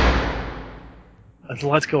as the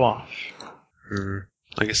lights go off.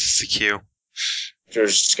 I guess it's the cue.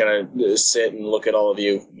 George's just gonna sit and look at all of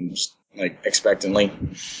you, just, expectantly.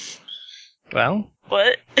 Well,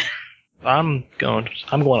 What? I'm going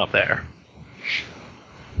up there.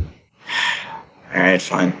 Alright,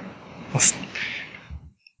 fine.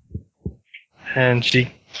 And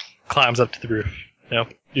she climbs up to the roof.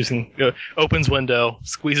 Opens window,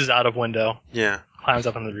 squeezes out of window, Yeah. climbs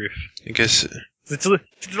up on the roof. I guess. It's a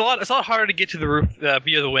lot harder to get to the roof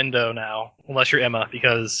via the window now, unless you're Emma,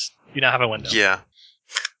 because you now have a window. Yeah.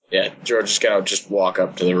 Yeah, George is gonna just walk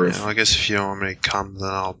up to the roof. Yeah, well, I guess if you don't want me to come, then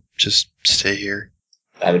I'll just stay here.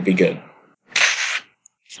 That'd be good.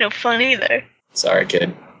 It's no fun either. Sorry,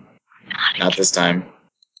 kid. Not this time.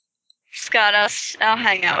 Scott, I'll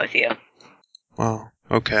hang out with you. Well,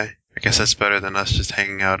 okay. I guess that's better than us just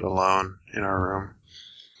hanging out alone in our room.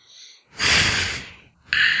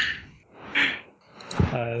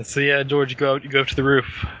 So yeah, George, you go up to the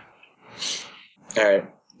roof. Alright.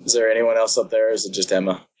 Is there anyone else up there, or is it just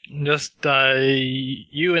Emma? Just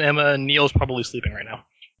you and Emma. And Neil's probably sleeping right now.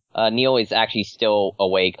 Neil is actually still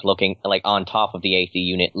awake, looking on top of the AC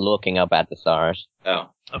unit, looking up at the stars. Oh.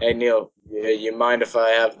 Okay. Hey, Neil, you mind if I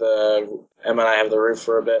have Emma and I have the roof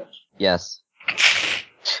for a bit? Yes.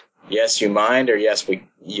 Yes, you mind, or yes,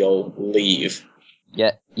 you'll leave?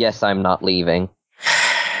 Yes, I'm not leaving.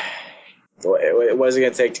 What is it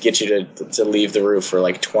going to take to get you to leave the roof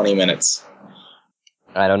for 20 minutes?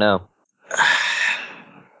 I don't know.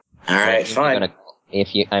 Alright, fine.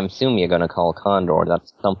 I'm assuming you're gonna call Condor.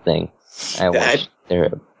 That's something. That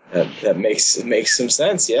makes some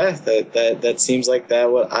sense, yeah. That seems like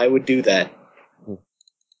what I would do that.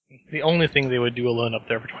 The only thing they would do alone up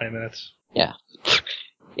there for 20 minutes. Yeah.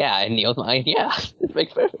 Yeah, in Neil's mind, yeah. This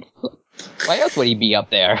makes perfect. Why else would he be up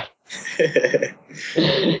there?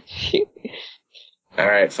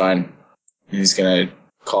 Alright, fine. He's gonna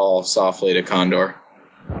call softly to Condor.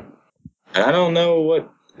 And I don't know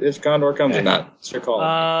if Condor comes or not. It's your call.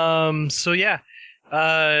 So yeah.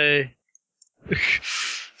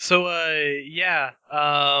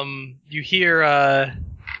 You hear a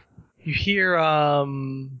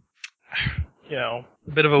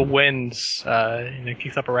bit of a wind,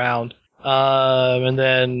 kicks up around. And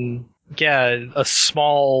then, a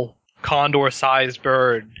small condor-sized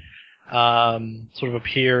bird, sort of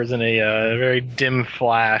appears in a very dim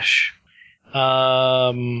flash.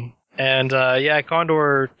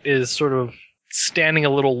 Condor is sort of standing a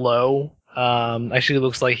little low. Actually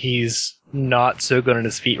looks like he's not so good on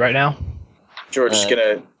his feet right now. George is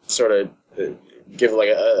gonna sort of give a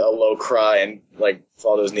low cry and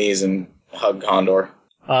fall to his knees and hug Condor.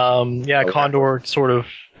 Condor sort of,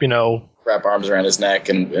 wrap arms around his neck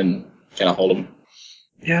and kind of hold him.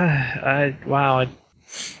 Yeah,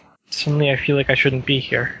 suddenly I feel like I shouldn't be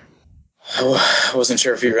here. I wasn't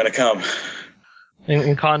sure if you were gonna come.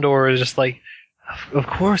 And Condor is just like, of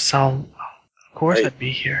course I'd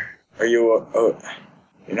be here. Are you?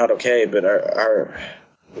 You're not okay, but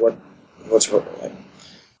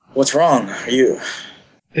what's wrong? Are you?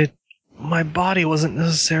 My body wasn't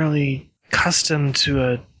necessarily accustomed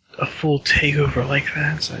to a full takeover like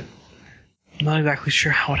that. So I'm not exactly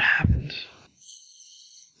sure how it happened.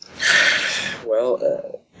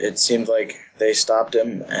 Well, it seemed like they stopped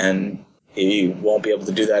him, and he won't be able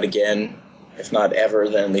to do that again. if not ever,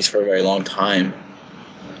 then at least for a very long time.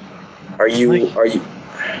 Are we going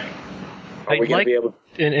to be able?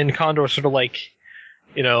 And Condor sort of like,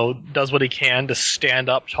 does what he can to stand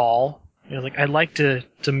up tall. I'd like to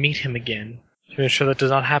meet him again to ensure that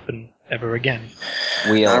does not happen ever again.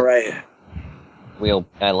 All right. Neil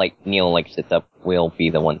sits up. We'll be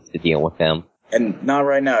the ones to deal with him. And not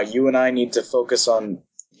right now. You and I need to focus on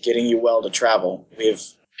getting you well to travel.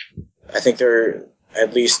 I think there are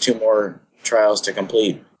at least 2 more trials to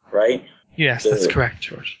complete, right? Yes, that's correct,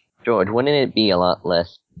 George. George, wouldn't it be a lot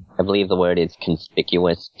less, I believe the word is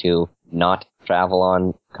conspicuous, to not travel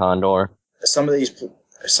on Condor? Some of these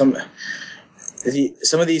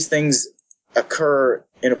things occur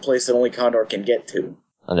in a place that only Condor can get to.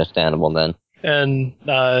 Understandable then. And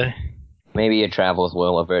maybe your travels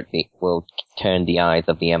will turn the eyes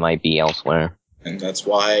of the MIB elsewhere. And that's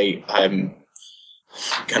why I'm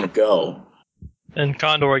gonna go. And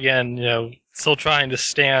Condor again, still trying to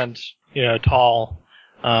stand, tall.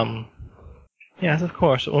 Yes, of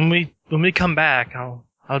course. When we come back,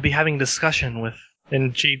 I'll be having a discussion with.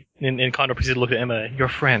 And Condor proceeded to look at Emma, your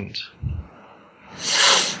friend.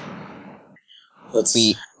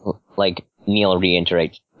 Neil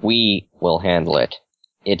reiterates, we will handle it.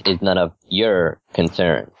 It is none of your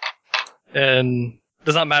concern. And it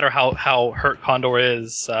does not matter how hurt Condor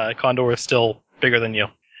is still bigger than you.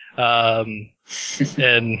 And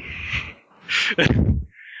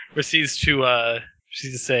proceeds to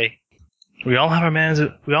say, we all have our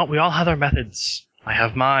methods. I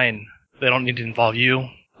have mine. They don't need to involve you.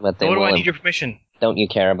 But what do I need your permission? Don't you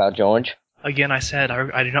care about George? Again, I said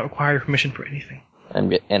I do not require your permission for anything.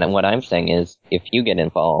 And what I'm saying is, if you get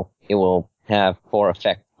involved, it will have poor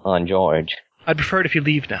effect on George. I'd prefer it if you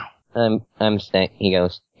leave now. I'm saying,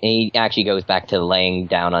 he actually goes back to laying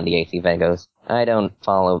down on the AC vent, goes, I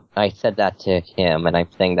said that to him, and I'm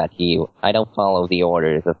saying that to you. I don't follow the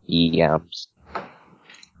orders of EMs.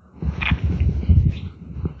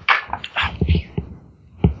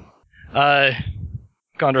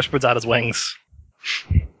 Gondor spreads out his wings.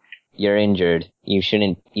 You're injured. You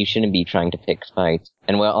shouldn't be trying to fix fights.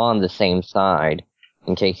 And we're on the same side,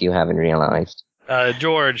 in case you haven't realized.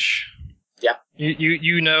 George. Yeah?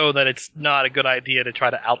 You know that it's not a good idea to try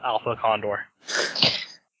to out-alpha Condor.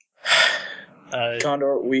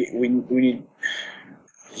 Condor, we need...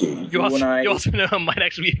 You also know it might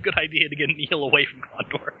actually be a good idea to get Neil away from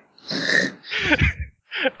Condor.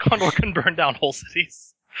 Condor can burn down whole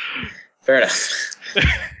cities. Fair enough.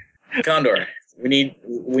 Condor, we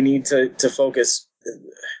need to focus.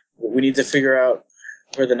 We need to figure out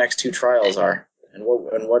where the next 2 trials are and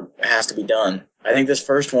what has to be done. I think this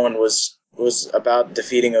first one was about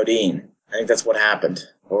defeating Odin. I think that's what happened,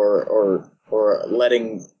 or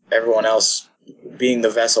letting everyone else being the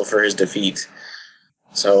vessel for his defeat.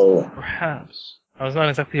 So perhaps I was not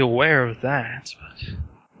exactly aware of that, but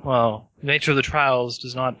the nature of the trials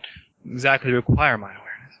does not exactly require my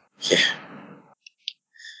awareness. Yeah.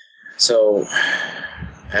 So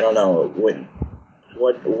I don't know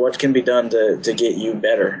what can be done to get you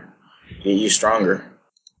better, get you stronger.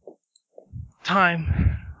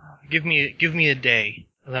 Time. Give me a day,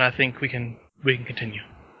 and then I think we can continue.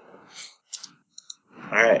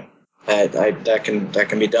 All right. That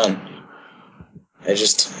can be done. I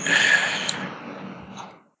just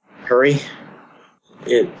hurry.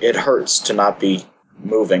 It hurts to not be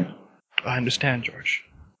moving. I understand, George.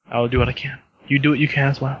 I will do what I can. You do what you can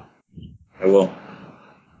as well. I will.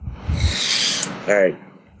 All right.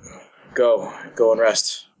 Go and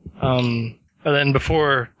rest. And then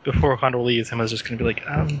before Condor leaves, Emma's just gonna be like,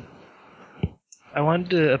 I wanted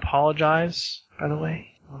to apologize, by the way,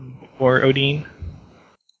 for Odin.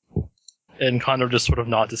 And Condor just sort of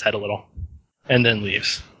nods his head a little, and then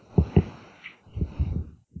leaves.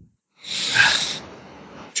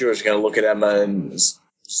 George's gonna look at Emma and is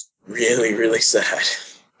really, really sad.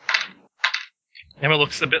 Emma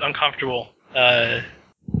looks a bit uncomfortable,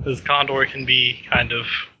 because Condor can be kind of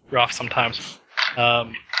rough sometimes, but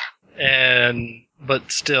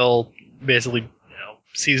still basically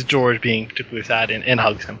sees George being particularly sad and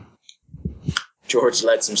hugs him. George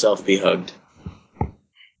lets himself be hugged.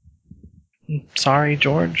 Sorry,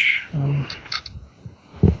 George.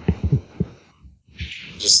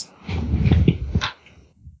 Just...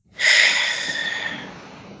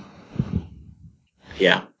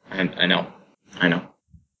 Yeah, I know.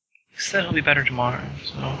 He said it'll be better tomorrow,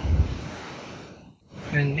 so...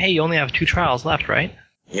 And hey, you only have 2 trials left, right?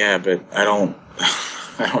 Yeah, but I don't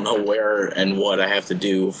know where and what I have to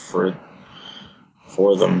do for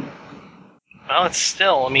them. Well, it's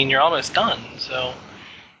still, you're almost done, so...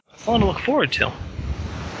 That's something to look forward to.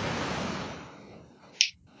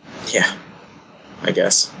 Yeah, I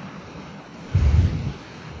guess.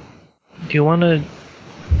 Do you want to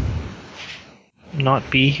not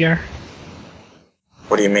be here?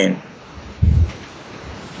 What do you mean?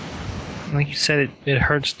 Like you said, it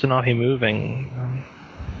hurts to not be moving.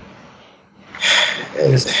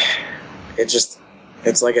 It's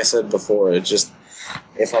like I said before,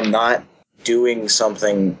 if I'm not doing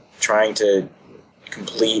something, trying to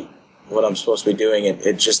complete what I'm supposed to be doing,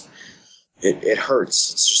 it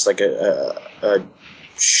hurts. It's just like a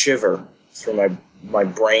shiver through my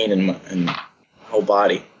brain and whole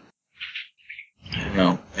body.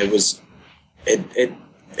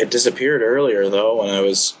 It disappeared earlier though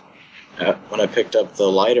when I picked up the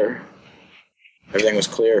lighter. Everything was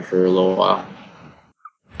clear for a little while.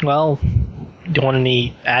 Well, do you want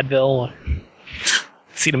any Advil?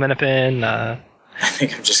 Acetaminophen? I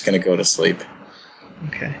think I'm just gonna go to sleep.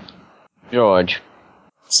 Okay. George,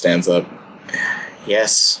 Stands up.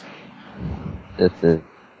 Yes.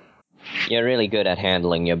 you're really good at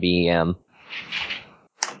handling your BM.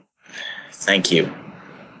 Thank you.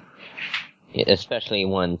 Especially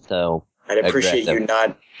one so I'd appreciate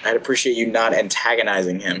aggressive. I'd appreciate you not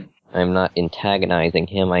antagonizing him. I'm not antagonizing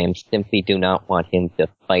him. I am simply do not want him to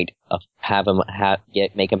fight.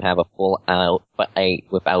 Make him have a full out fight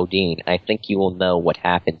with Aldine. I think you will know what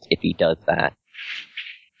happens if he does that.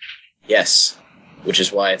 Yes. Which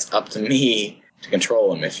is why it's up to me to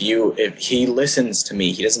control him. If he listens to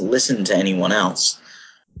me, he doesn't listen to anyone else.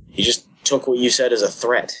 He just took what you said as a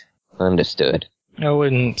threat. Understood. I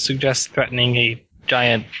wouldn't suggest threatening a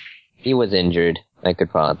giant. He was injured. I could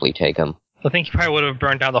probably take him. I think he probably would have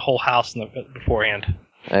burned down the whole house beforehand.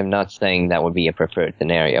 I'm not saying that would be a preferred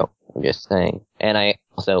scenario. I'm just saying. And I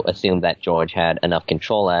also assumed that George had enough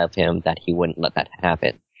control of him that he wouldn't let that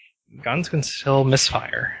happen. Guns can still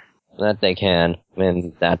misfire. That they can,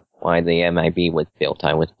 and that's why the MIB was built,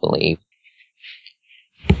 I would believe.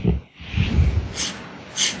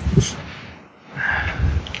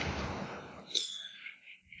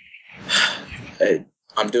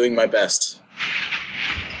 I'm doing my best.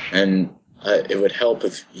 And it would help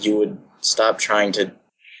if you would stop trying to...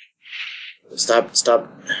 Stop.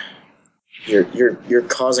 You're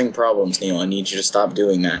causing problems, Neil. I need you to stop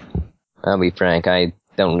doing that. I'll be frank, I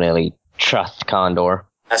don't really trust Condor.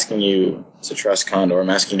 Asking you to trust Condor. I'm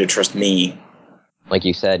asking you to trust me. Like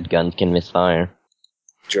you said, guns can misfire.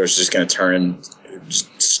 George's just going to turn and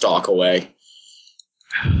just stalk away.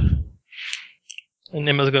 And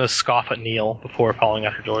Emma's going to scoff at Neil before following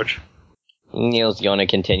after George. Neil's going to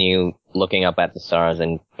continue looking up at the stars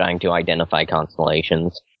and trying to identify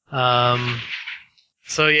constellations.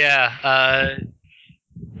 So yeah, are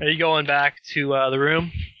you going back to the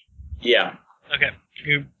room? Yeah. Okay.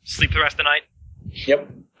 You sleep the rest of the night? Yep.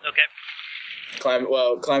 Okay.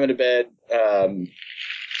 Climb into bed,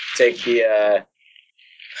 take the,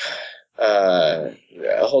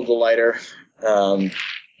 hold the lighter,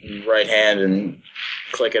 right hand and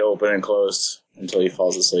click it open and closed until he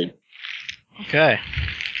falls asleep. Okay.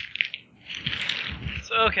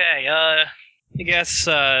 So, okay, I guess,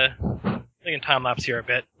 we can time lapse here a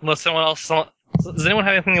bit. Unless someone else, does anyone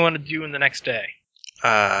have anything they want to do in the next day?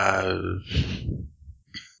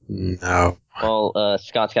 No. Well,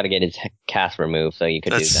 Scott's got to get his cast removed, so you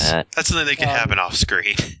could do that. That's something that can happen off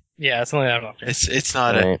screen. Yeah, it's only that enough. It's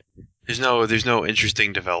not Right. there's no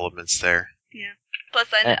interesting developments there. Yeah. Plus,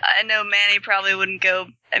 I know Manny probably wouldn't go.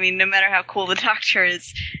 I mean, no matter how cool the doctor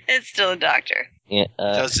is, it's still a doctor. Yeah,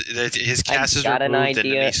 His cast is got an removed and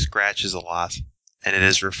idea. he scratches a lot, and it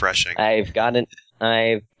is refreshing. I've got an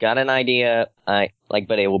idea.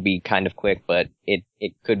 But it will be kind of quick, but it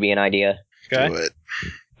could be an idea. Okay. Do it.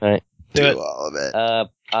 Alright. Do it. all of it.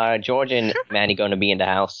 Are George and Manny going to be in the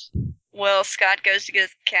house? Well, Scott goes to get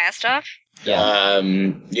his cast off. Yeah.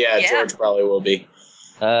 Yeah, George probably will be.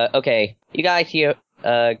 Okay. You guys here,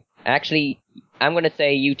 actually, I'm gonna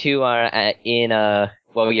say you two are in,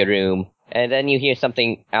 your room, and then you hear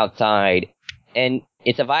something outside, and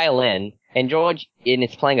it's a violin, and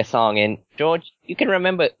it's playing a song, and George, you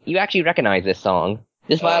actually recognize this song.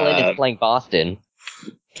 This violin is playing Boston.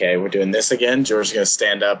 Okay, we're doing this again. George's going to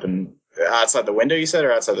stand up and... Outside the window, you said,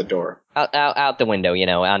 or outside the door? Out the window,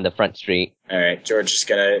 on the front street. Alright, George is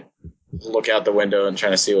going to look out the window and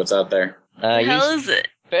trying to see what's out there. What the hell is it?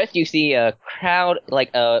 First you see a crowd, like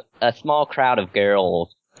a small crowd of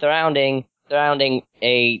girls surrounding who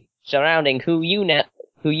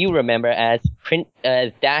you remember as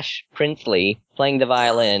Dash Princely playing the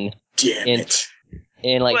violin. Damn it.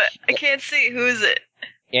 And like, What? I can't see. Who is it?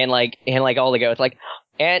 and all the girls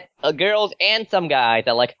and girls and some guys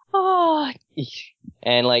are like, oh,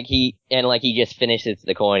 and he just finishes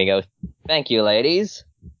the chord and he goes, thank you, ladies.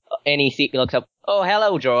 and he looks up. Oh,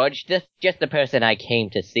 hello, George. Just the person I came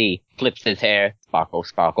to see. Flips his hair. Sparkle,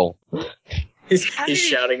 sparkle. He's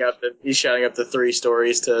shouting up the 3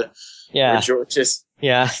 stories to Yeah. where George is.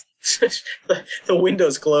 Yeah. The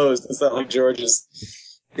window's closed. It's not like George is.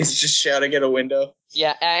 He's just shouting at a window.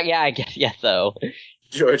 Yeah. I guess so.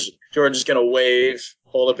 George is gonna wave,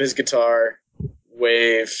 hold up his guitar,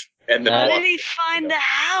 wave, and then How walk. did he find the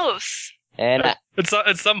house? And At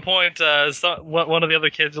some point, one of the other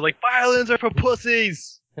kids are like, "Violins are for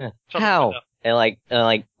pussies." how?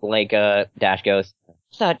 And Dash goes,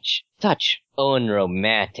 such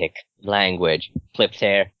unromantic language. Flips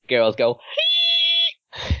hair. Girls go,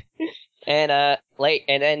 and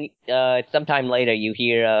sometime later you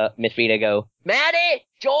hear Miss Frieda go, Maddie,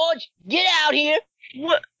 George, get out here.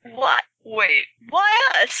 What? Wait, why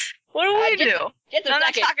us? What do we do? Just a I'm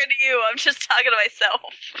not second. talking to you. I'm just talking to myself.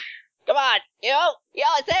 Come on,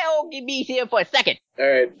 say oh, give me here for a second. All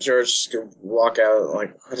right, George is gonna walk out.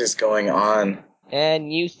 Like, what is going on?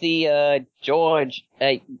 And you see, George,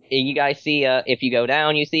 you guys see, if you go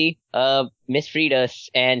down, you see, Miss Frieda,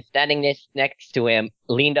 and standing next to him,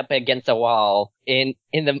 leaned up against a wall, if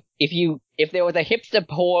there was a hipster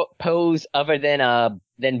pose other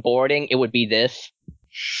than boarding, it would be this.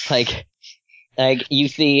 Like, you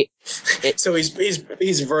see, So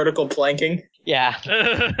he's vertical planking. yeah.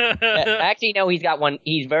 Actually, no, he's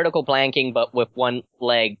vertical planking, but with one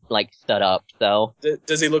leg, stood up, so.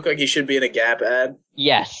 Does he look like he should be in a Gap ad?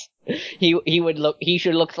 Yes. He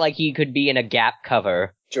should look like he could be in a Gap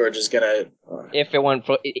cover. George is gonna.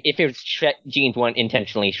 If his jeans weren't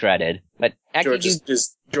intentionally shredded. But actually,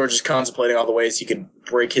 George is contemplating all the ways he could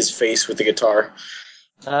break his face with the guitar.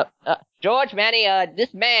 George, Manny,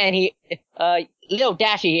 this man, little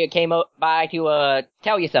Dashy here came by to,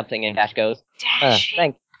 tell you something, and Dash goes,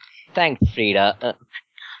 thanks, Frieda.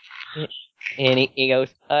 And he goes,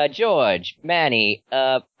 George, Manny,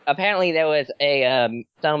 apparently there was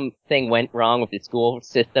something went wrong with the school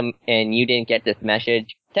system, and you didn't get this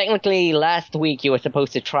message. Technically, last week you were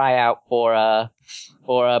supposed to try out for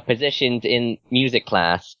positions in music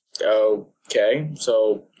class. Okay,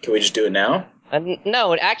 so can we just do it now?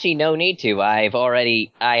 No, actually, no need to.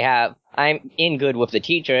 I'm in good with the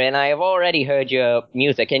teacher, and I have already heard your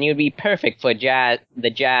music, and you'd be perfect for the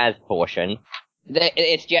jazz portion.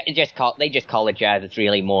 They just call it jazz. It's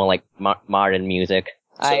really more like modern music.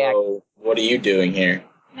 So, what are you doing here?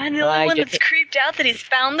 Am I the only one that's creeped out that he's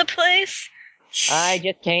found the place? I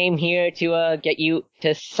just came here to get you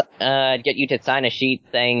to sign a sheet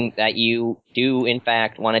saying that you do in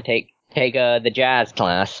fact want to take the jazz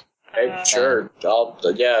class. Hey, sure. I'll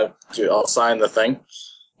sign the thing.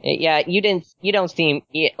 Yeah, you don't seem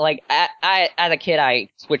like I as a kid I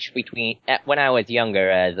switched between when I was younger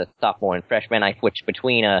as a sophomore and freshman I switched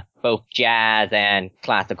between both jazz and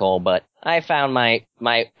classical, but I found my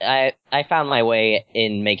way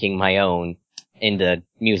in making my own in the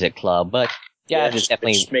music club, but jazz is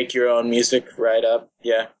definitely just make your own music right up.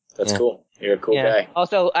 Yeah, that's cool. You're a cool guy.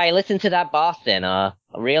 Also, I listened to that Boston.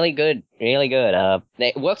 Really good.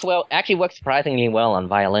 It works well. Actually, works surprisingly well on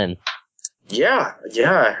violin. Yeah,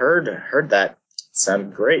 I heard that.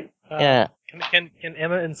 Sounded great. Yeah. Can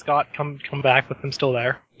Emma and Scott come back with them still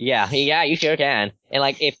there? Yeah, you sure can.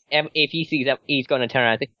 And if he sees them, he's gonna turn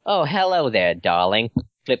around and say, "Oh, hello there, darling."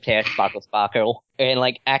 Flipped hair, sparkle.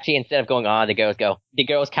 And actually, instead of going on, the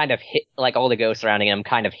girls kind of hit, all the girls surrounding him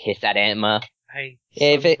kind of hiss at Emma. I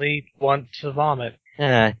suddenly want to vomit.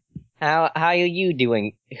 How are you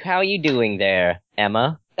doing? How are you doing there,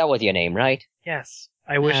 Emma? That was your name, right? Yes.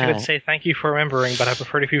 I wish I could say thank you for remembering, but I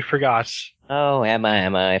preferred if you forgot. Oh,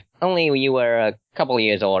 Emma. If only you were a couple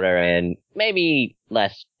years older and maybe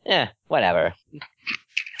less. Whatever.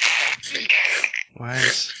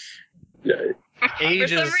 What? For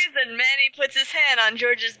some reason, Manny puts his hand on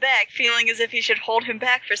George's back, feeling as if he should hold him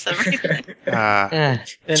back for some reason.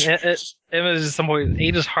 And Emma is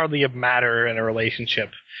age is hardly a matter in a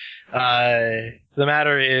relationship. The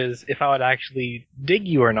matter is if I would actually dig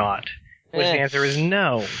you or not. Which the answer is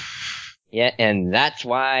no. Yeah, and that's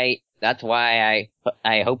why I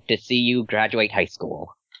hope to see you graduate high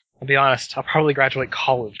school. I'll be honest, I'll probably graduate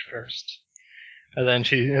college first. And then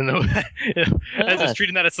as is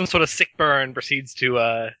treating that as some sort of sick burn, proceeds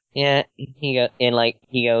to, Yeah, he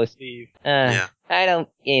goes, leave.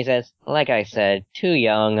 He says, like I said, too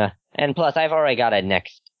young, and plus I've already got a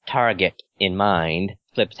next target in mind.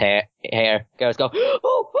 Flips hair, goes,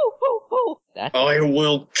 I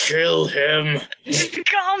will kill him.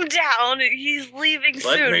 Calm down. He's leaving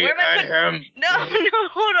soon. Let me at him. No,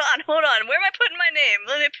 hold on. Where am I putting my name?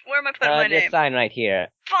 Where am I putting my this name? sign right here.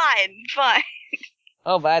 Fine.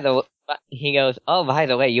 Oh, by the he goes, oh, by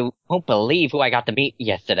the way, you won't believe who I got to meet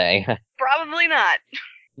yesterday. Probably not.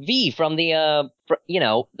 V from the,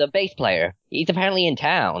 the bass player. He's apparently in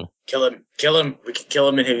town. Kill him. We could kill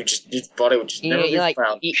him, and his body would just never be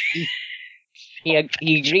found. He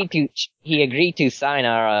agreed to sign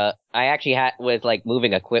our. I actually was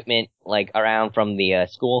moving equipment around from the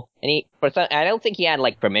school, and I don't think he had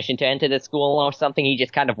permission to enter the school or something. He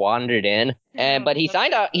just kind of wandered in, but he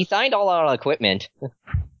signed all our equipment. Wait,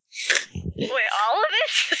 all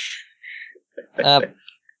of it?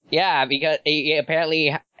 Yeah, because he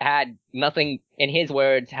apparently had nothing, in his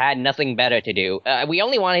words, had nothing better to do. We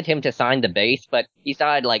only wanted him to sign the bass, but he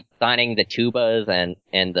started signing the tubas and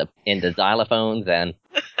the xylophones and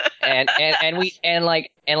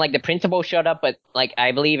the principal showed up, but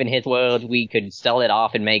I believe in his words we could sell it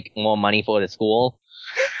off and make more money for the school.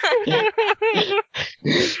 I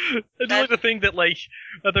do like to think that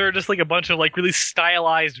that there are just a bunch of really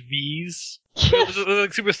stylized V's.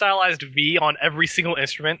 There's super stylized V on every single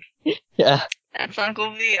instrument. Yeah. That's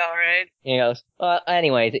Uncle V, alright. He goes, well,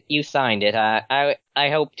 anyways, you signed it. I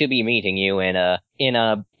hope to be meeting you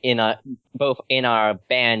both in our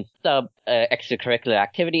band sub extracurricular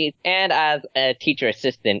activities and as a teacher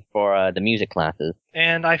assistant for the music classes.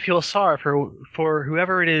 And I feel sorry for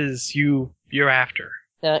whoever it is you're after.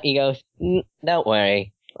 He goes, don't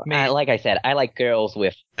worry. Like I said, I like girls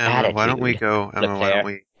with attitude. Why don't we go? Emma, why don't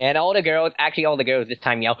we? And all the girls this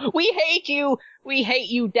time yell, we hate you! We hate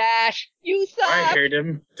you, Dash! You suck! I hate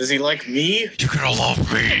him. Does he like me? You're gonna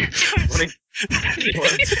love me. Does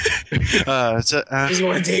he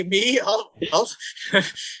want to date me? I'll...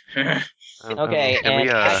 Okay, can and we,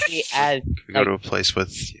 actually, as... Can we go to a place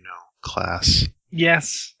with, class?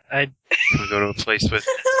 Yes, Can we go to a place with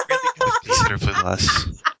considerably less,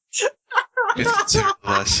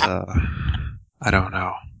 I don't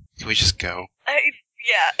know. Can we just go?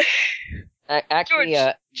 Yeah. Actually,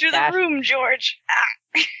 George, to Dash, the room, George.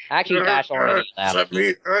 actually, Dash already left. Let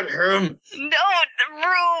me hurt him. No, the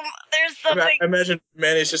room. There's something. Imagine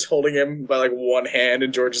Manny's just holding him by one hand,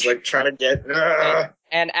 and George is trying to get.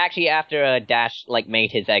 And actually, after Dash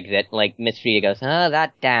made his exit, Miss Frieda goes, "Oh,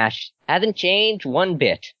 that Dash hasn't changed one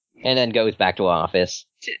bit," and then goes back to her office.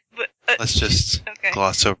 Let's just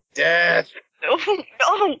gloss over. Death. No.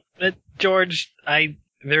 George, if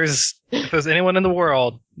there's anyone in the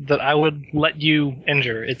world that I would let you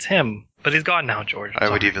injure, it's him. But he's gone now, George. I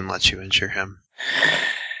would even let you injure him.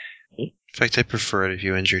 In fact, I prefer it if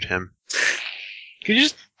you injured him. Could you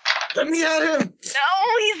just let me at him? No,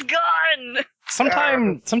 he's gone.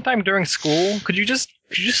 Sometime during school, could you just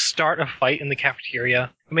start a fight in the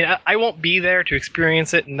cafeteria? I mean, I won't be there to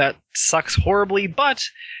experience it, and that sucks horribly. But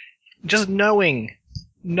just knowing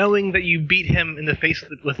that you beat him in the face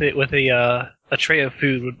with a tray of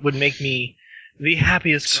food would make me the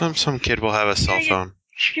happiest. Some kid will have a cell phone.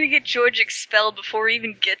 You're gonna get George expelled before he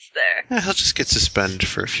even gets there. Yeah, he'll just get suspended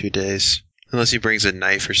for a few days. Unless he brings a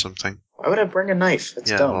knife or something. Why would I bring a knife?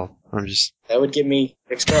 That's dumb. Well, I'm just... That would get me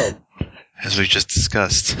expelled. As we just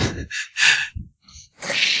discussed.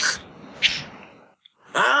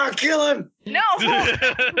 Kill him! No!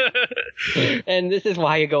 And this is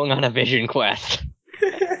why you're going on a vision quest.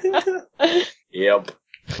 Yep.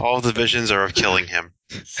 All the visions are of killing him.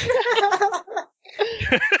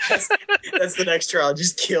 That's the next trial.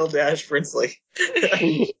 Just kill Dash Princely.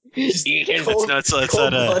 It's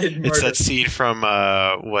that scene from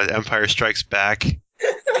Empire Strikes Back.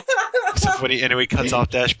 Except when he cuts off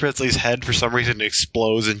Dash Princely's head for some reason, it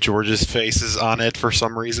explodes and George's face is on it for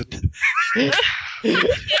some reason.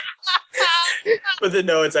 But then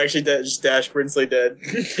no, it's actually just Dash Princely dead.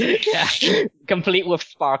 Yeah, complete with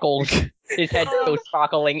sparkles. His head's still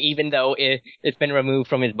sparkling even though it's been removed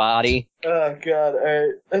from his body. Oh god,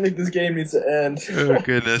 alright. I think this game needs to end. Oh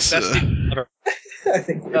goodness. I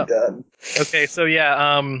think we're done. Okay, so yeah,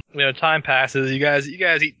 time passes. You guys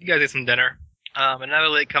eat some dinner. And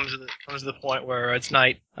now it comes to the point where it's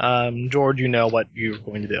night. George, you know what you're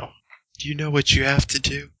going to do. Do you know what you have to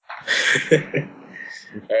do?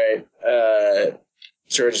 Alright,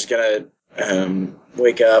 George is gonna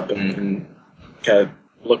wake up and kind of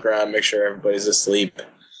look around, make sure everybody's asleep.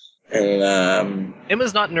 And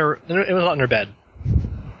Emma's not in her bed.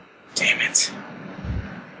 Damn it.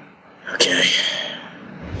 Okay.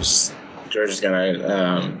 George is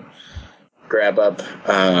gonna grab up,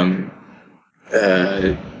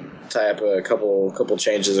 tie up a couple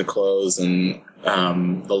changes of clothes and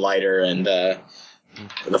the lighter and the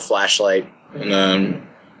flashlight, and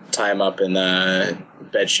tie him up in a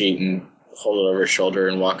bed sheet and hold it over his shoulder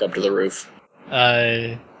and walk up to the roof.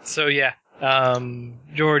 So yeah,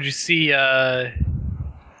 George, you see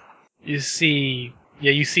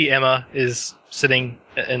you see Emma is sitting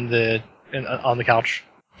on the couch,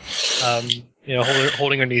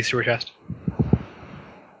 holding her knees to her chest.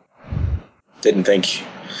 Didn't think.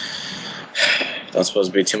 Don't suppose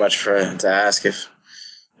it'd be too much to ask if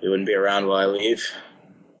you wouldn't be around while I leave.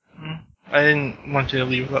 I didn't want you to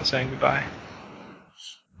leave without saying goodbye.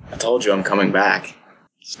 I told you I'm coming back,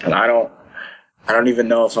 and I don't even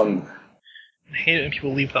know if I'm. I hate it when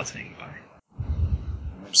people leave without saying goodbye.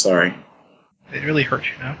 I'm sorry. It really hurts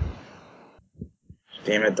you now.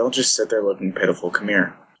 Damn it! Don't just sit there looking pitiful. Come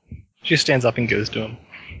here. She stands up and goes to him.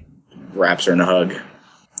 Wraps her in a hug.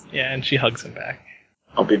 Yeah, and she hugs him back.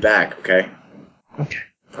 I'll be back. Okay. Okay.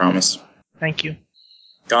 Promise. Thank you.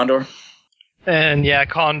 Gondor. And yeah,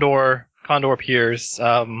 Condor appears.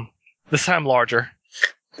 This time larger.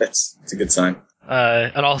 That's a good sign.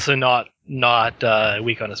 And also not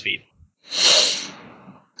weak on his feet.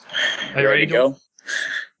 Are you ready to go?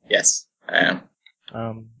 Yes, I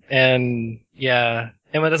am. And yeah,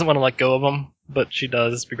 Emma doesn't want to let go of him, but she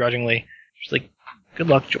does begrudgingly. She's like, "Good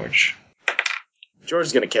luck, George."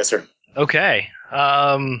 George's gonna kiss her. Okay.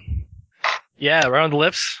 Yeah, right on the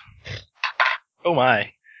lips. Oh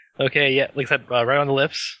my. Okay, yeah, like I said, right on the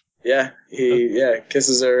lips. Yeah, he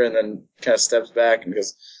kisses her and then kind of steps back and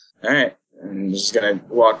goes, "All right," and just gonna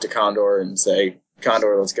walk to Condor and say,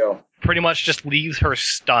 "Condor, let's go." Pretty much just leaves her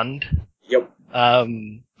stunned. Yep.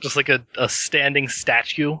 Just like a standing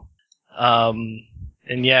statue. And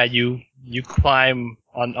yeah, you climb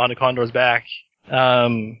onto Condor's back.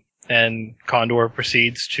 And Condor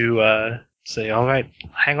proceeds to say, "All right,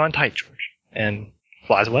 hang on tight, George," and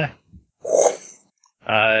flies away.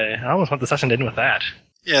 I almost want the session to end with that.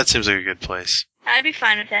 Yeah, it seems like a good place. I'd be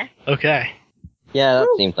fine with that. Okay. Yeah, that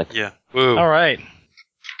seems like. Yeah. Woo. All right.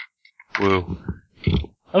 Woo.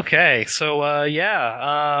 Okay. So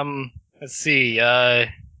let's see. How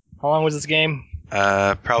long was this game?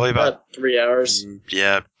 Probably about 3 hours.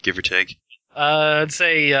 Yeah, give or take. I'd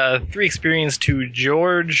say 3 experience to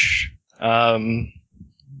George, 2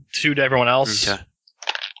 to everyone else. Okay.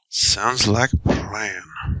 Sounds like a plan.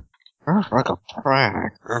 Sounds like a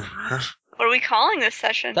prank. What are we calling this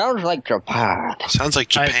session? Sounds like Japan. Sounds like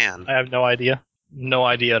Japan. I have no idea. No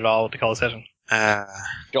idea at all what to call the session.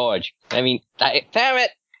 George. I mean, damn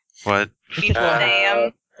it! What?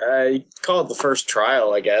 Damn. You call it the first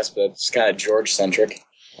trial, I guess, but it's kind of George-centric.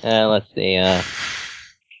 Let's see,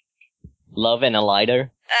 Love and a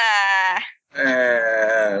Lighter?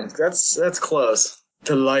 That's close.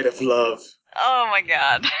 The light of love. Oh my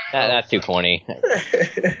god. That's too corny.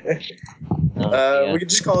 We could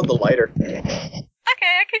just call it the lighter. Okay,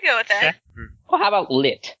 I could go with that. Well, how about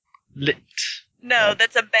Lit? Lit. No,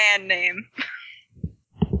 that's a band name.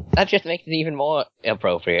 That just makes it even more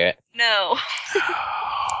appropriate. No.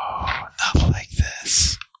 Not like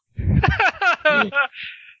this.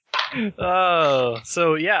 Oh,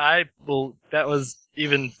 so yeah, that was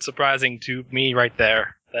even surprising to me right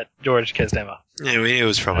there that George kissed Emma. Yeah, we knew it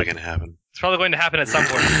was probably going to happen. It's probably going to happen at some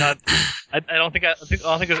point. I don't think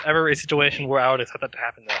there's ever a situation where I would expect that to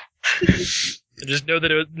happen though. I just know that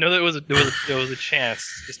there was a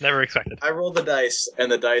chance. Just never expected. I rolled the dice, and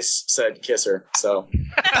the dice said kiss her. So. What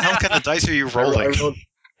the hell kind of dice are you rolling?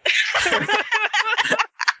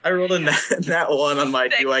 I rolled a nat 1 on my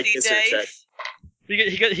Sexy do I kiss her dice. check.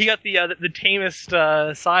 He got the tamest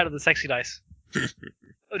side of the sexy dice.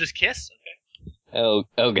 Oh, just kiss? Okay.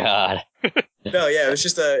 Oh God. No, yeah, it was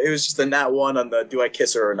just a nat 1 on the do I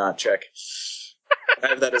kiss her or not check. I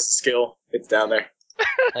have that as a skill. It's down there.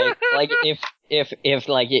 Like if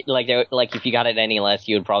you got it any less,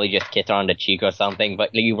 you would probably just kiss her on the cheek or something.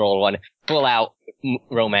 But you roll one full out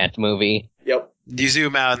romance movie. Yep. You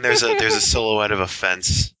zoom out and there's a silhouette of a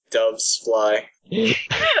fence. Doves fly.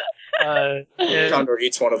 Condor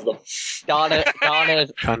eats one of them.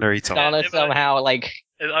 Condor eats all. Donna somehow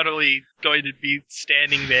is utterly going to be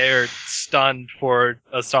standing there stunned for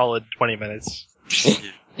a solid 20 minutes.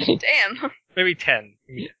 Damn. Maybe 10.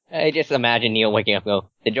 I just imagine Neil waking up and go,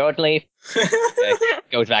 "Did George leave?" Okay,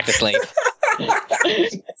 goes back to sleep.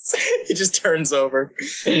 He just turns over.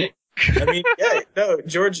 I mean,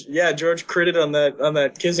 George critted on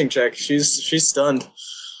that kissing check. She's stunned.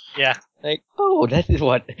 Yeah. Like, this is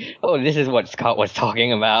what Scott was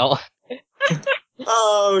talking about.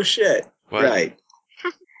 Oh shit! What? Right.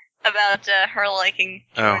 About her liking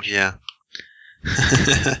Oh George. yeah.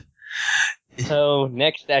 So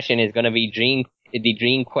next session is going to be the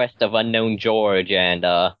Dream Quest of Unknown George, and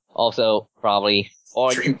also probably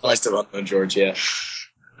Dream Quest of Unknown George. Yeah.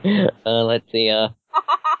 Let's see.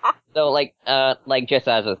 So just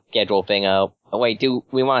as a schedule thing. Wait, do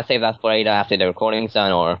we want to save that for later after the recording's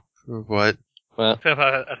done, or What? well?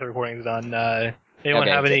 After the recording's done, Anyone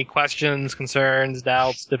Okay. have any questions, concerns,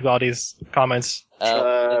 doubts, difficulties, comments?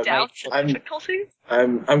 Doubts and I'm- difficulties?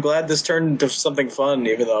 I'm glad this turned into something fun,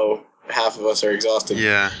 even though half of us are exhausted.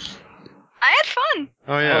 Yeah. I had fun.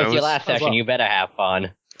 Oh yeah. Oh, it it's your was- last session. well. You better have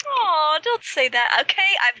fun. Oh, don't say that. Okay,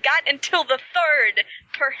 I've got until the 3rd,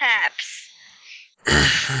 perhaps.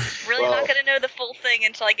 Really Well- not gonna know the full thing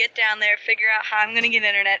until I get down there, figure out how I'm gonna get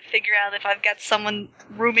internet, figure out if I've got someone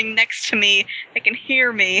rooming next to me that can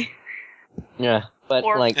hear me. Yeah, but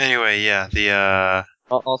Or- like Anyway, yeah. The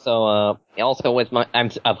also with my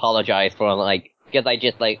apologize for like because I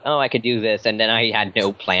just like I could do this and then I had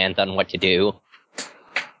no plans on what to do.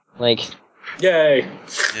 Like, Yay!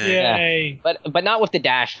 yeah. Yay! but not with the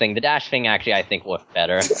dash thing. The dash thing actually I think worked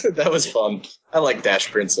better. That was fun. I like Dash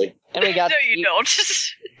Princely. And we got No, you don't.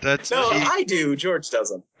 That's No, you, I do. George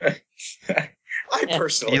doesn't. I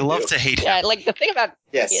personally you love do. to hate him. yeah, like the thing about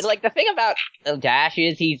Yes. like the thing about Dash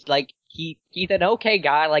is he's like he's an okay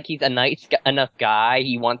guy. Like he's a nice enough guy.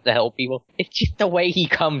 He wants to help people. It's just the way he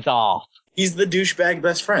comes off. He's the douchebag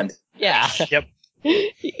best friend. Yeah. Yep.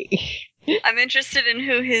 I'm interested in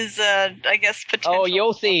who his, I guess, potential... Oh,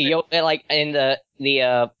 you'll see. You'll like in the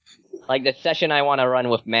like the session I want to run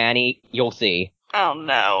with Manny. You'll see. Oh,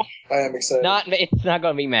 no. I am excited. It's not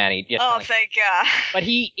going to be Manny. Just Oh, like, thank God. but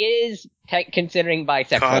he is considering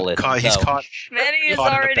bisexualism. He's so- caught Manny is in a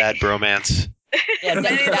already... bad bromance. Yeah,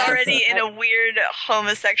 Manny's that's- already in a weird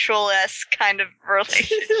homosexual-esque kind of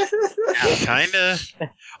relationship. Kinda.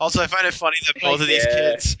 Also, I find it funny that both of these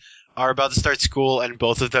Yeah. kids are about to start school and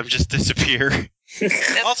both of them just disappear.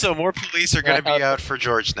 Also, more police are going to be out for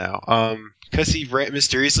George now. Because he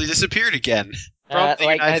mysteriously disappeared again from the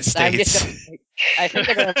United I'm States. just- I think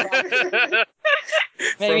they're gonna From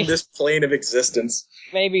maybe this plane of existence.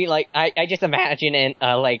 maybe like I just imagine and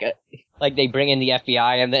like they bring in the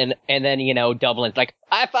FBI and then Dublin's like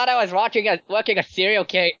I thought I was working a serial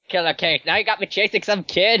killer case. Now you got me chasing some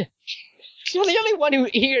kid. You're the only one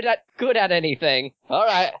here that's good at anything. All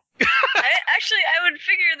right. I would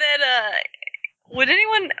figure that,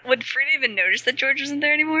 would Frieda even notice that George isn't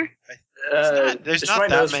there anymore? There's she not might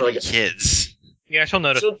that notice many for kids. Yeah, she'll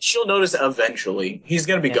notice. She'll notice eventually. He's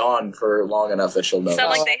gonna be Yeah. gone for long enough that she'll It's notice. not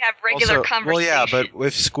like they have regular Also, conversation. well, yeah, but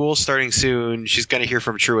with school starting soon, she's going to hear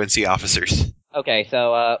from truancy officers. Okay,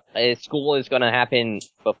 so school is gonna happen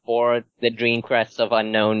before the dream crests of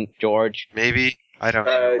unknown George. Maybe? I don't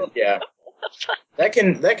know. Yeah. That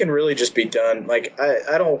can really just be done. Like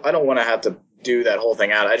I don't want to have to do that whole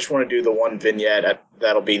thing out. I just want to do the one vignette.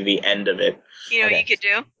 That'll be the end of it. You know what Okay. you could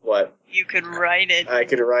do? What? You could write it. I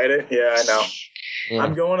could write it. Yeah, I know.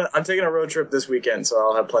 Yeah. I'm taking a road trip this weekend, so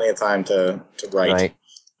I'll have plenty of time to write. Right.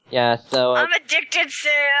 Yeah. So I'm addicted,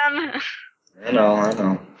 Sam! I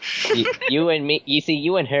know. you and me,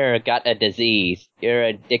 you and her got a disease. You're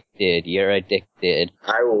addicted.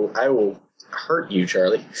 I will hurt you,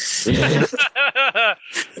 Charlie. Alright,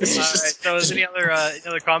 This is just- so is any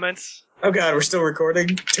other comments? Oh God, we're still recording.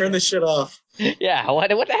 Turn this shit off. Yeah. What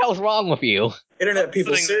the hell's wrong with you? Internet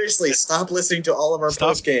people, Listening- seriously, stop listening to all of our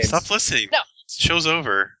post games. Stop listening. No. Show's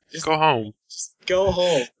over. Just- Go home. Just go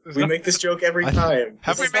home. We make this joke every time.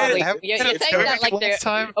 Have we is made probably- it? Have we you're made it? saying Have we that made it like last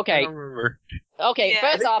time? okay. I don't remember. Okay, Yeah, I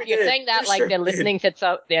first think off, we you're did. saying that Pretty like sure they're we did. listening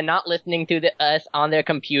to they're not listening to us on their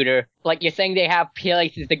computer. Like you're saying they have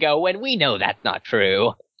places to go when we know that's not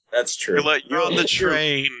true. That's true. You're on the You're-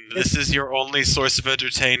 train. This is your only source of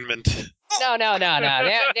entertainment. No.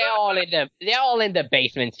 They're all in the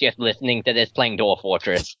basements just listening to this playing Dwarf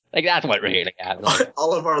Fortress. Like that's what really happened.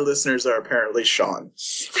 All of our listeners are apparently Sean.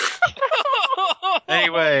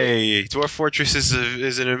 Anyway, Dwarf Fortress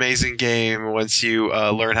is an amazing game once you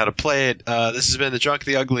learn how to play it. This has been The Drunk,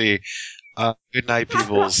 the Ugly. Good night,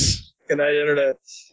 peoples. Good night, Internet.